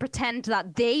bed and pretend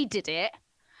that they did it.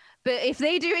 But if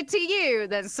they do it to you,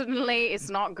 then suddenly it's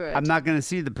not good. I'm not going to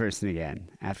see the person again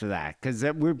after that, because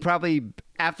we're probably,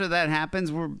 after that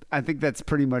happens, I think that's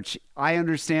pretty much, I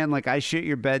understand, like, I shit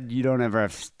your bed, you don't ever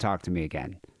have to talk to me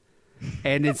again.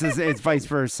 And it's vice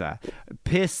versa.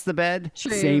 Piss the bed,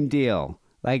 True. Same deal.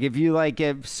 Like, if you like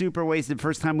get super wasted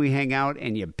first time we hang out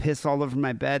and you piss all over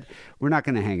my bed, we're not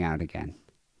going to hang out again.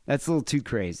 That's a little too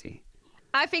crazy.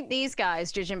 I think these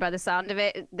guys, judging by the sound of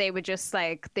it, they were just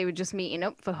meeting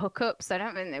up for hookups. I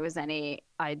don't think there was any.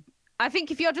 I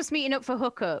think if you're just meeting up for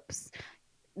hookups,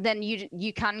 then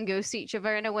you can ghost each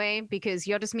other in a way, because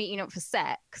you're just meeting up for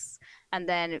sex, and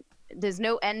then there's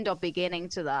no end or beginning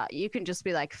to that. You can just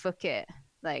be like, fuck it,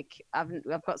 like I've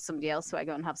got somebody else who I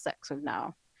go and have sex with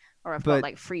now, or I've got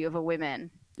like 3 other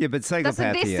women. Yeah, but psychopathia. That's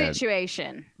in this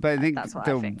situation. But I think that's what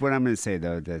what I'm going to say,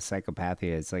 though, the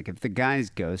psychopathia is like, if the guy's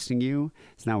ghosting you,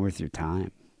 it's not worth your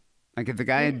time. Like, if the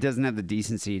guy doesn't have the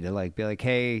decency to like be like,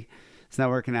 hey, it's not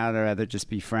working out, I'd rather just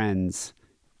be friends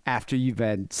after you've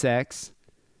had sex,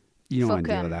 you don't want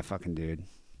to deal with that fucking dude.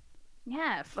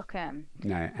 Yeah, fuck him.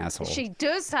 No, asshole. She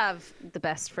does have the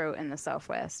best throat in the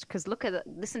Southwest, because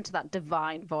listen to that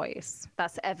divine voice.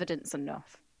 That's evidence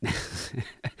enough.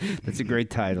 That's a great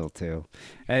title too.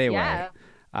 Anyway,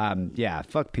 yeah.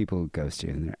 Fuck people who ghost you,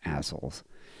 and they're assholes.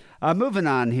 Moving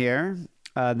on here.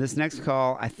 This next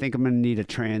call, I think I'm gonna need a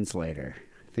translator.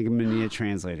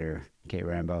 Okay,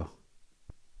 Rambo.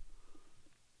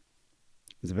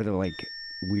 There's a bit of like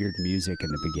weird music in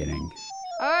the beginning.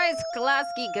 Oh, it's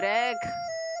Glasky Greg.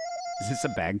 Is this a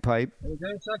bagpipe? We're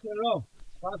down second row.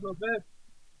 Glasgow bed.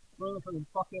 From the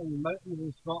fucking mountains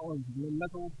in Scotland, in the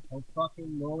middle of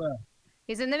fucking nowhere.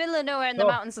 He's in the middle of nowhere in the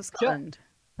mountains of Scotland.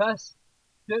 Piss.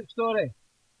 Good story.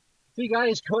 3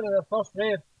 guys go to the first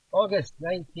rave, August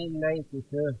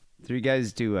 1992. 3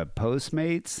 guys do a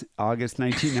Postmates, August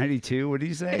 1992. What do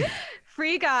you say?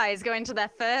 3 guys going to their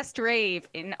first rave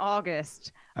in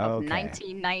August of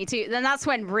 1992. Then that's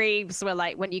when raves were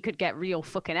like, when you could get real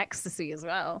fucking ecstasy as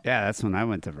well. Yeah, that's when I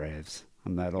went to raves.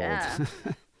 I'm that old. Yeah.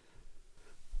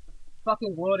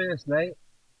 Fucking glorious night.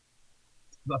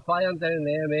 We're flying down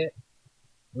there, mate.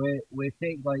 We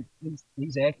take like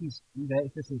these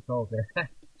ecstasy called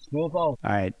snowballs.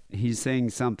 All right, he's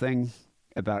saying something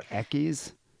about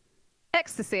eckies.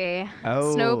 Ecstasy.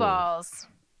 Oh. Snowballs.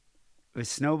 With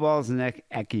snowballs and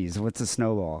eckies. What's a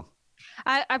snowball?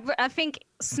 I think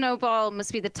snowball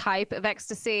must be the type of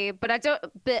ecstasy, but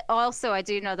also I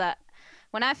do know that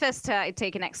when I first started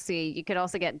taking ecstasy, you could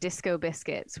also get disco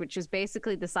biscuits, which was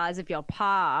basically the size of your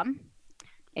palm.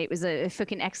 It was a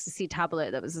fucking ecstasy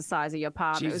tablet that was the size of your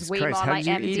palm. Jesus it was way Christ, more like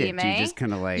MDMA. You just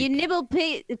kind of like... You nibble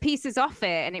pieces off it,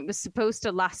 and it was supposed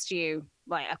to last you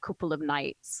like a couple of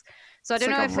nights. So I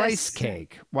don't know if it's like a rice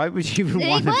cake. Why would you even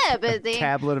want a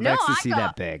tablet of ecstasy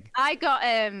that big? I got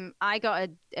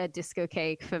a disco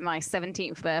cake for my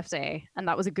 17th birthday, and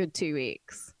that was a good 2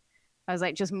 weeks. I was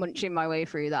like just munching my way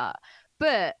through that.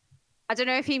 But I don't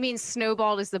know if he means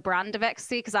Snowball is the brand of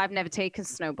ecstasy, because I've never taken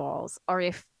snowballs, or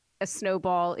if a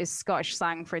snowball is Scottish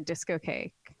slang for a disco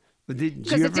cake.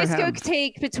 Because a disco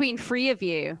cake between 3 of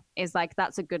you is like,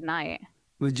 that's a good night.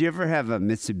 Would you ever have a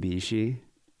Mitsubishi?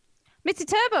 Mitzi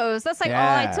Turbos. That's like all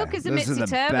I took is a Mitzi Turbo.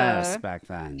 Those are the best back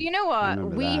then. You know what?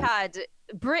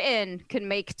 Britain can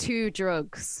make 2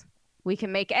 drugs. We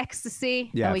can make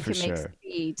ecstasy and we can make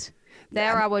speed.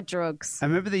 They're our drugs. I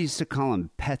remember they used to call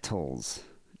them petals.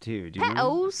 Too.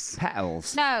 Petals?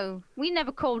 Petals. No, we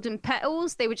never called them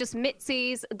petals. They were just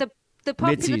Mitzies. The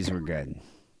Mitzies were good.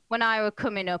 when I were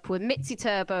coming up with Mitzi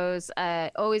Turbos,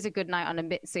 always a good night on a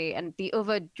Mitzi. And the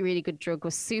other really good drug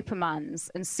was Superman's.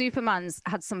 And Superman's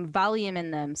had some Valium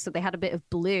in them, so they had a bit of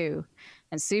blue.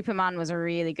 And Superman was a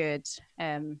really good.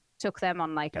 Took them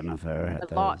on like a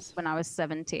lot when I was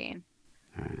 17.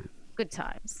 Right. Good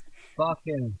times.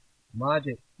 Fucking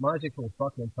magical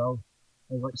fucking pill.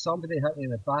 It was like somebody hit me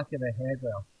in the back of the head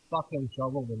with a fucking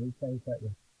shovel when we times hit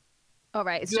you. All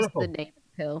right, it's Beautiful. just the name of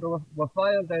the pill. So we're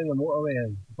firing down the motorway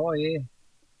and boy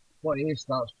A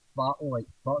starts farting like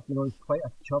fuck, you know, he's quite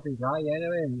a chubby guy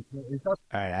anyway, and he does.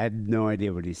 All right, I have no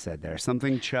idea what he said there.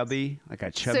 Something chubby, like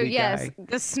a chubby So yes, guy.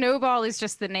 the snowball is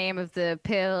just the name of the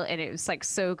pill, and it was like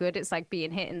so good. It's like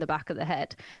being hit in the back of the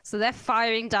head. So they're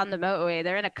firing down the motorway.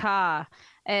 They're in a car.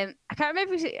 I can't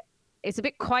remember. It's a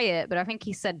bit quiet, but I think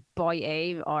he said boy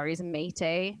A or his mate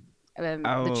A.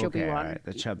 The chubby one. Right,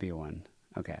 the chubby one.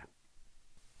 Okay.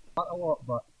 Not a lot,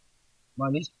 but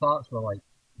man, these parts were like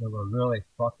they were really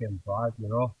fucking bad, you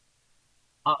know.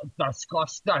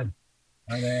 Disgusting.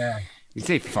 And you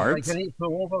say farts? Like I need to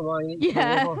pull over, man. I need to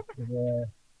pull over.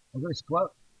 I'm going to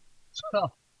squirt.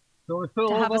 So we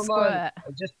pull over, man.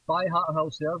 Just buy Heart Hill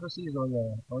Services on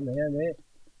the M8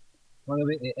 on the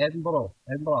way to Edinburgh.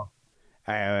 All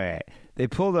right. They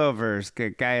pulled over. A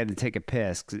guy had to take a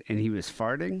piss, and he was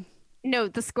farting. No,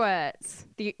 the squirts.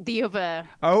 The other.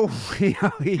 Oh, he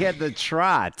had the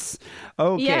trots.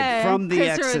 Okay, yeah, from the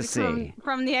ecstasy.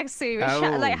 From the ecstasy, which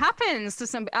like happens to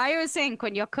some. I always think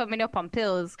when you're coming up on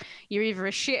pills, you're either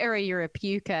a shitter or you're a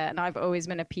puker, and I've always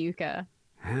been a puker.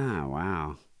 Ah,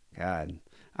 wow, God,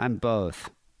 I'm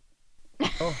both.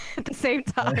 At the same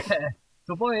time.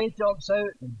 So boy, he jumps out,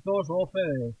 the doors open,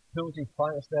 and he pulls his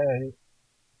pants down.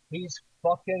 He's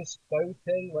fucking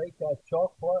spouting like a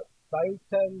chocolate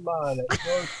fountain, man. It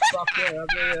goes fucking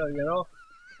everywhere, you know?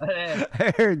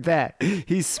 I heard that.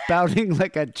 He's spouting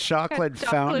like a chocolate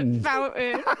fountain.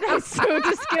 It's so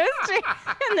disgusting.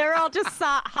 And they're all just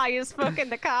sat high as fuck in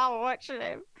the car watching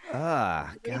him.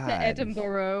 Ah, God. To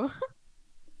Edinburgh.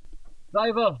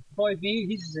 Driver, boy B,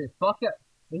 he says, fuck it.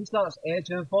 He starts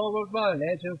edging forward,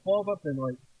 and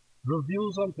like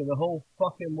reveals onto the whole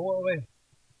fucking motorway.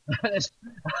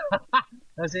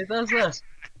 As he does this,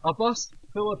 a bus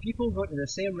full of people going to the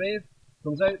same rave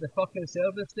comes out the fucking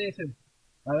service station,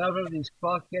 and everybody's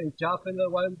fucking chapping their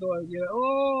window and you're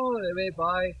the way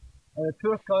by. And the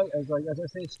poor cunt is like, as I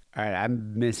say. All right,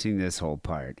 I'm missing this whole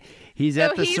part. He's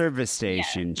at the service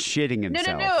station shitting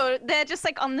himself. No. They're just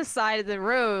like on the side of the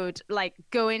road, like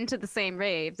going to the same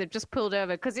rave. They've just pulled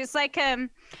over because it's like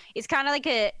it's kind of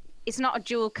like it's not a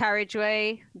dual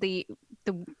carriageway. The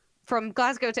from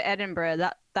Glasgow to Edinburgh,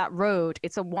 that road,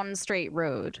 it's a one straight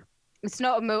road. It's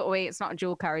not a motorway. It's not a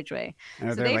dual carriageway.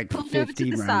 Are there like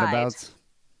 50 roundabouts?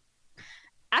 Side.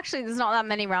 Actually, there's not that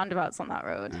many roundabouts on that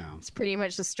road. Oh. It's pretty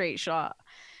much a straight shot.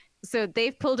 So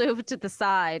they've pulled over to the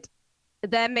side.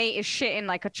 Their mate is shitting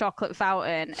like a chocolate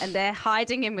fountain, and they're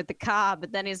hiding him with the car.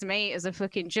 But then his mate, as a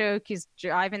fucking joke, is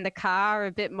driving the car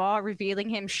a bit more, revealing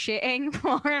him shitting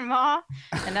more and more.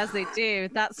 And as they do,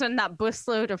 that's when that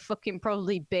busload of fucking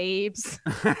probably babes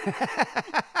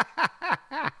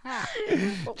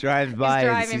drives by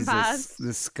and sees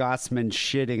the Scotsman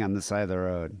shitting on the side of the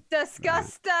road.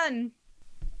 Disgusting.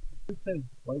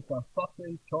 Like a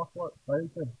fucking chocolate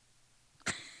fountain.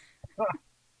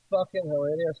 Fucking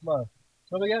hilarious, man.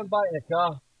 So we get back in the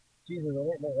car. Jesus, I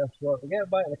won't make this short. We get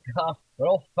back in the car. We're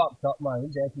all fucked up, man.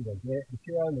 These edges are great. We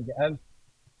cheer on, we get in.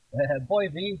 Boy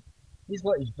V, he's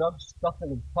got his drugs stuck in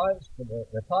his pants, but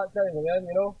the pat down the end,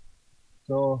 you know.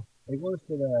 So he goes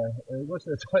to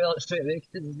the toilet straight away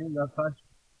because he's in their pants.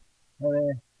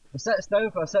 And he sits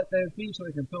down for a sit-down pee so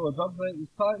he can pull the drugs out of his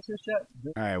pants and shit.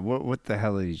 All right, what the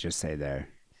hell did he just say there?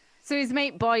 So his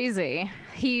mate Boise,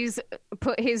 he's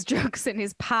put his drugs in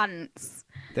his pants.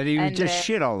 That he would just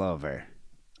shit all over?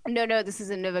 No, this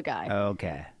is another guy. Oh,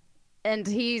 okay. And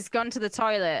he's gone to the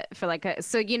toilet for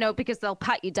because they'll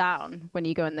pat you down when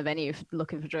you go in the venue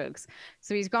looking for drugs.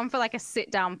 So he's gone for like a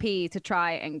sit-down pee to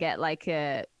try and get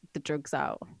the drugs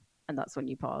out. And that's when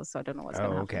you pause. So I don't know what's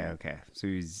going to happen. Okay. So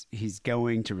he's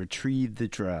going to retrieve the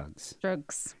drugs.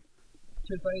 Drugs.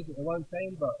 2 things at the one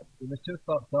time, but it was too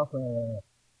fucked up.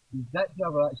 His dick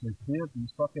never actually cleared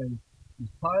his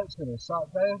pants when he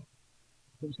sat down.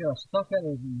 It was kind of stuck in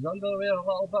his underwear a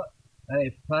little bit. And he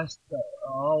pissed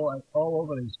all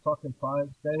over his fucking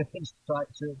pants, down his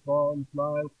tracksuit bottoms,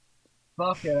 man.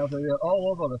 Fucking everywhere,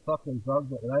 all over the fucking drugs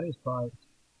that were in his pants.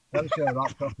 That was kind of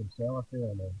wrapped up in cellophane,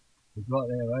 and he got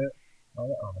them out.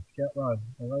 Oh shit, man.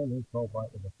 I really need to call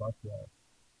back to the first one.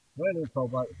 I really need to call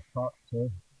back to the part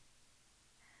 2.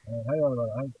 Hang on a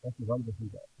minute, this is wonderful.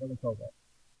 Let me call back.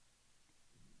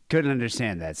 Couldn't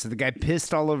understand that. So the guy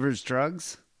pissed all over his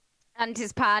drugs? And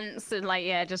his pants and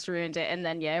just ruined it. And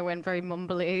then, went very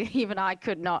mumbly. Even I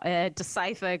could not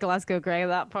decipher Glasgow Grey at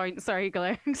that point. Sorry,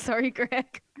 Greg. Sorry,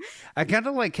 Greg. I kind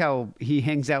of like how he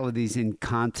hangs out with these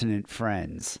incontinent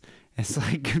friends. It's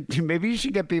like, maybe you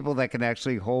should get people that can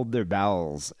actually hold their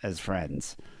bowels as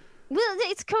friends. Well,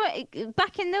 it's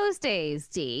back in those days,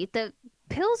 Dee, the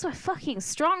pills were fucking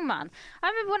strong, man. I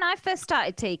remember when I first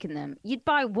started taking them, you'd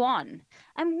buy one,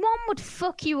 and one would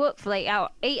fuck you up for like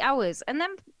 8 hours. And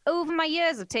then over my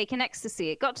years of taking ecstasy,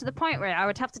 it got to the point where I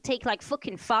would have to take like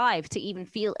fucking 5 to even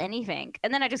feel anything.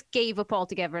 And then I just gave up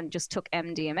altogether and just took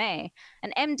MDMA.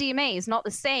 And MDMA is not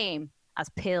the same as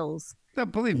pills. No,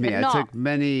 believe me, I took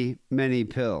many, many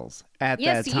pills at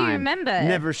that time. Yes, you remember.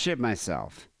 Never shit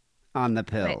myself on the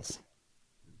pills. Right.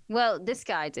 Well, this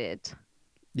guy did.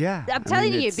 Yeah. I'm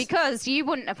telling you, because you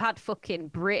wouldn't have had fucking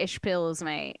British pills,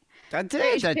 mate. I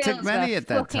did. I took many at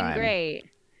that time. Great.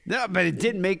 No, but it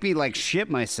didn't make me like shit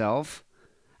myself.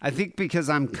 I think because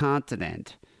I'm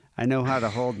continent. I know how to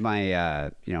hold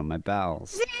my, my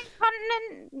bowels.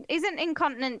 Isn't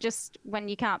incontinent just when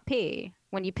you can't pee?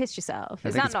 When you piss yourself?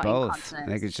 Is that not both. incontinence?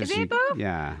 I think it's just Is it both?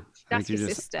 Yeah. That's I think you're your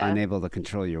just sister. unable to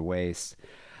control your waist.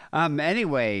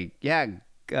 Anyway, yeah.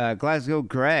 Glasgow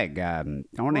Greg, I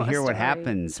want to hear what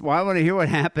happens. Well, I want to hear what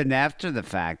happened after the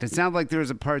fact. It sounded like there was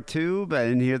a part 2, but I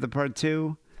didn't hear the part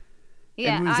 2.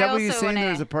 Yeah, and was that what you were saying? There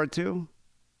was a part 2?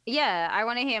 Yeah, I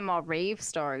want to hear more rave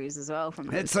stories as well from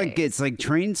those days. It's like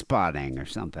Train Spotting or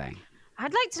something.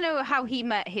 I'd like to know how he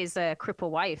met his cripple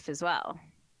wife as well.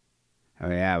 Oh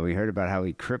yeah, we heard about how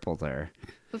he crippled her.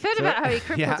 We've heard about how he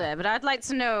crippled her, but I'd like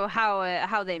to know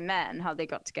how they met and how they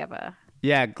got together.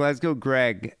 Yeah, Glasgow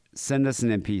Greg, send us an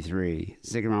MP3,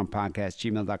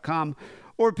 stickaroundpodcast@gmail.com,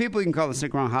 or people you can call the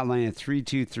Stick Around hotline at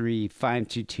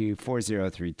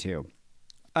 323-522-4032. We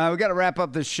got to wrap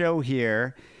up the show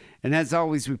here, and as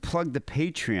always, we plug the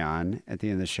Patreon at the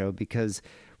end of the show because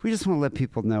we just want to let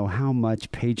people know how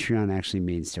much Patreon actually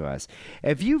means to us.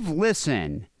 If you've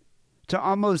listened to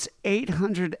almost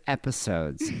 800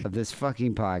 episodes of this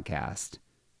fucking podcast,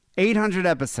 800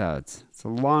 episodes, it's a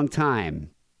long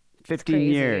time. 15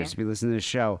 years we listen to the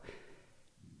show.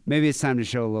 Maybe it's time to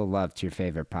show a little love to your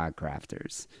favorite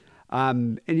podcrafters.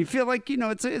 And you feel like,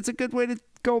 it's a good way to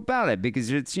go about it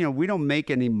because it's, we don't make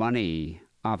any money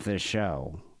off this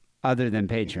show other than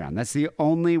Patreon. That's the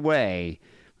only way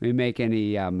we make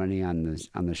any money on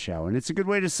the show. And it's a good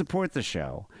way to support the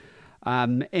show.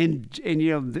 And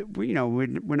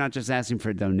we're not just asking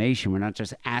for a donation. We're not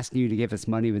just asking you to give us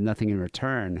money with nothing in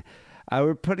return.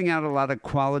 We're putting out a lot of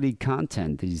quality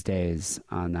content these days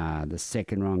on the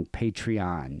Sick and Wrong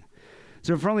Patreon.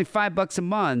 So for only $5 a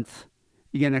month,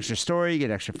 you get an extra story, you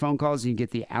get extra phone calls, and you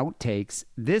get the outtakes.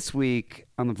 This week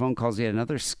on the phone calls, you had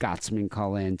another Scotsman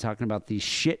call in talking about these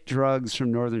shit drugs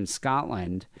from northern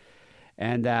Scotland.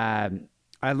 And I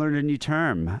learned a new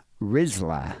term,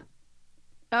 Rizla.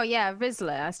 Oh, yeah,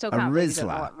 Rizla. I still can't believe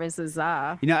what Rizlas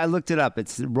are. I looked it up.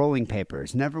 It's rolling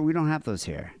papers. We don't have those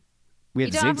here. We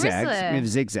have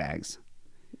zigzags.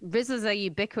 Rizlas are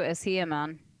ubiquitous here,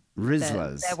 man.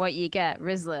 Rizlas. They're what you get.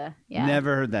 Rizla. Yeah.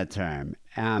 Never heard that term.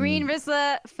 Green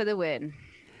Rizla for the win.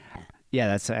 Yeah,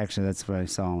 that's what I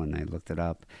saw when I looked it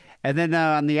up. And then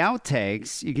on the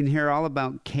outtakes, you can hear all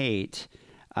about Kate,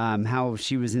 how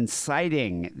she was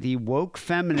inciting the woke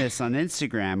feminists on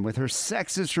Instagram with her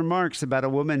sexist remarks about a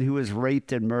woman who was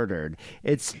raped and murdered.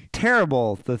 It's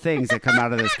terrible, the things that come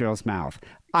out of this girl's mouth.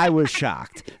 I was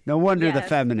shocked. No wonder the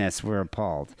feminists were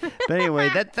appalled. But anyway,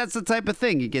 that's the type of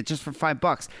thing you get just for $5.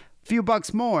 A few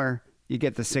bucks more, you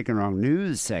get the Sick and Wrong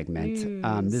News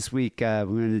segment. This week, we're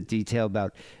going to detail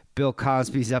about Bill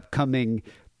Cosby's upcoming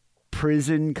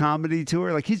prison comedy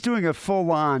tour. Like, he's doing a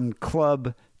full-on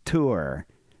club tour.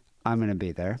 I'm going to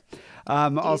be there.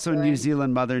 Also, New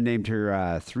Zealand mother named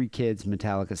her 3 kids,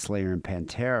 Metallica, Slayer, and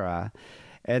Pantera.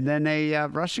 And then a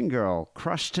Russian girl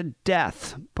crushed to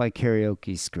death by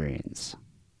karaoke screens.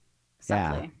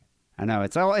 Exactly. Yeah, I know.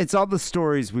 It's all the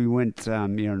stories we wouldn't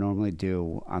normally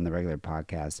do on the regular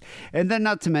podcast. And then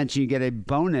not to mention you get a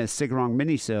bonus Sick and Wrong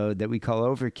minisode that we call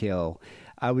Overkill.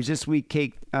 This week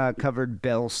Kate covered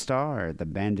Belle Starr, the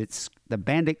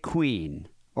bandit queen,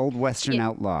 old Western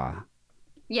outlaw.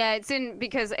 Yeah, it's in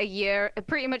because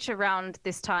pretty much around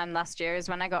this time last year is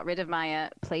when I got rid of my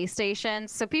PlayStation.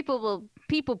 So people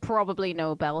probably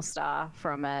know Belle Starr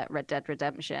from Red Dead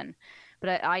Redemption,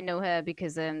 but I know her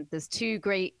because there's 2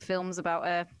 great films about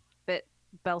her. But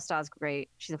Belle Starr's great.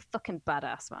 She's a fucking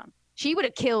badass, man. She would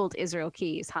have killed Israel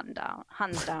Keys, hands down.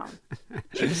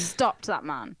 She would have stopped that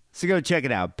man. So go check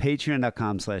it out.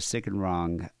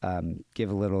 Patreon.com/sickandwrong. Give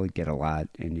a little, get a lot,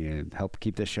 and you help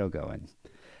keep the show going.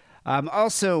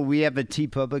 Also, we have a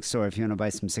TeePublic store if you want to buy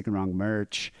some Sick and Wrong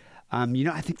merch. I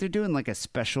think they're doing like a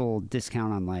special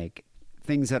discount on like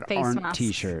things that aren't masks.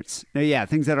 T-shirts. No, yeah,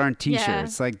 things that aren't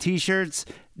T-shirts. Yeah. Like T-shirts,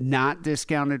 not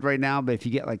discounted right now, but if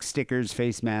you get like stickers,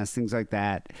 face masks, things like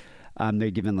that,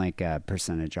 they're giving like a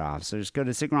percentage off. So just go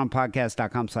to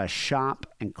sickandwrongpodcast.com/shop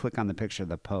and click on the picture of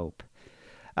the Pope.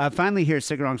 Finally, here,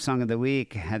 Sick and Wrong Song of the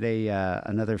Week had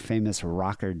another famous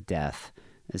rocker death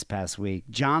this past week.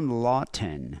 John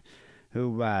Lawton, who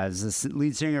was the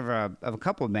lead singer of a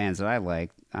couple of bands that I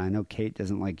like. I know Kate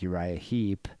doesn't like Uriah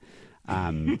Heep,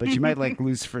 but you might like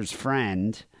Lucifer's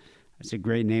Friend. That's a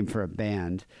great name for a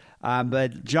band.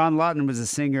 But John Lawton was a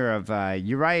singer of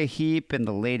Uriah Heep in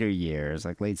the later years,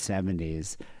 like late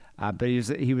 70s. But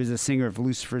he was a singer of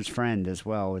Lucifer's Friend as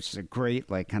well, which is a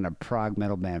great like kind of prog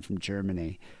metal band from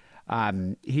Germany.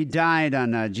 He died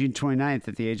on June 29th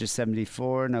at the age of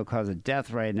 74. No cause of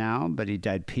death right now, but he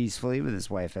died peacefully with his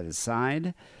wife at his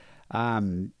side.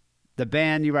 The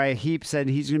band Uriah Heep said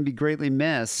he's going to be greatly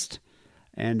missed.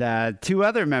 And two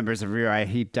other members of Uriah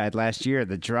Heep died last year,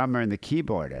 the drummer and the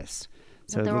keyboardist.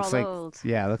 So they're it looks all like, old.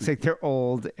 Yeah, it looks like they're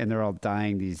old and they're all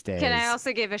dying these days. Can I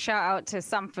also give a shout out to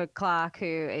Sanford Clark, who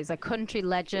is a country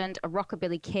legend, a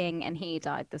rockabilly king, and he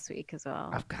died this week as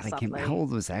well. Oh, God, sadly. how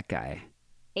old was that guy?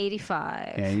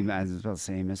 85. Yeah, I was about to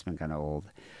say he must have been kind of old.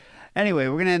 Anyway,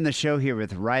 we're going to end the show here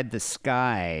with Ride the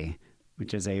Sky,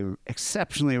 which is a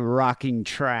exceptionally rocking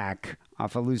track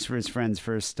off of Lucifer's Friend's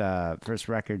first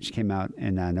record, which came out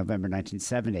in November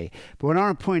 1970. But what I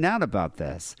want to point out about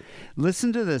this,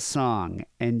 listen to this song,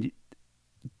 and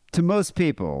to most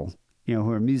people,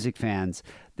 who are music fans,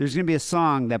 there's going to be a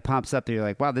song that pops up that you're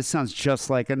like, wow, this sounds just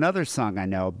like another song I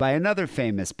know by another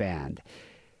famous band.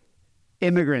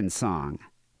 Immigrant Song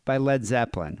by Led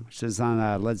Zeppelin, which is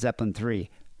on Led Zeppelin 3,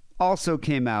 also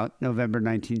came out November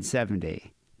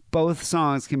 1970. Both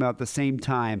songs came out at the same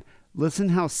time. Listen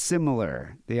how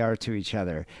similar they are to each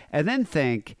other. And then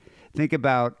think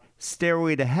about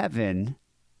Stairway to Heaven,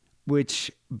 which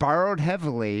borrowed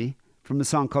heavily from a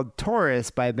song called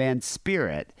Taurus by a band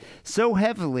Spirit. So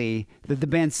heavily that the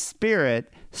band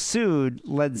Spirit sued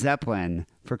Led Zeppelin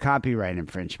for copyright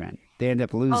infringement. They end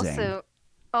up losing.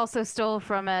 Also stole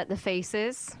from The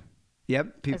Faces.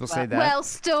 Yep, people say that. Well,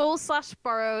 stole /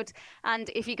 borrowed. And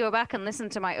if you go back and listen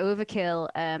to my Overkill,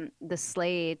 the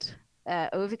Slade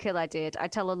Overkill I did, I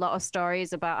tell a lot of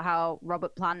stories about how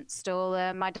Robert Plant stole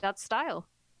my dad's style.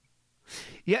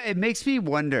 Yeah, it makes me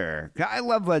wonder. I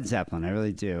love Led Zeppelin, I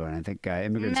really do, and I think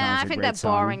Immigrant Song is a great song. I think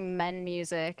they're boring men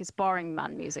music. It's boring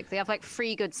man music. They have like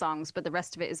 3 good songs, but the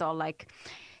rest of it is all like,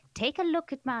 take a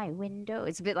look at my window.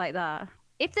 It's a bit like that.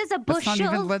 If there's a bushel,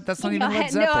 that's not even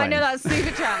Led Zeppelin. No, I know that's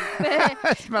Supertramp. I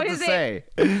was about to say,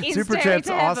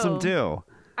 Supertramp's awesome too.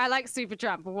 I like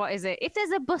Supertramp, but what is it? If there's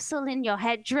a bustle in your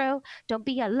hedgerow, don't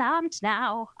be alarmed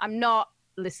now. I'm not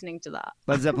listening to that.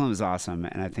 Led Zeppelin was awesome,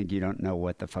 and I think you don't know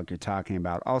what the fuck you're talking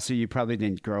about. Also, you probably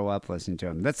didn't grow up listening to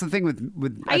him. That's the thing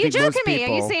with Are you joking me?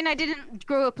 Are you saying I didn't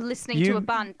grow up listening to a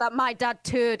band that my dad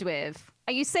toured with?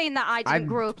 Are you saying that I didn't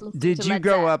grow up listening to Led Zeppelin? Did you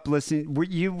grow up listening?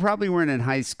 You probably weren't in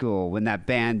high school when that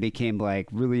band became like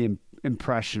really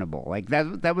impressionable. Like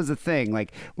that was a thing.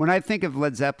 Like when I think of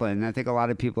Led Zeppelin, and I think a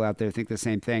lot of people out there think the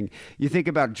same thing, you think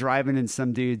about driving in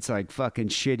some dude's like fucking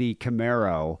shitty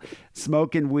Camaro,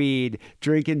 smoking weed,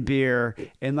 drinking beer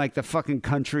in like the fucking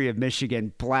country of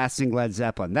Michigan, blasting Led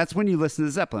Zeppelin. That's when you listen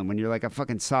to Zeppelin, when you're like a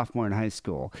fucking sophomore in high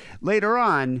school. Later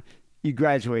on, you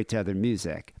graduate to other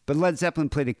music. But Led Zeppelin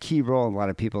played a key role in a lot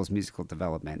of people's musical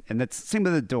development. And that's the same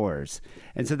with the Doors.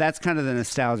 And so that's kind of the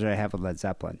nostalgia I have with Led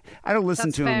Zeppelin. I don't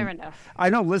listen to fair him. Enough.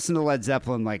 I don't listen to Led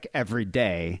Zeppelin like every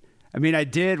day. I mean, I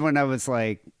did when I was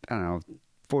like, I don't know,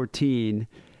 14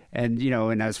 and,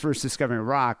 and I was first discovering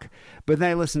rock, but then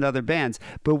I listened to other bands.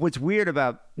 But what's weird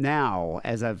about now,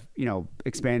 as I've,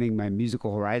 expanding my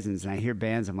musical horizons and I hear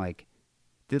bands, I'm like,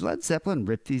 did Led Zeppelin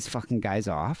rip these fucking guys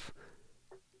off?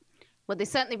 Well, they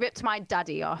certainly ripped my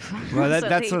daddy off. Well,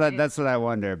 that's what I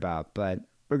wonder about. But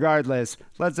regardless,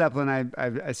 Led Zeppelin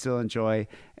I still enjoy,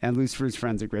 and Lucifer's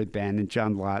Friend's a great band, and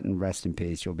John Lawton, rest in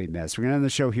peace, you'll be missed. We're going to end the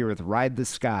show here with Ride the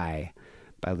Sky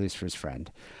by Lucifer's Friend.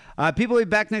 People will be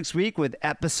back next week with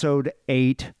episode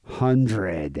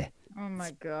 800. Oh,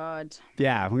 my God.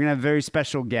 Yeah, we're going to have a very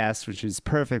special guest, which is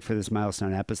perfect for this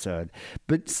milestone episode.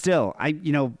 But still,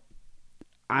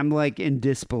 I'm like in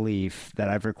disbelief that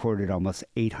I've recorded almost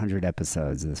 800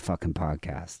 episodes of this fucking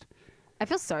podcast. I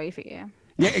feel sorry for you.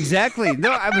 Yeah, exactly.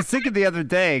 No, I was thinking the other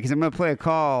day, because I'm going to play a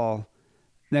call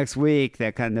next week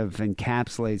that kind of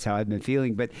encapsulates how I've been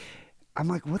feeling. But I'm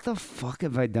like, what the fuck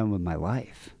have I done with my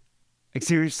life? Like,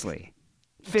 seriously.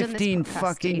 15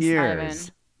 fucking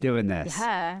years doing this.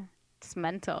 Yeah, it's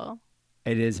mental.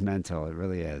 It is mental. It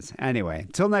really is. Anyway,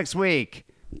 till next week,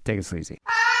 take it sleazy.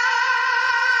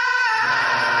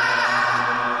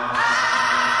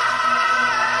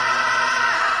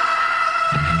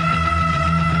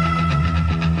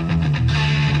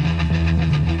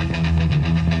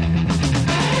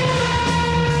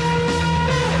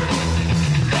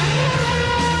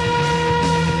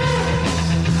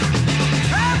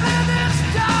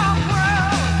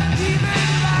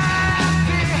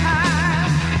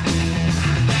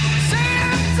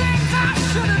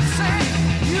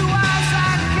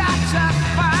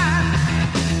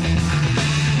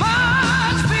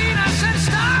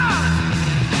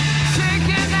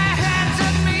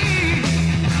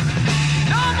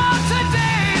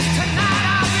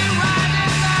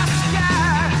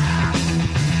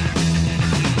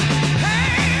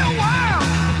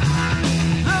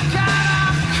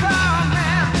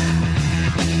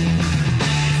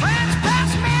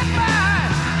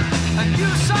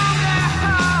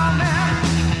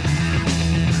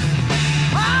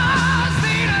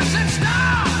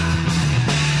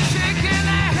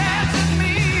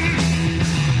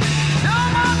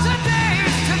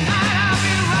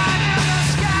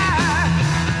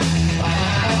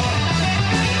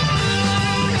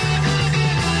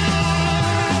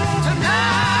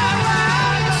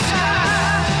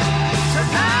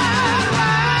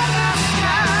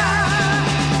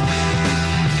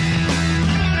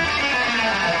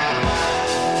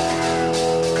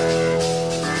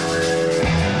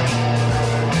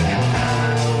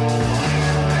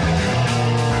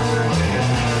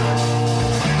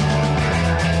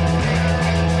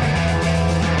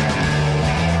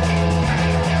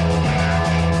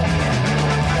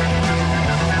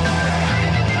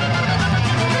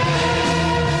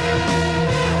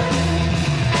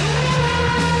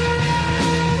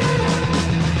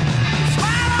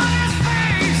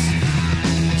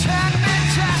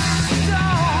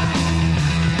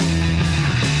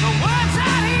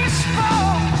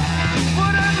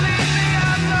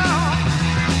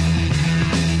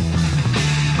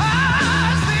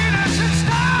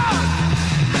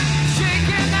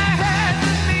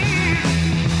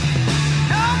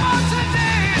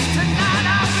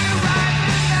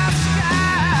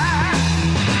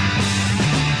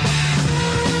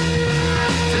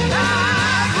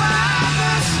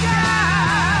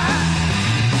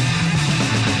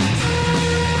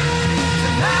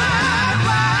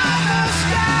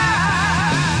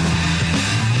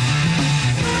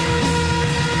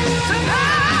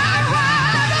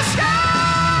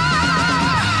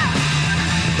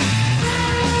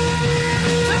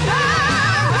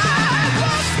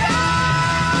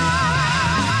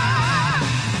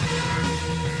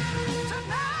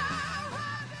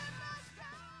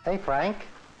 Hey, Frank.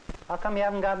 How come you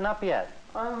haven't gotten up yet?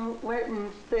 I'm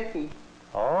waiting Sticky.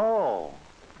 Oh.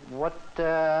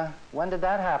 When did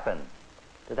that happen?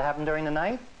 Did it happen during the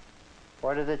night?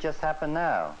 Or did it just happen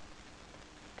now?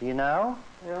 Do you know?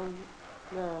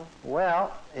 No.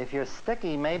 Well, if you're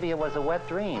sticky, maybe it was a wet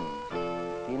dream.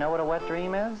 Do you know what a wet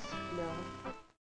dream is?